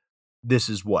 hey, this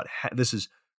is this is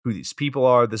who these people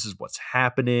are. This is what's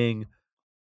happening.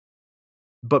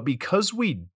 But because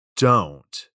we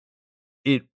don't,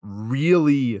 it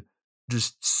really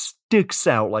just sticks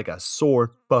out like a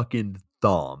sore fucking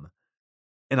thumb.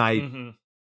 And hmm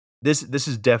this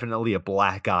is definitely a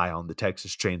black eye on the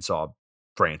Texas Chainsaw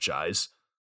franchise.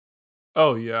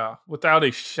 Oh yeah, without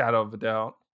a shadow of a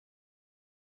doubt.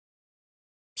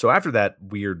 So after that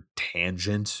weird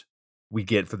tangent we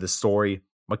get for the story,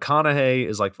 McConaughey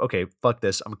is like, okay, fuck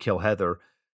this, I'm gonna kill Heather.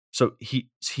 So he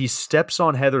steps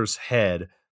on Heather's head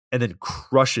and then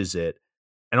crushes it.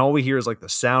 And all we hear is like the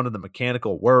sound of the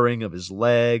mechanical whirring of his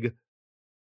leg.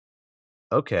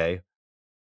 Okay.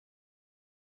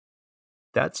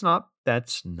 That's not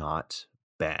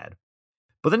bad.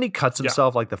 But then he cuts Yeah,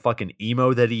 himself like the fucking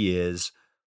emo that he is.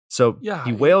 So yeah.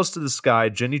 he wails to the sky.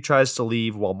 Jenny tries to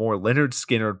leave while more Leonard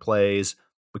Skinner plays.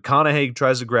 McConaughey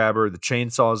tries to grab her. The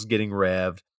chainsaw is getting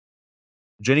revved.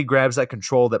 Jenny grabs that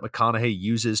control that McConaughey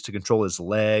uses to control his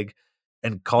leg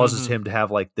and causes hmm him to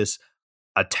have like this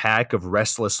attack of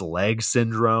restless leg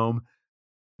syndrome.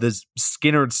 The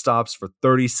Skinner stops for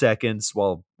 30 seconds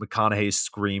while McConaughey's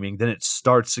screaming. Then it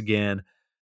starts again.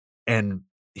 And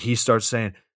he starts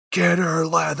saying, "Get her,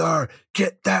 Leather!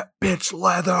 Get that bitch,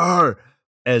 Leather!"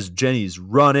 As Jenny's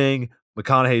running,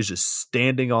 McConaughey's just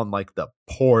standing on like the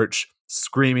porch,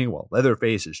 screaming while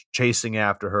Leatherface is chasing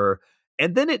after her.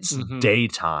 And then it's hmm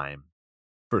daytime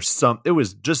it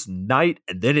was just night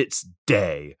and then it's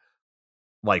day,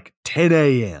 like 10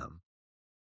 a.m.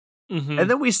 hmm And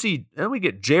then we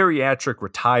get geriatric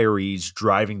retirees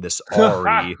driving this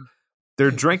RE.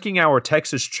 They're drinking our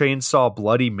Texas Chainsaw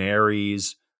Bloody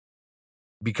Marys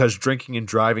because drinking and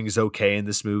driving is okay in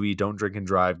this movie. Don't drink and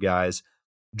drive, guys.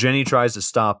 Jenny tries to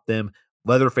stop them.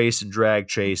 Leatherface and drag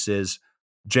chases.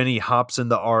 Jenny hops in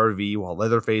the RV while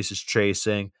Leatherface is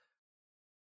chasing.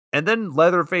 And then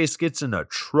Leatherface gets in a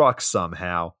truck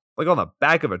somehow, like on the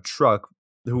back of a truck,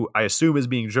 who I assume is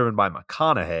being driven by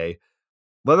McConaughey.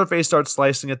 Leatherface starts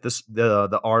slicing at the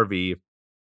RV.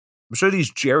 I'm sure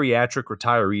these geriatric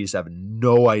retirees have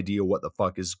no idea what the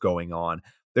fuck is going on.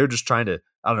 They're just trying to,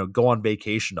 I don't know, go on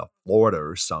vacation to Florida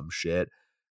or some shit.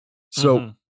 So hmm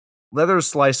Leather's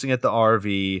slicing at the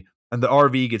RV, and the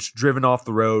RV gets driven off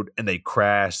the road and they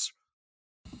crash.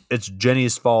 It's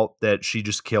Jenny's fault that she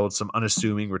just killed some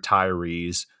unassuming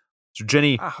retirees. So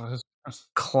Jenny Ah,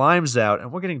 climbs out,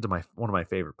 and we're getting to one of my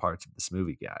favorite parts of this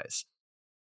movie, guys.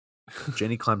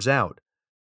 Jenny climbs out.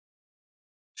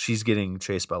 She's getting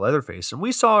chased by Leatherface. And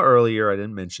we saw earlier, I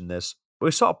didn't mention this, but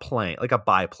we saw a plane, like a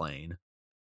biplane,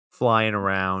 flying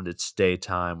around. It's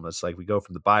daytime. It's like we go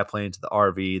from the biplane to the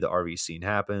RV. The RV scene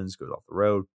happens, goes off the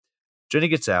road. Jenny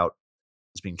gets out,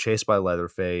 is being chased by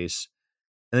Leatherface.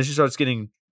 And then she starts getting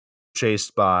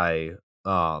chased by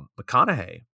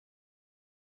McConaughey.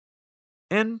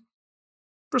 And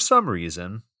for some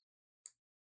reason,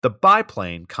 the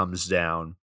biplane comes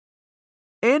down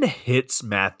and hits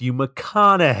Matthew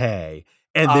McConaughey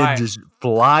and then I, just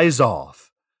flies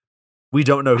off. We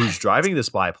don't know who's driving this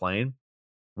biplane.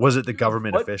 Was it the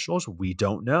government what? officials? We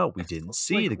don't know. We didn't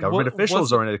see. Like, The government what officials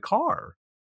was it? are in a car.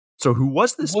 So who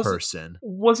was this Was it? person?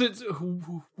 Was it?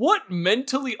 What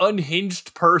mentally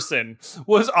unhinged person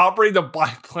was operating the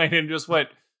biplane and just went,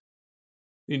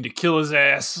 "Need to kill his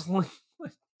ass"?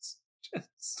 It's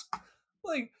just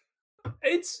like,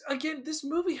 it's again. This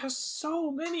movie has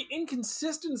so many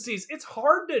inconsistencies. It's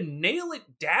hard to nail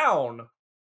it down.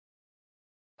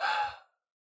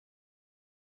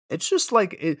 It's just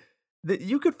like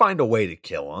you could find a way to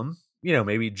kill him. You know,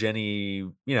 maybe Jenny,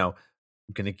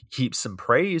 going to keep some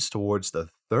praise towards the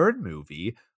third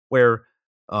movie where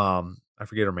I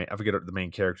forget the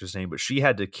main character's name, but she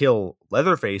had to kill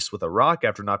Leatherface with a rock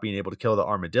after not being able to kill the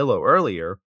armadillo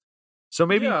earlier. So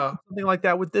maybe Yeah. something like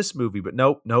that with this movie, but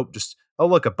nope. Just, oh,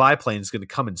 look, a biplane is going to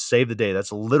come and save the day.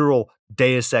 That's a literal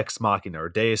Deus Ex Machina or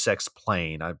Deus Ex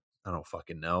Plane. I don't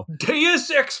fucking know. Deus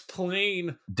Ex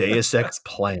Plane. Deus Ex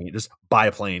Plane, just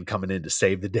biplane coming in to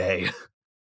save the day.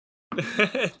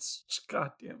 It's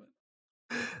God damn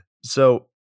it. So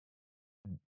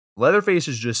Leatherface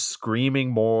is just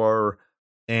screaming more,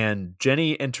 and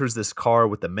Jenny enters this car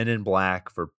with the men in black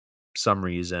for some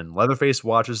reason. Leatherface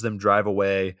watches them drive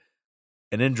away,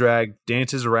 and then drag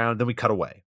dances around. Then we cut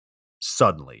away.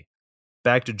 suddenly.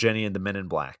 Back to Jenny and the Men in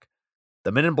Black.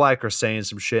 The Men in Black are saying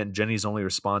some shit, and Jenny's only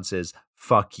response is,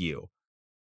 fuck you.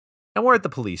 And we're at the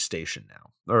police station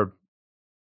now, or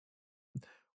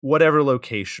whatever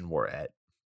location we're at.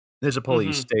 There's a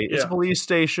police It's a police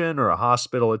station or a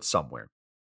hospital. It's somewhere.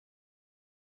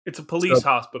 It's a police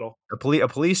hospital. A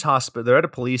police hospital. They're at a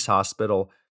police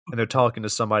hospital, and they're talking to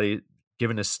somebody,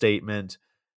 giving a statement,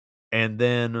 and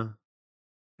then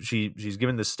she's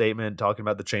giving this statement talking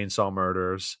about the chainsaw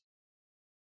murders.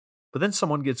 But then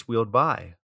someone gets wheeled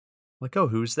by. Like, oh,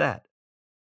 who's that?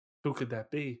 Who could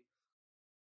that be?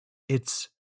 It's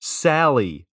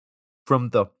Sally from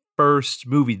the first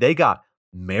movie. They got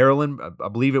Marilyn, I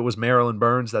believe it was Marilyn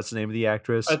Burns. That's the name of the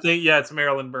actress. I think, yeah, it's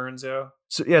Marilyn Burns, yeah.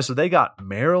 So they got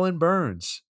Marilyn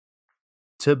Burns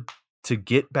to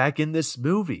get back in this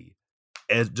movie,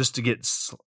 and just to get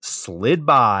slid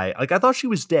by. Like, I thought she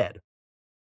was dead.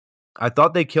 I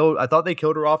thought they killed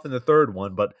her off in the third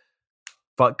one, but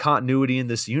fuck continuity in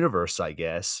this universe, I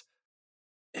guess.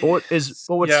 But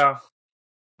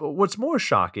what's more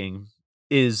shocking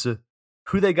is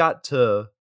who they got to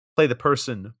play the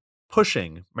person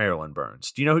pushing Marilyn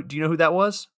Burns. Do you know who that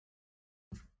was?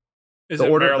 Is it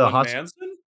Marilyn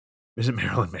Manson? Is it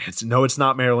Marilyn Manson? No, it's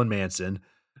not Marilyn Manson.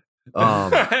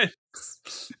 The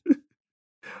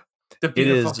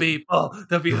beautiful people.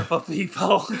 The beautiful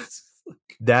people.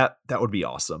 That would be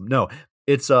awesome. No,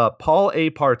 it's Paul A.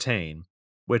 Partain,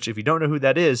 which, if you don't know who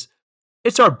that is,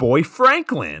 it's our boy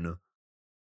Franklin.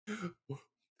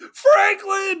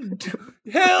 Franklin!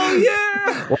 Hell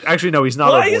yeah! Well, actually, no, he's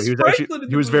not our boy.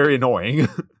 He was very annoying.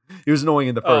 He was annoying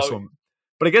in the first one.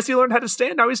 But I guess he learned how to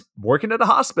stand. Now he's working at a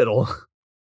hospital.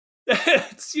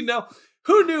 It's,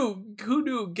 who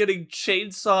knew getting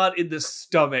chainsawed in the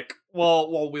stomach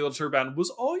while wheelchair bound was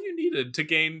all you needed to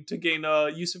gain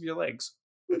use of your legs?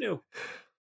 Who knew?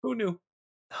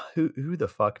 Who the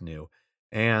fuck knew?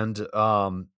 And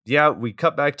we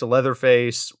cut back to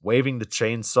Leatherface waving the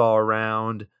chainsaw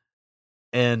around,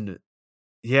 and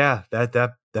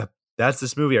that's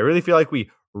this movie. I really feel like we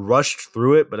rushed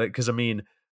through it, but because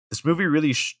this movie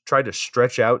really tried to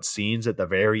stretch out scenes at the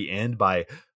very end by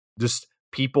just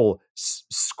people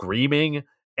screaming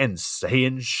and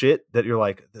saying shit that you're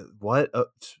like, what?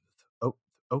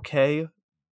 Okay,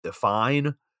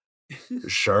 fine,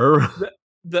 sure.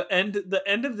 The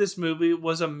end of this movie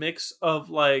was a mix of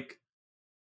like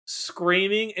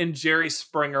screaming and Jerry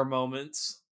Springer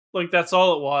moments. Like, that's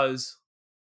all it was.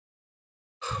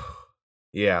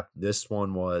 Yeah, this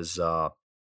one was a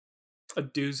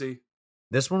doozy.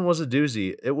 This one was a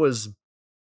doozy. It was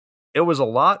a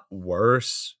lot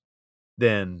worse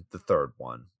than the third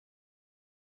one.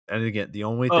 And again, the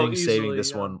only thing saving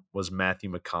this one was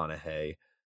Matthew McConaughey.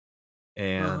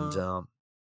 And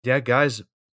guys,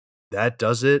 that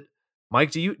does it.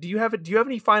 Mike, do you have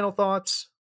any final thoughts?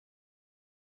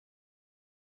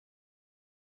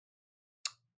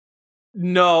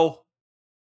 No.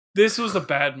 This was a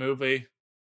bad movie.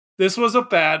 Matthew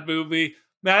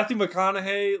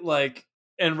McConaughey,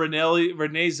 and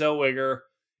Renee Zellweger.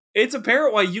 It's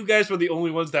apparent why you guys were the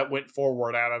only ones that went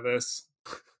forward out of this.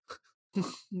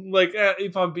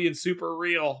 If I'm being super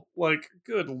real,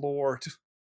 good Lord.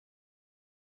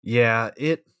 Yeah,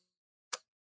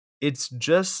 it's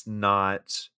just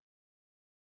not.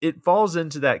 It falls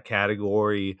into that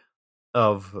category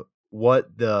of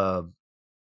what the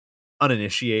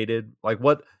uninitiated, like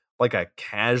a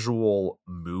casual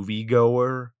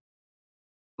moviegoer,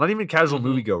 not even casual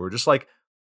moviegoer, just like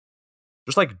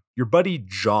your buddy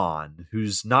John,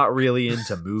 who's not really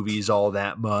into movies all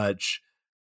that much.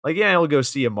 He'll go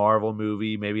see a Marvel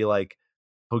movie, maybe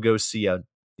he'll go see a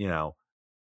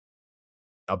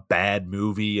bad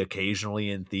movie occasionally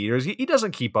in theaters. He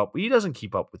doesn't keep up. He doesn't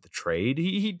keep up with the trade.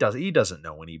 He doesn't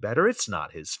know any better. It's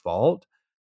not his fault.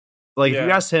 If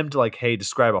you asked him to hey,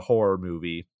 describe a horror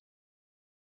movie,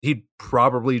 he'd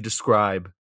probably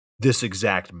describe this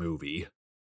exact movie.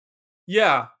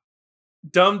 Yeah.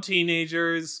 Dumb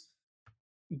teenagers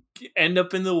end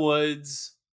up in the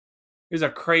woods. There's a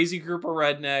crazy group of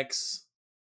rednecks.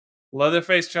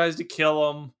 Leatherface tries to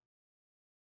kill him.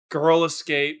 Girl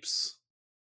escapes.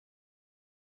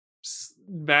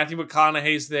 Matthew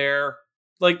McConaughey's there.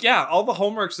 All the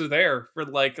hallmarks are there for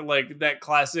that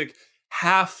classic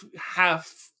half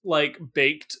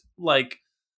baked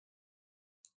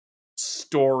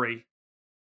story.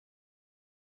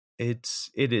 It's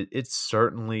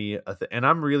certainly and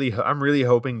I'm really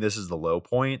hoping this is the low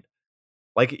point.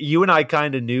 You and I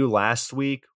kind of knew last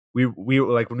week. We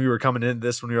when we were coming into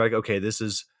this, when we were like, okay, this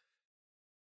is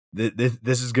going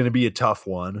to be a tough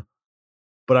one.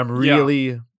 But I'm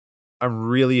really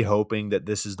hoping that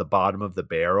this is the bottom of the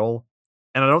barrel,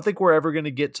 And I don't think we're ever going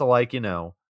to get to like,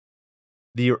 the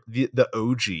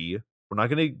OG. We're not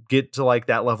going to get to like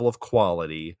that level of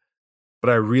quality, but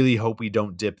I really hope we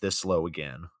don't dip this low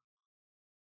again.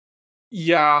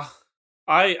 Yeah.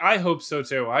 I hope so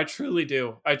too. I truly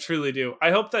do. I truly do.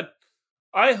 I hope that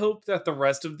the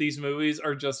rest of these movies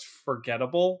are just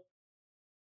forgettable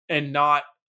and not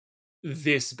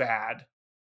this bad.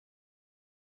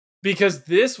 Because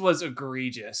this was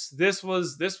egregious. This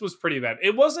was pretty bad.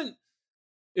 It wasn't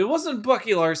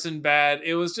Bucky Larson bad.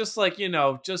 It was just like, it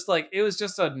was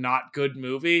just a not good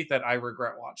movie that I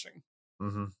regret watching.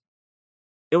 Mm-hmm.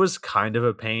 It was kind of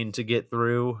a pain to get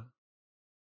through.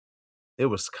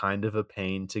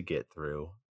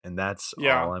 And that's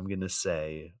Yeah. all I'm going to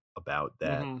say about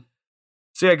that. Mm-hmm.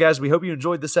 So yeah, guys, we hope you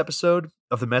enjoyed this episode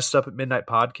of the Messed Up at Midnight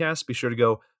podcast. Be sure to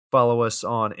go follow us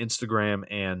on Instagram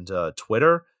and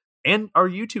Twitter and our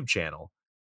YouTube channel.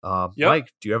 Yep.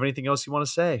 Mike, do you have anything else you want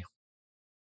to say?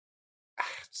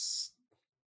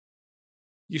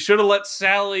 You should have let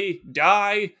Sally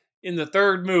die in the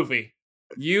third movie.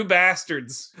 You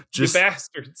bastards. You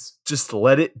bastards. Just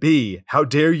let it be. How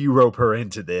dare you rope her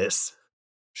into this?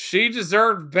 She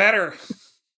deserved better.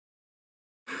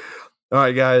 All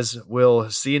right, guys. We'll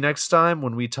see you next time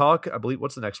when we talk. I believe,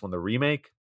 what's the next one? The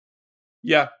remake?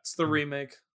 Yeah, it's the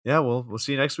remake. Yeah, we'll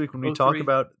see you next week when we talk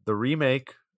about the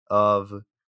remake of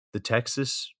the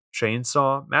Texas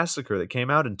Chainsaw Massacre that came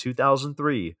out in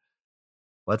 2003.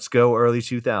 Let's go early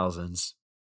 2000s.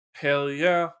 Hell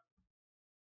yeah.